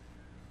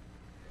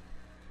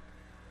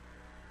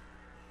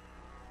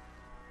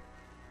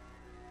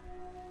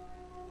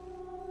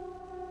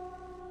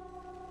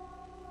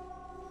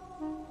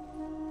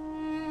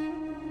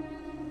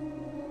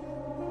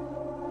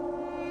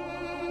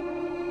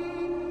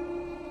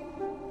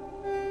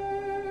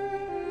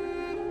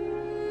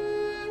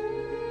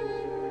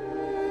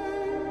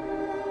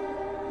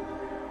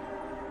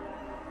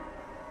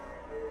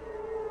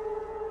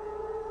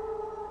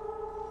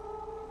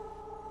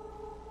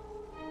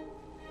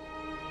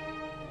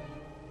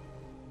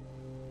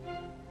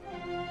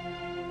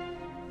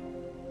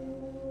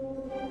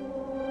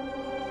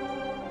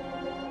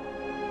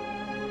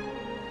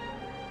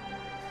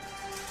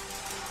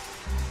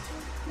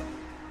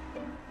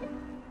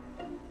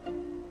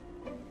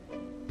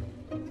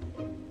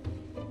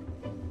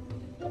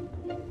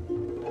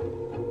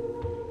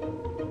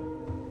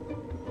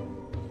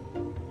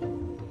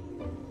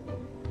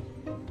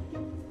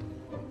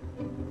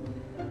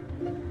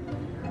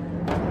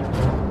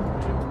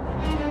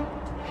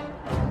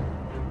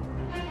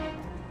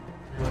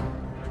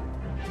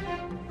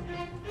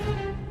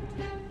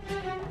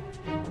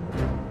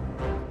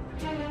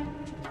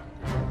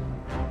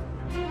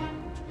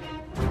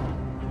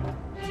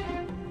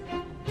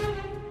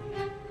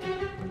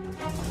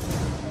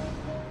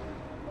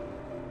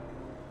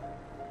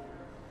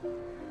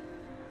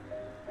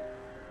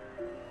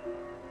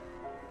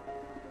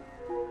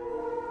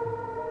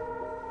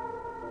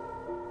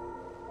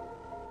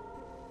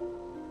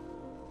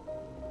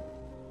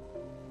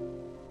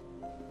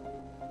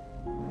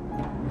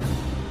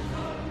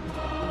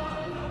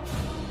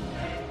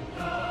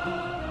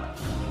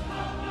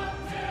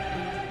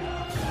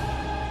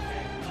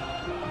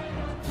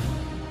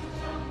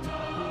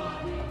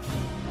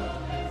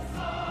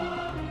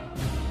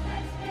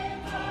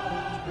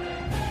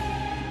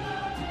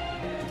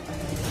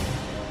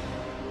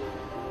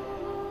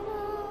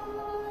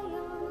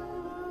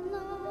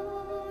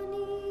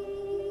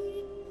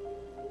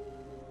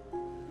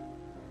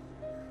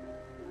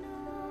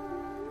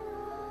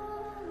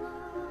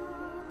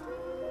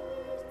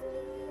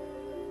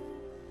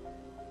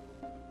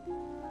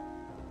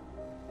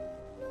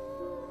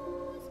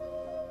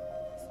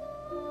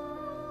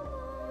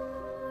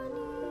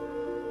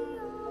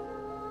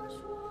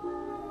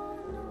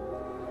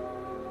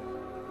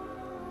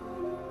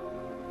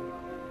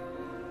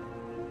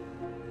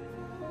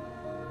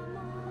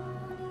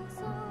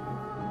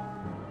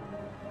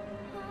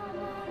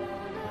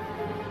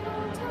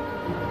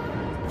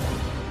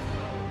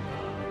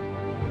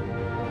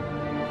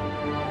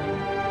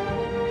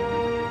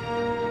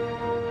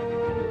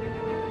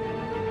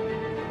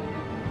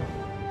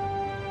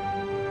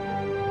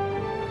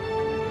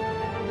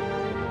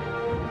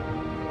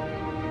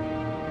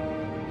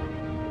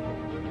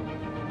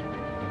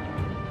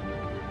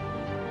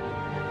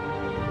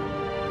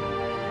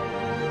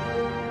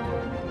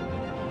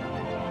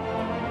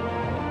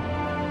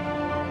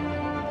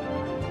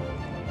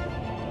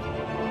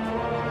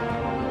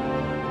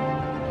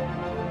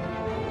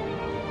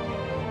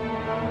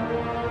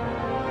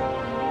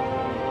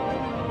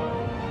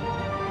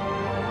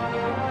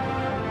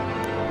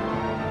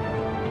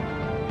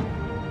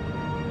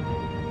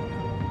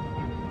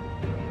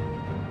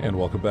 And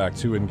welcome back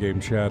to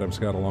In-Game Chat. I'm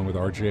Scott along with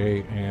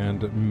RJ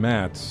and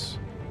Matt.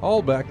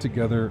 All back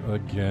together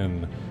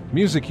again.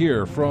 Music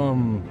here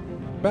from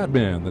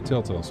Batman, the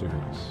Telltale series.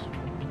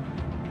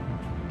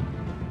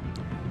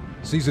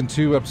 Season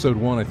 2, Episode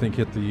 1, I think,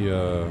 hit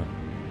the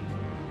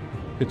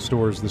hit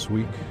stores this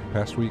week,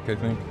 past week, I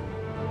think.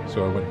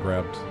 So I went and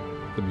grabbed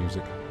the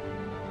music.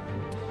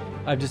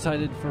 I've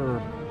decided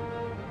for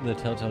the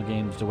Telltale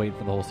games to wait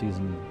for the whole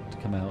season to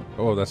come out.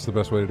 Oh, that's the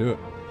best way to do it.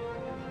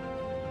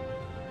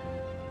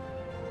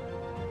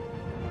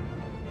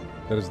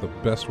 That is the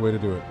best way to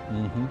do it.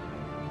 Mm-hmm.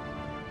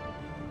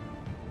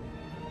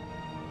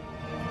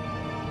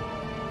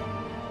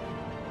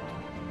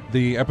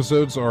 The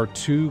episodes are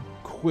too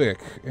quick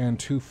and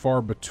too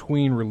far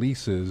between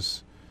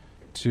releases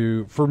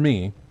for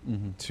me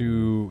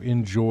to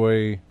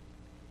enjoy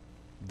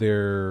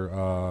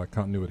their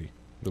continuity,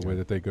 the way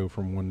that they go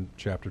from one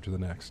chapter to the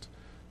next.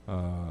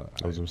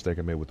 That was a mistake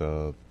I made with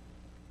The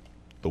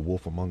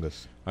Wolf Among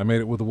Us. I made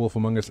it with The Wolf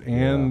Among Us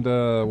and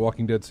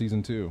Walking Dead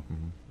Season 2.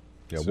 Mm-hmm.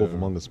 Yeah, So- Wolf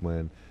Among Us,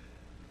 when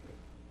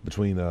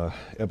between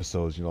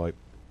episodes, like,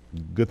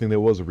 good thing there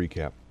was a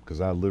recap,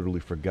 because I literally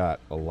forgot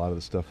a lot of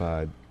the stuff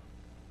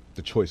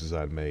the choices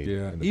I'd made.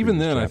 Yeah, in the even previous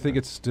then, I chapter. think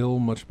it's still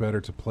much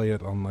better to play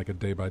it on like a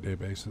day-by-day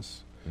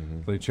basis.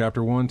 Mhm. Play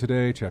Chapter 1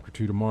 today, Chapter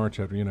 2 tomorrow,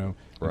 and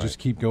Right. just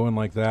keep going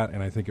like that,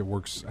 and I think it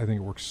works. I think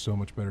it works so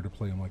much better to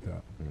play them like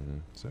that.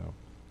 Mhm. So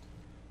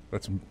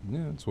that's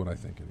what I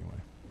think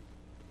anyway.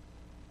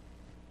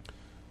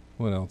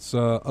 What else?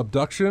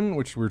 Abduction,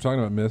 which we were talking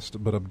about,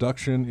 missed, but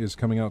Abduction is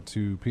coming out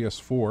to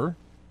PS4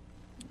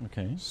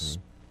 Okay.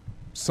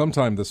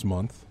 sometime this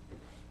month.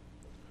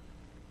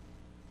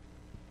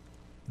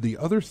 The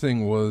other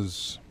thing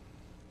was,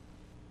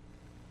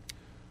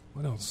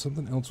 what else?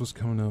 Something else was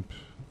coming up.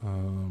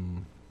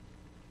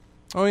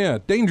 Oh yeah,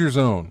 Danger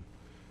Zone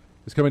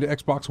is coming to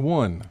Xbox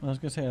One. I was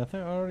gonna say I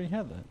thought I already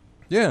had that.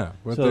 Yeah,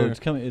 but So it's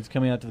coming. It's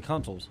coming out to the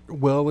consoles.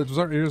 well, it was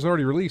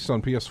already released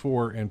on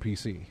PS4 and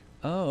PC,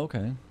 Oh,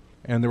 okay.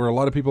 and there were a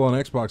lot of people on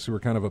Xbox who were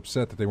kind of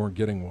upset that they weren't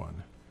getting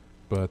one.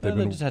 But They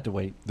just had to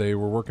wait. they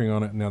were working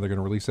on it, and now they're going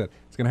to release that.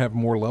 It's going to have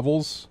more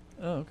levels,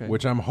 Oh, okay.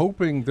 which I'm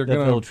hoping they're That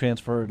going they'll to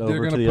transfer it they're over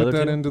going to to the put other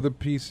that two. into the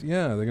PC.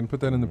 Yeah, they're going to put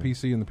that in the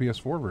PC and the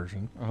PS4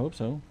 version. I hope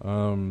so.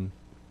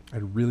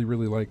 I'd really,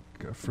 really like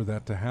for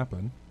that to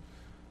happen.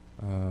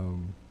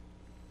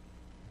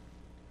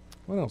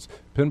 What else?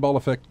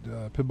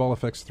 Pinball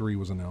Effects 3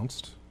 was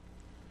announced,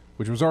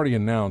 which was already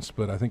announced,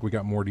 but I think we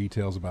got more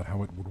details about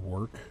how it would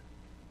work.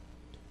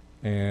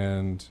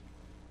 And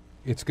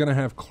it's going to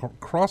have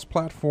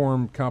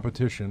cross-platform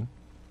competition,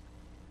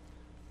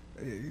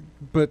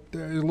 but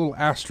there's a little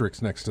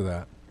asterisk next to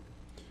that.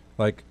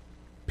 Like,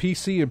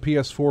 PC and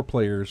PS4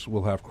 players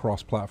will have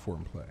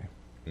cross-platform play.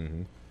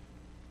 Mhm.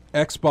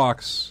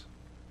 Xbox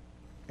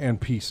and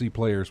PC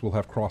players will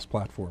have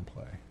cross-platform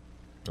play.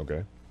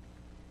 Okay.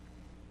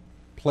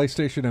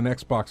 PlayStation and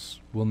Xbox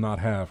will not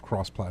have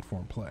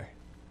cross-platform play.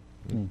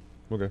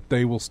 Okay.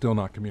 They will still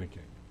not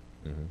communicate.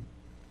 Mhm.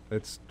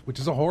 Which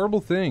is a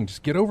horrible thing.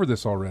 Just get over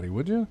this already,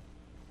 would you?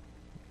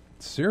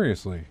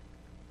 Seriously.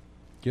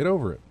 Get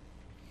over it.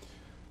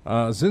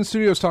 Zen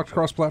Studios talked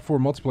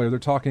cross-platform multiplayer. They're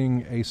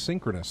talking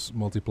asynchronous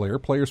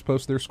multiplayer. Players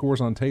post their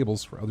scores on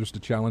tables for others to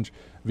challenge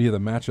via the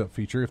matchup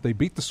feature. If they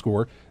beat the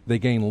score, they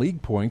gain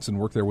league points and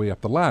work their way up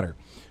the ladder.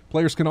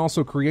 Players can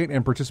also create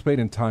and participate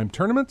in timed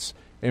tournaments,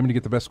 aiming to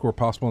get the best score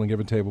possible on a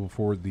given table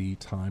before the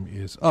time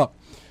is up.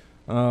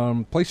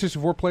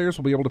 PlayStation 4 players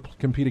will be able to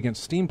compete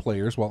against Steam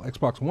players, while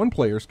Xbox One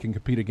players can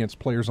compete against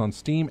players on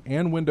Steam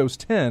and Windows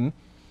 10.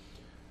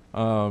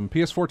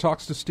 PS4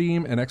 talks to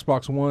Steam, and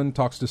Xbox One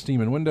talks to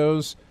Steam and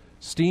Windows.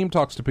 Steam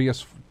talks to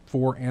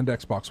PS4 and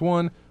Xbox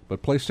One,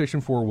 but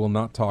PlayStation 4 will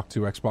not talk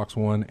to Xbox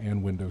One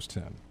and Windows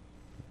 10.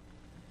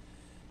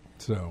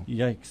 So,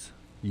 Yikes.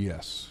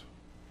 yes.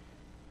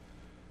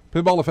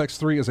 Pinball Effects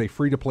 3 is a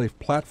free-to-play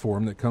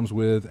platform that comes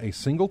with a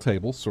single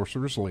table,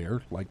 Sorcerer's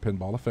Lair, like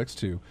Pinball Effects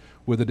 2,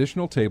 with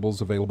additional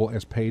tables available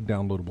as paid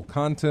downloadable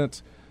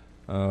content.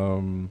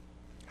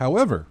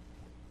 However,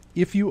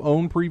 if you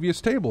own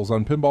previous tables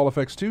on Pinball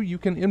Effects 2, you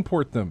can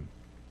import them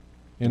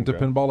into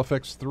Okay. Pinball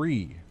Effects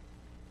 3.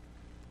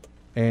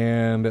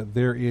 And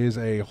there is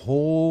a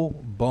whole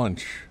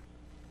bunch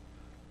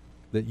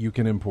that you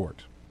can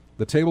import.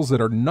 The tables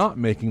that are not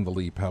making the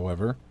leap,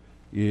 however,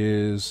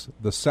 is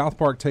the South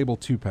Park Table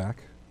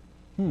 2-pack,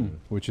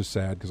 which is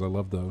sad because I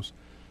love those.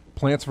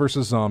 Plants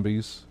vs.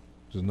 Zombies,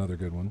 which is another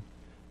good one.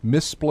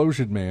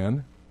 Missplosion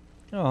Man,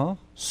 Oh.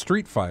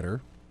 Street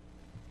Fighter,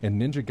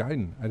 and Ninja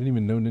Gaiden. I didn't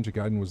even know Ninja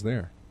Gaiden was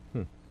there.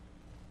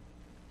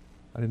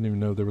 I didn't even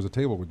know there was a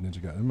table with Ninja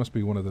Gaiden. It must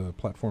be one of the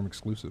platform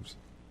exclusives,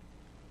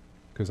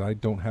 because I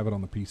don't have it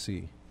on the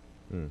PC.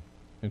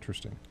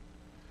 Interesting.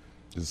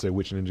 Does it say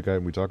which Ninja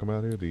Gaiden we talking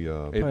about here?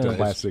 The It does.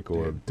 classic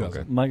or It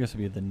doesn't. My guess would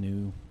be the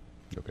new.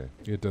 Okay.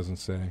 It doesn't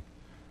say.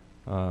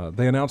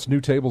 They announced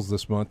new tables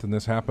this month, and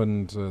this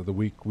happened the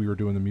week we were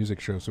doing the music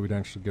show, so we'd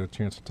actually get a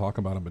chance to talk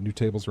about them. But new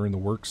tables are in the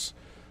works.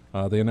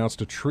 They announced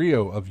a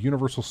trio of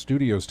Universal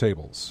Studios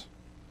tables.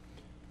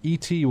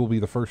 E.T. will be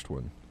the first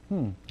one.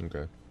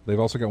 Okay. They've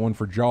also got one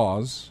for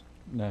Jaws,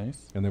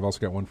 Nice. and they've also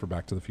got one for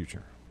Back to the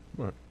Future.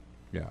 All right.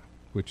 Yeah,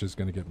 which is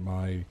going to get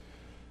my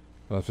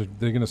If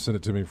they're going to send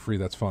it to me free,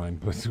 that's fine.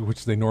 But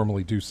which they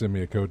normally do send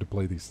me a code to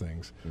play these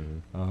things.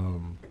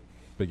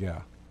 But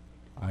yeah,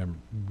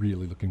 I'm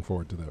really looking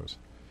forward to those.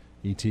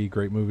 E.T.,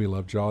 great movie,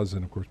 love Jaws,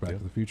 and of course Back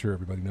to the Future.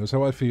 Everybody knows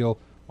how I feel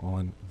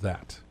on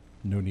that.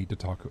 No need to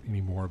talk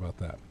any more about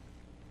that.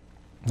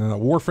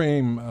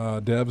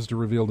 Warframe devs to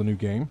reveal the new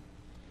game.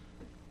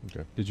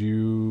 Okay. Did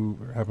you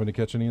happen to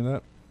catch any of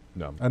that?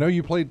 No. I know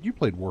you played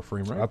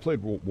Warframe, right? I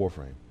played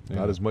Warframe. Yeah.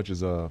 Not as much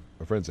as my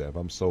friends have.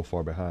 I'm so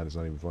far behind, it's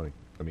not even funny.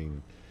 I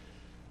mean,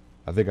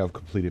 I think I've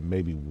completed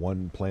maybe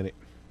one planet.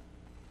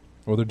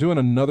 Well, they're doing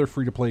another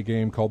free-to-play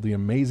game called The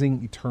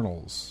Amazing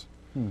Eternals.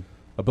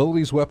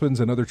 Abilities, weapons,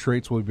 and other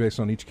traits will be based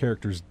on each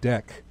character's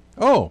deck.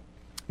 Oh!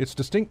 It's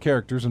distinct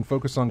characters and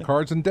focus on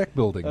cards and deck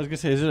building. I was going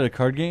to say, is it a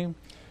card game?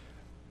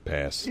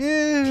 Pass.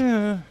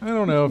 Yeah, I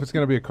don't know if it's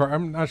going to be a card.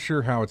 I'm not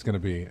sure how it's going to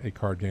be a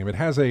card game. It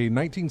has a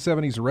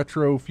 1970s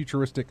retro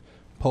futuristic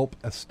pulp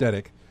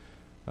aesthetic.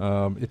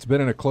 It's been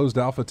in a closed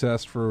alpha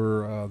test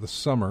for the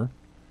summer.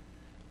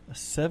 A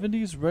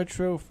 70s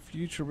retro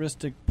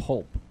futuristic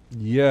pulp.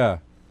 Yeah.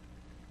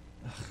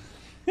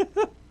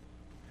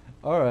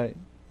 All right.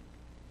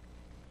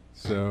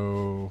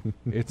 So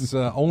it's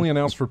only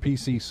announced for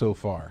PC so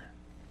far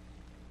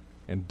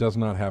and does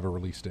not have a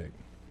release date.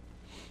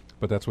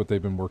 But that's what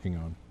they've been working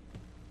on.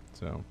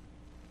 So,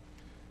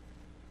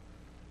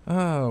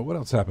 what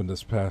else happened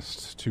this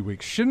past 2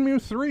 weeks? Shenmue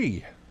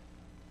 3.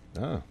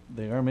 Ah.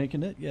 They are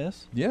making it,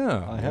 yes.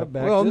 Yeah. I have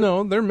backed Well, it.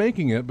 no, they're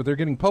making it, but they're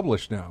getting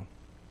published now.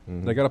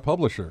 They got a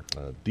publisher.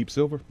 Deep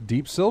Silver?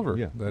 Deep Silver.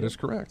 Yeah. That is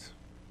correct.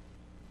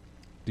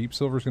 Deep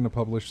Silver's going to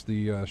publish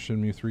the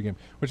Shenmue 3 game,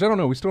 which I don't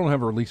know. We still don't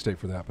have a release date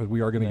for that, but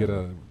we are going to get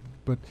a...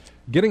 But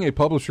getting a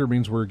publisher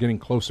means we're getting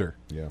closer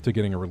to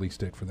getting a release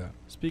date for that.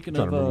 Speaking I'm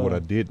trying of... to remember what I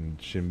did in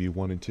Shenmue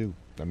 1 and 2.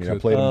 I mean, I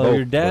played them both.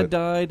 Your dad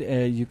died,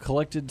 you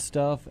collected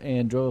stuff,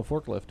 and drove a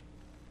forklift.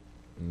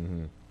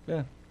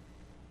 Yeah.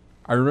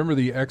 I remember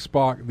the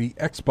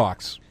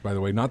Xbox, by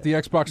the way, not the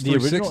Xbox 360. The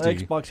original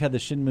Xbox had the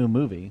Shenmue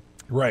movie.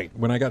 Right.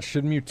 When I got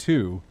Shenmue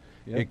 2,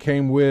 it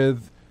came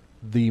with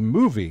the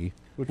movie,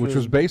 which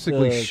was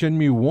basically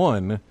Shenmue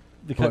 1.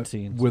 The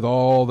cutscenes. With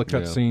all the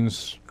cutscenes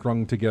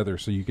strung together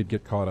so you could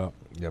get caught up.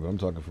 Yeah, but I'm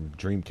talking from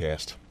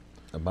Dreamcast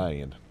on my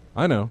end.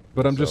 I know,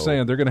 but I'm just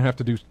saying they're going to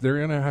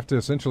have to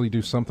essentially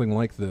do something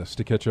like this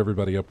to catch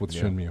everybody up with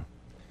Shenmue.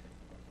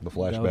 The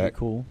flashback. That would be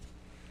cool.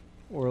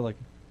 Or like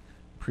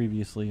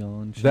previously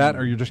on Shenmue. That,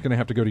 or you're just going to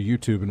have to go to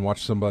YouTube and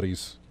watch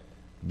somebody's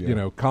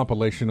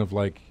compilation of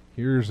like,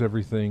 here's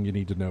everything you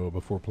need to know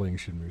before playing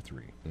Shenmue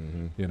 3.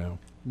 You know.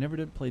 Never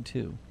did play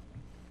 2.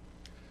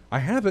 I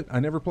have it. I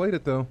never played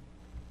it though.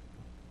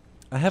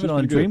 I have it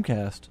on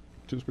Dreamcast.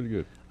 2's pretty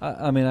good.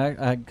 I mean,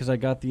 because I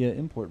got the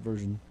import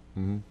version.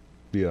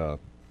 The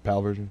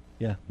PAL version?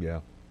 Yeah.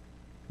 Yeah.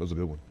 That was a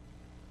good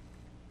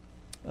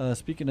one.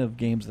 Speaking of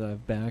games that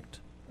I've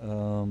backed,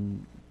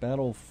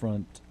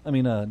 Battlefront... I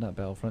mean, not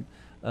Battlefront.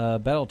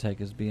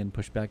 Battletech is being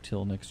pushed back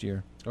till next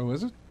year. Oh,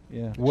 is it?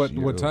 Yeah.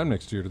 What time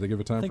next year? Do they give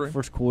a time I think frame?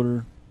 first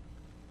quarter.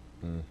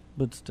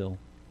 But still.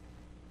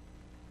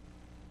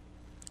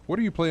 What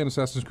are you playing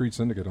Assassin's Creed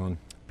Syndicate on?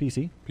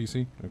 PC.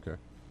 PC? Okay.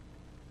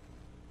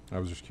 I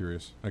was just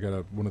curious. I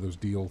got one of those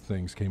deal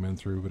things came in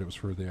through, but it was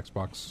for the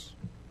Xbox.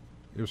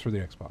 It was for the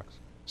Xbox.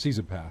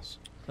 Season Pass.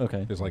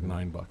 Okay. It's like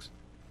 $9.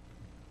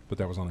 But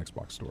that was on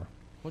Xbox Store.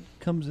 What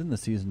comes in the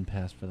season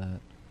pass for that?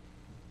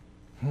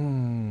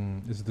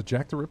 Is it the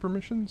Jack the Ripper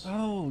missions?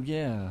 Oh,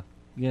 yeah.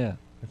 Yeah.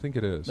 I think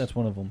it is. That's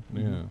one of them.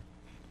 Yeah.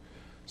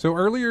 So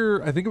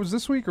earlier, I think it was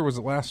this week or was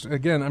it last?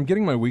 Again, I'm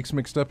getting my weeks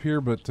mixed up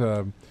here, but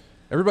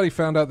everybody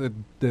found out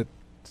that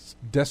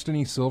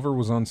Destiny Silver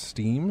was on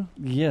Steam.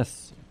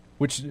 Yes.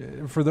 Which,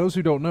 for those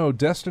who don't know,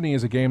 Destiny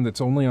is a game that's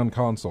only on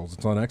consoles.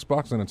 It's on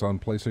Xbox and it's on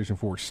PlayStation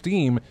 4.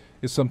 Steam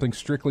is something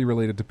strictly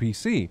related to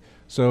PC.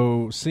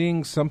 So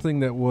seeing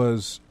something that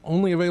was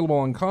only available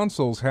on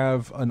consoles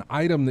have an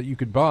item that you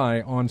could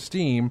buy on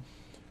Steam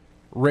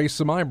raised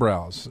some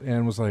eyebrows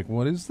and was like,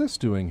 what is this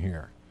doing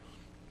here?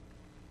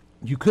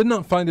 You could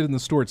not find it in the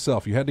store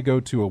itself. You had to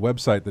go to a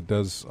website that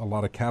does a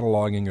lot of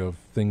cataloging of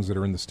things that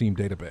are in the Steam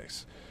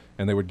database.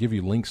 And they would give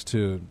you links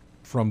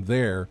from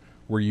there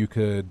where you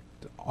could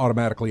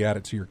automatically add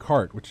it to your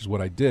cart, which is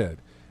what I did.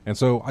 And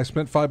so I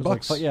spent $5.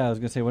 Like, I was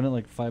going to say, wasn't it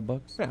like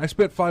 $5? Yeah, I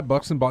spent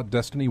 $5 and bought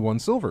Destiny 1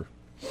 Silver.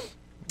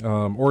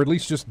 Or at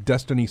least just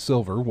Destiny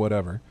Silver,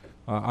 whatever.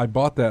 I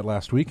bought that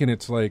last week, and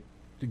it's like,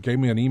 it gave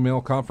me an email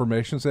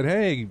confirmation, said,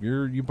 hey,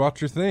 you bought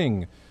your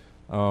thing.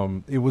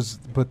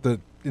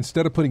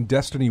 Instead of putting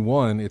Destiny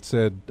 1, it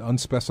said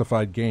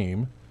unspecified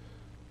game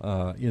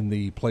in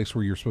the place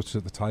where you're supposed to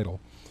set the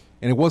title.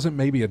 And it wasn't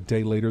maybe a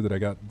day later that I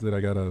got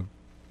a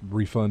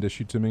refund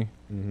issued to me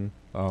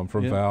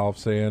from Valve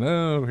saying,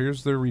 oh,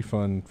 here's the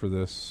refund for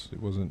this.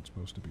 It wasn't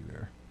supposed to be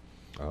there.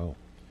 Oh.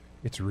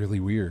 It's really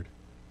weird.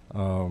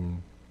 The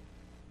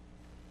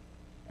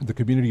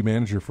community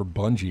manager for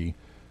Bungie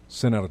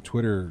sent out a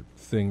Twitter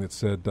thing that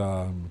said,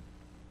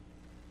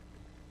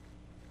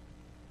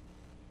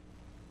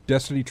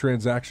 Destiny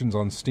transactions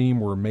on Steam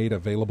were made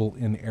available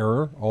in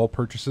error. All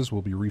purchases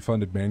will be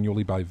refunded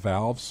manually by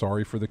Valve.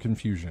 Sorry for the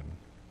confusion.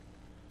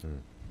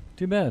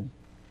 Too bad.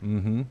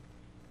 Mm-hmm.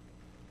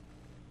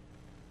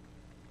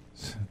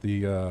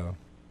 The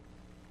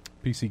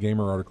PC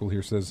Gamer article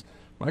here says,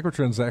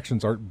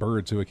 microtransactions aren't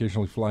birds who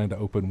occasionally fly into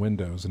open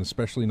windows, and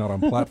especially not on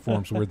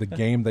platforms where the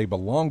game they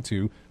belong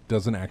to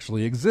doesn't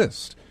actually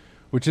exist.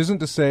 Which isn't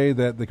to say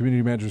that the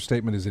community manager's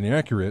statement is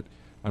inaccurate.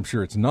 I'm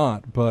sure it's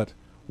not, but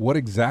what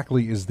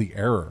exactly is the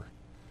error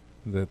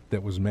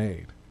that was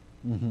made?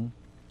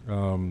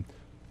 Mm-hmm.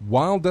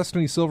 While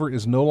Destiny Silver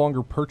is no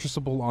longer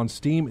purchasable on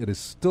Steam, it is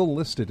still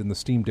listed in the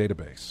Steam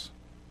database.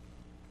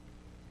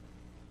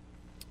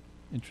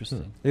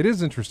 Interesting. It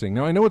is interesting.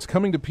 Now, I know it's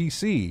coming to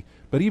PC,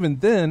 but even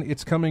then,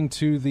 it's coming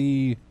to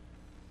the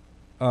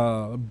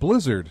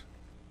Blizzard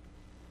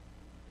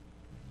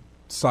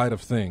side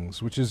of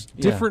things, which is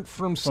different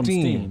from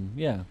Steam.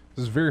 Yeah.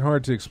 This is very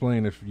hard to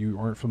explain if you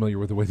aren't familiar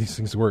with the way these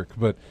things work,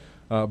 but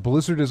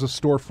Blizzard is a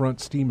storefront,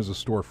 Steam is a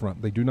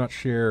storefront. They do not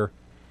share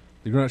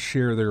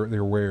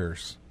their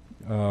wares.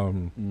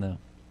 No.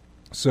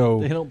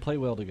 So they don't play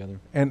well together.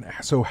 And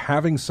so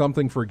having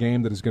something for a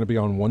game that is going to be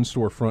on one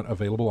storefront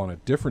available on a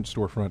different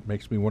storefront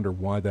makes me wonder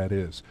why that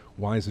is.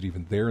 Why is it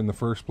even there in the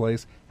first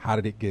place? How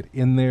did it get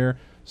in there?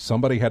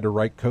 Somebody had to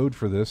write code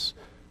for this.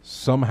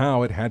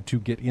 Somehow it had to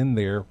get in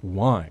there.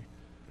 Why?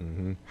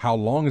 Mm-hmm. How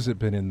long has it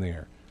been in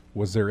there?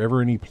 Was there ever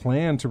any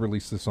plan to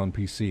release this on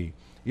PC?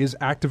 Is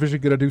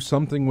Activision going to do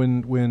something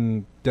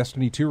when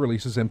Destiny 2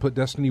 releases and put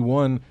Destiny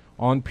 1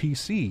 on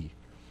PC?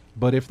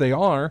 But if they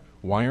are,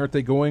 why aren't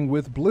they going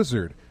with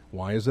Blizzard?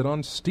 Why is it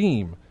on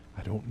Steam?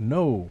 I don't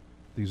know.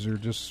 These are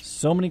just...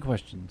 so many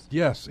questions.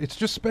 Yes, it's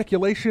just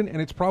speculation,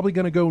 and it's probably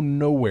going to go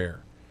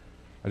nowhere.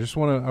 I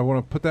want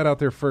to put that out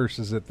there first,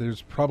 is that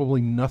there's probably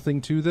nothing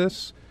to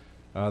this.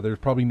 There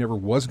probably never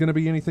was going to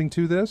be anything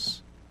to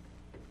this.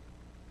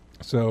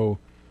 So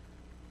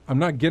I'm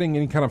not getting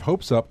any kind of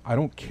hopes up. I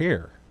don't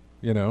care,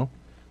 you know.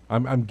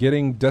 I'm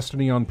getting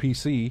Destiny on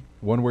PC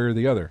one way or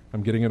the other.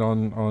 I'm getting it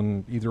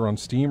on either on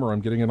Steam or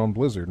I'm getting it on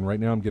Blizzard, and right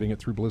now I'm getting it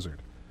through Blizzard.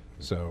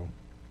 So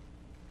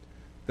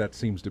that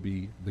seems to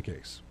be the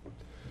case.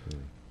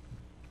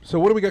 So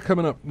what do we got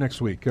coming up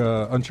next week?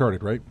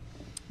 Uncharted, right?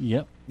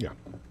 Yep. Yeah.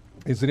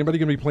 Is anybody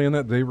going to be playing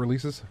that day it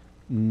releases?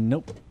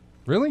 Nope.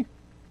 Really?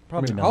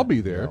 Probably not. I'll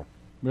be there. No.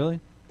 Really?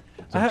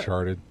 It's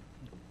Uncharted.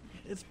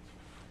 It's...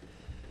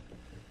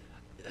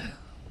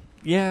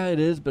 yeah, it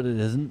is, but it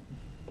isn't.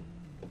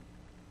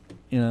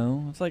 You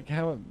know, it's like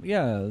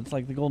it's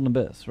like the Golden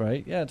Abyss,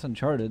 right? Yeah, it's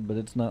Uncharted, but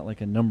it's not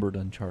like a numbered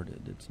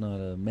Uncharted. It's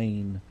not a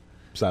main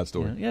Side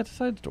story. Yeah, it's a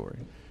side story.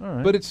 All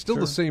right, But it's still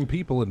sure. the same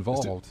people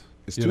involved.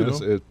 It's you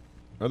two.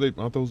 know?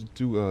 Aren't those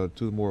two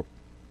the more?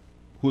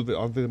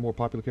 Aren't they the more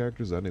popular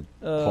characters? I think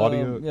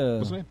Claudia. Yeah.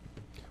 What's her name?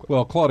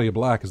 Well, Claudia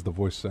Black is the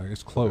voice actor.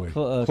 It's Chloe.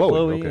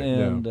 Chloe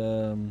okay. and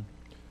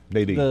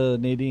Nadine. the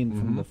Nadine Mhm.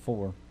 from the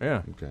 4.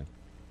 Yeah. Okay.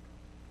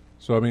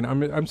 So I mean,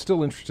 I'm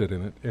still interested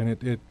in it,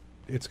 and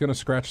it's going to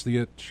scratch the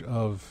itch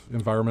of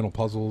environmental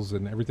puzzles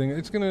and everything.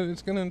 It's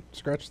gonna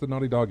scratch the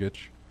Naughty Dog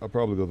itch. I'll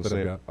probably go the That I've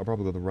same. got. I'll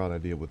probably go the right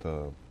idea with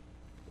 4.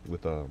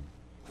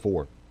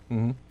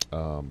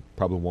 Mm-hmm.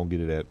 Probably won't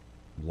get it at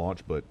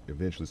launch, but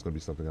eventually it's going to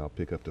be something I'll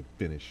pick up to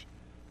finish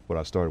what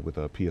I started with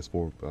a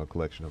PS4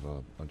 collection of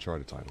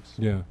Uncharted titles.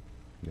 Yeah.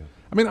 Yeah.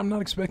 I mean, I'm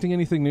not expecting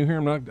anything new here.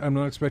 I'm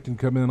not expecting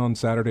to come in on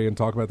Saturday and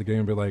talk about the game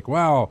and be like,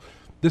 "Wow,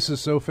 this is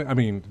so." I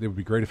mean, it would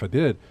be great if I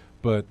did,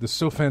 but this is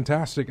so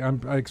fantastic.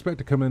 I expect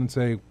to come in and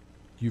say,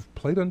 "You've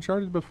played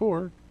Uncharted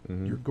before.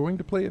 Mhm. You're going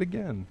to play it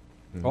again."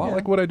 Mhm. A lot Yeah.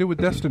 like what I do with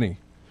Destiny.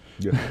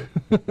 Yeah.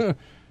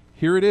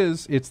 Here it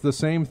is. It's the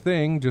same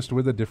thing, just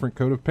with a different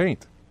coat of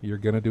paint. You're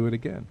going to do it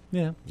again,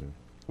 Yeah.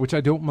 which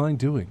I don't mind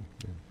doing.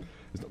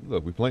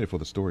 Look, we're playing it for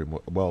the story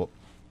more. Well,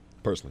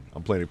 personally, I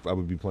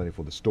would be playing it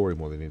for the story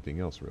more than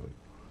anything else, really.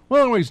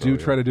 Well, I always So, do yeah.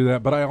 try to do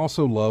that, but I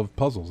also love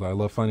puzzles. I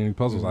love finding new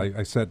puzzles. Mhm.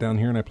 I sat down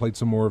here and I played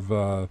some more of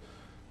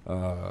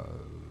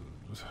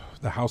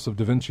the House of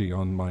Da Vinci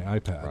on my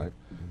iPad,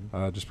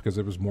 Right. just because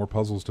it was more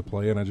puzzles to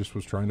play, and I just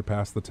was trying to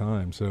pass the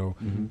time. So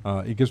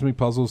Mhm. it gives me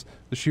puzzles.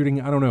 The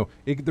shooting, I don't know.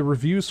 The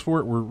reviews for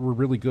it were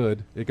really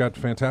good. It got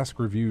fantastic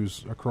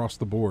reviews across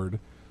the board.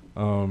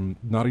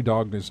 Naughty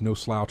Dog is no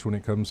slouch when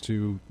it comes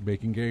to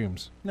making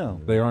games.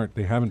 No. They aren't.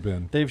 They haven't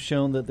been. They've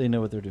shown that they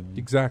know what they're doing.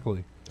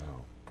 Exactly.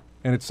 Oh.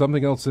 And it's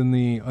something else in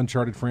the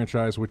Uncharted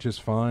franchise, which is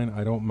fine.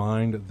 I don't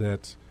mind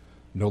that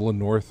Nolan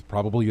North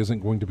probably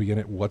isn't going to be in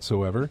it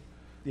whatsoever.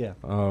 Yeah.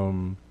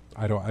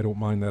 I don't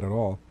mind that at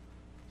all.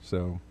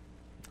 So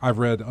I've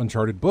read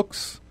Uncharted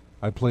books.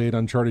 I played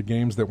Uncharted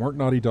games that weren't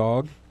Naughty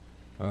Dog,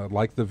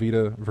 like the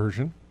Vita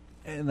version.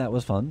 And that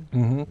was fun.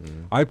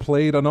 Mm-hmm. I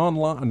played a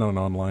mobile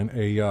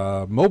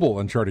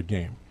Uncharted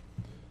game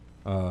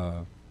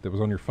that was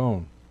on your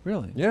phone.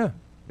 Really? Yeah.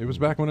 It was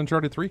back when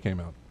Uncharted 3 came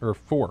out. Or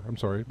 4, I'm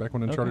sorry. Back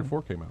when Uncharted Okay.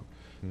 4 came out.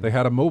 They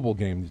had a mobile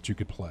game that you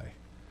could play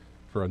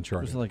for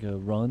Uncharted. Was it like a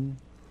run?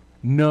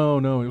 No.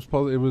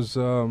 It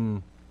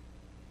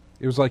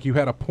was like you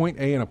had a point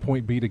A and a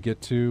point B to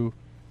get to,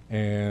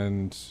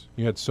 and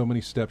you had so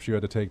many steps you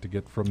had to take to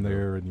get from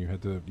there, and you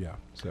had to,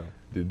 so.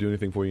 Did it do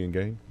anything for you in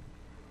game?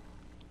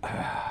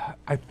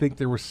 I think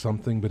there was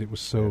something, but it was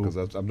so...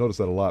 Because I've noticed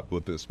that a lot,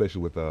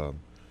 especially with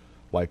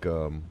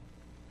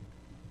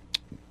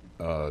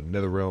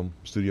NetherRealm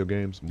studio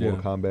games, Mortal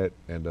Kombat,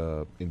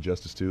 and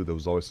Injustice 2. There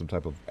was always some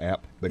type of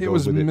app that it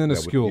goes with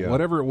minuscule. it.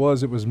 Whatever it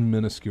was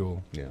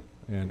minuscule. Yeah.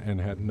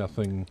 And had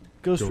nothing.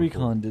 Ghost going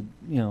Recon for it.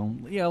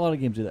 did, a lot of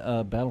games did.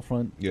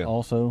 Battlefront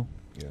also.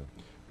 Yeah.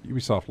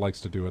 Ubisoft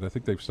likes to do it. I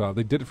think they've stopped.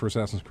 They did it for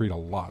Assassin's Creed a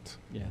lot.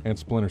 Yeah. And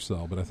Splinter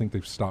Cell, but I think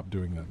they've stopped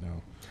doing that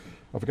now.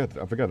 I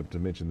forgot to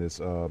mention this.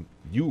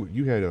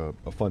 You had a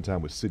fun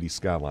time with City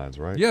Skylines,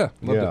 right? Yeah,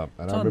 loved it. And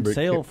It's I on remember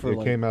sale it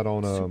for came out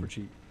on super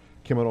cheap.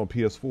 came out on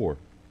PS4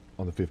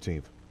 on the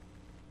 15th,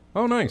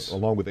 Oh, nice.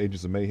 along with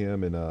Agents of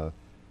Mayhem and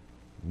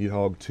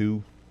Needhog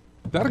 2.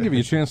 That'll give you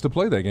a chance to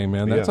play that game,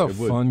 man. That's Yeah, a it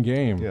would. fun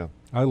game. Yeah.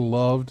 I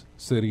loved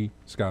City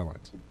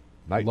Skylines.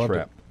 Night Loved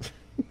Trap.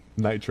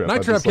 Night Trap. Night I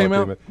just Trap saw it came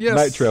out. Yes.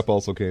 Night Trap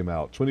also came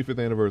out.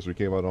 25th anniversary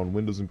came out on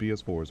Windows and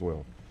PS4 as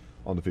well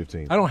on the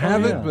 15th. I don't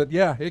have yeah. it, but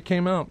yeah, it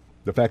came out.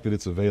 The fact that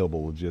it's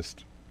available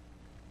just,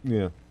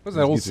 What was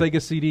that old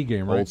Sega CD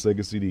game, right? Old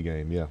Sega CD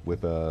game, yeah,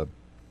 with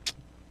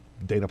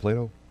Dana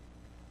Plato.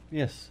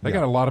 Yes. That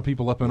got a lot of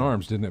people up in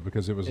arms, didn't it?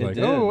 Because it was It like,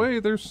 did. oh,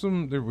 wait,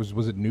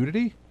 was it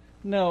nudity?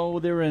 No,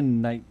 they were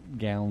in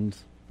nightgowns.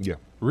 Yeah.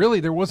 Really?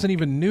 There wasn't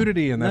even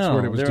nudity, and that's no,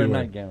 what it was they're doing. in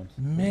nightgowns.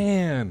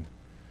 Man,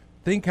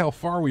 think how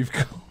far we've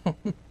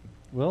come.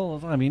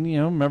 Well, I mean,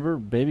 remember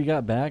Baby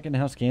Got Back and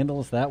how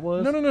scandalous that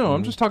was? No.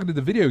 I'm just talking to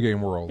the video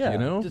game world, Yeah,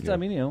 Because I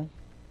mean,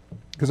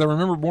 I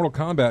remember Mortal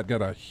Kombat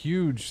got a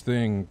huge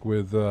thing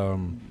with,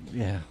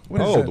 yeah.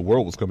 what is that? The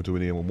world was coming to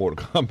an end when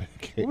Mortal Kombat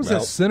came What was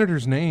out. that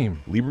senator's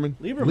name? Lieberman?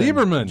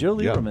 Lieberman. Joe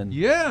Yeah. Lieberman.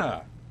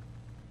 Yeah.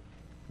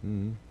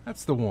 Mm-hmm.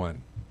 That's the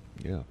one.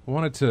 Yeah.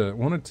 Wanted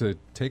to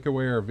take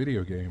away our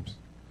video games.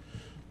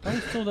 Oh, he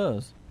still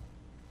does.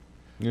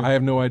 Yeah. I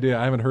have no idea.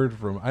 I haven't heard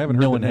No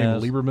the one name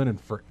has. Lieberman in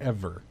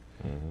forever.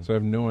 Mhm. So I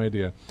have no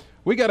idea.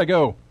 We got to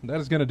go. That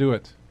is going to do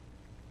it.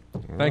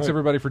 Thanks, right.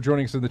 everybody, for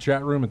joining us in the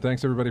chat room, and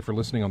thanks, everybody, for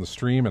listening on the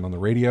stream and on the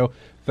radio.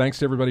 Thanks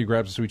to everybody who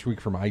grabs us each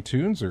week from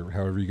iTunes or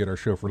however you get our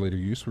show for later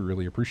use. We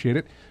really appreciate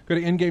it. Go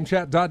to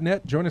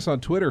ingamechat.net. Join us on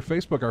Twitter,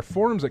 Facebook, our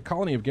forums at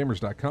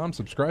colonyofgamers.com.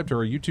 Subscribe to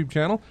our YouTube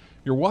channel.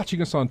 You're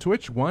watching us on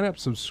Twitch. Why not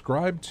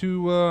subscribe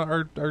to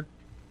our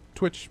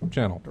Twitch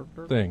channel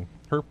thing?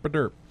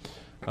 Herp-a-derp.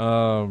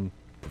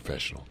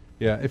 Professional.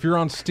 Yeah, if you're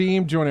on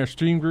Steam, join our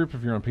Steam group.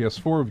 If you're on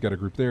PS4, we've got a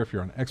group there. If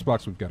you're on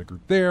Xbox, we've got a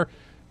group there.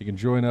 You can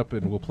join up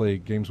and we'll play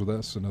games with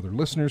us and other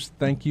listeners.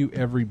 Thank you,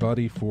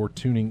 everybody, for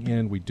tuning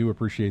in. We do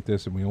appreciate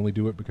this, and we only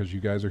do it because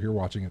you guys are here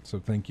watching it, so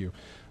thank you.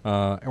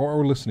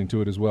 Or listening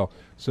to it as well.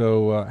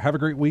 So have a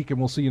great week, and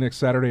we'll see you next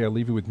Saturday. I'll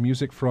leave you with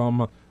music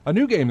from a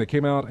new game that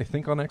came out, I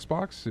think, on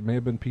Xbox. It may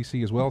have been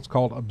PC as well. It's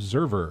called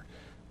Observer.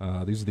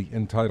 These are the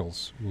end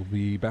titles. We'll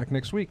be back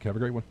next week. Have a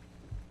great one.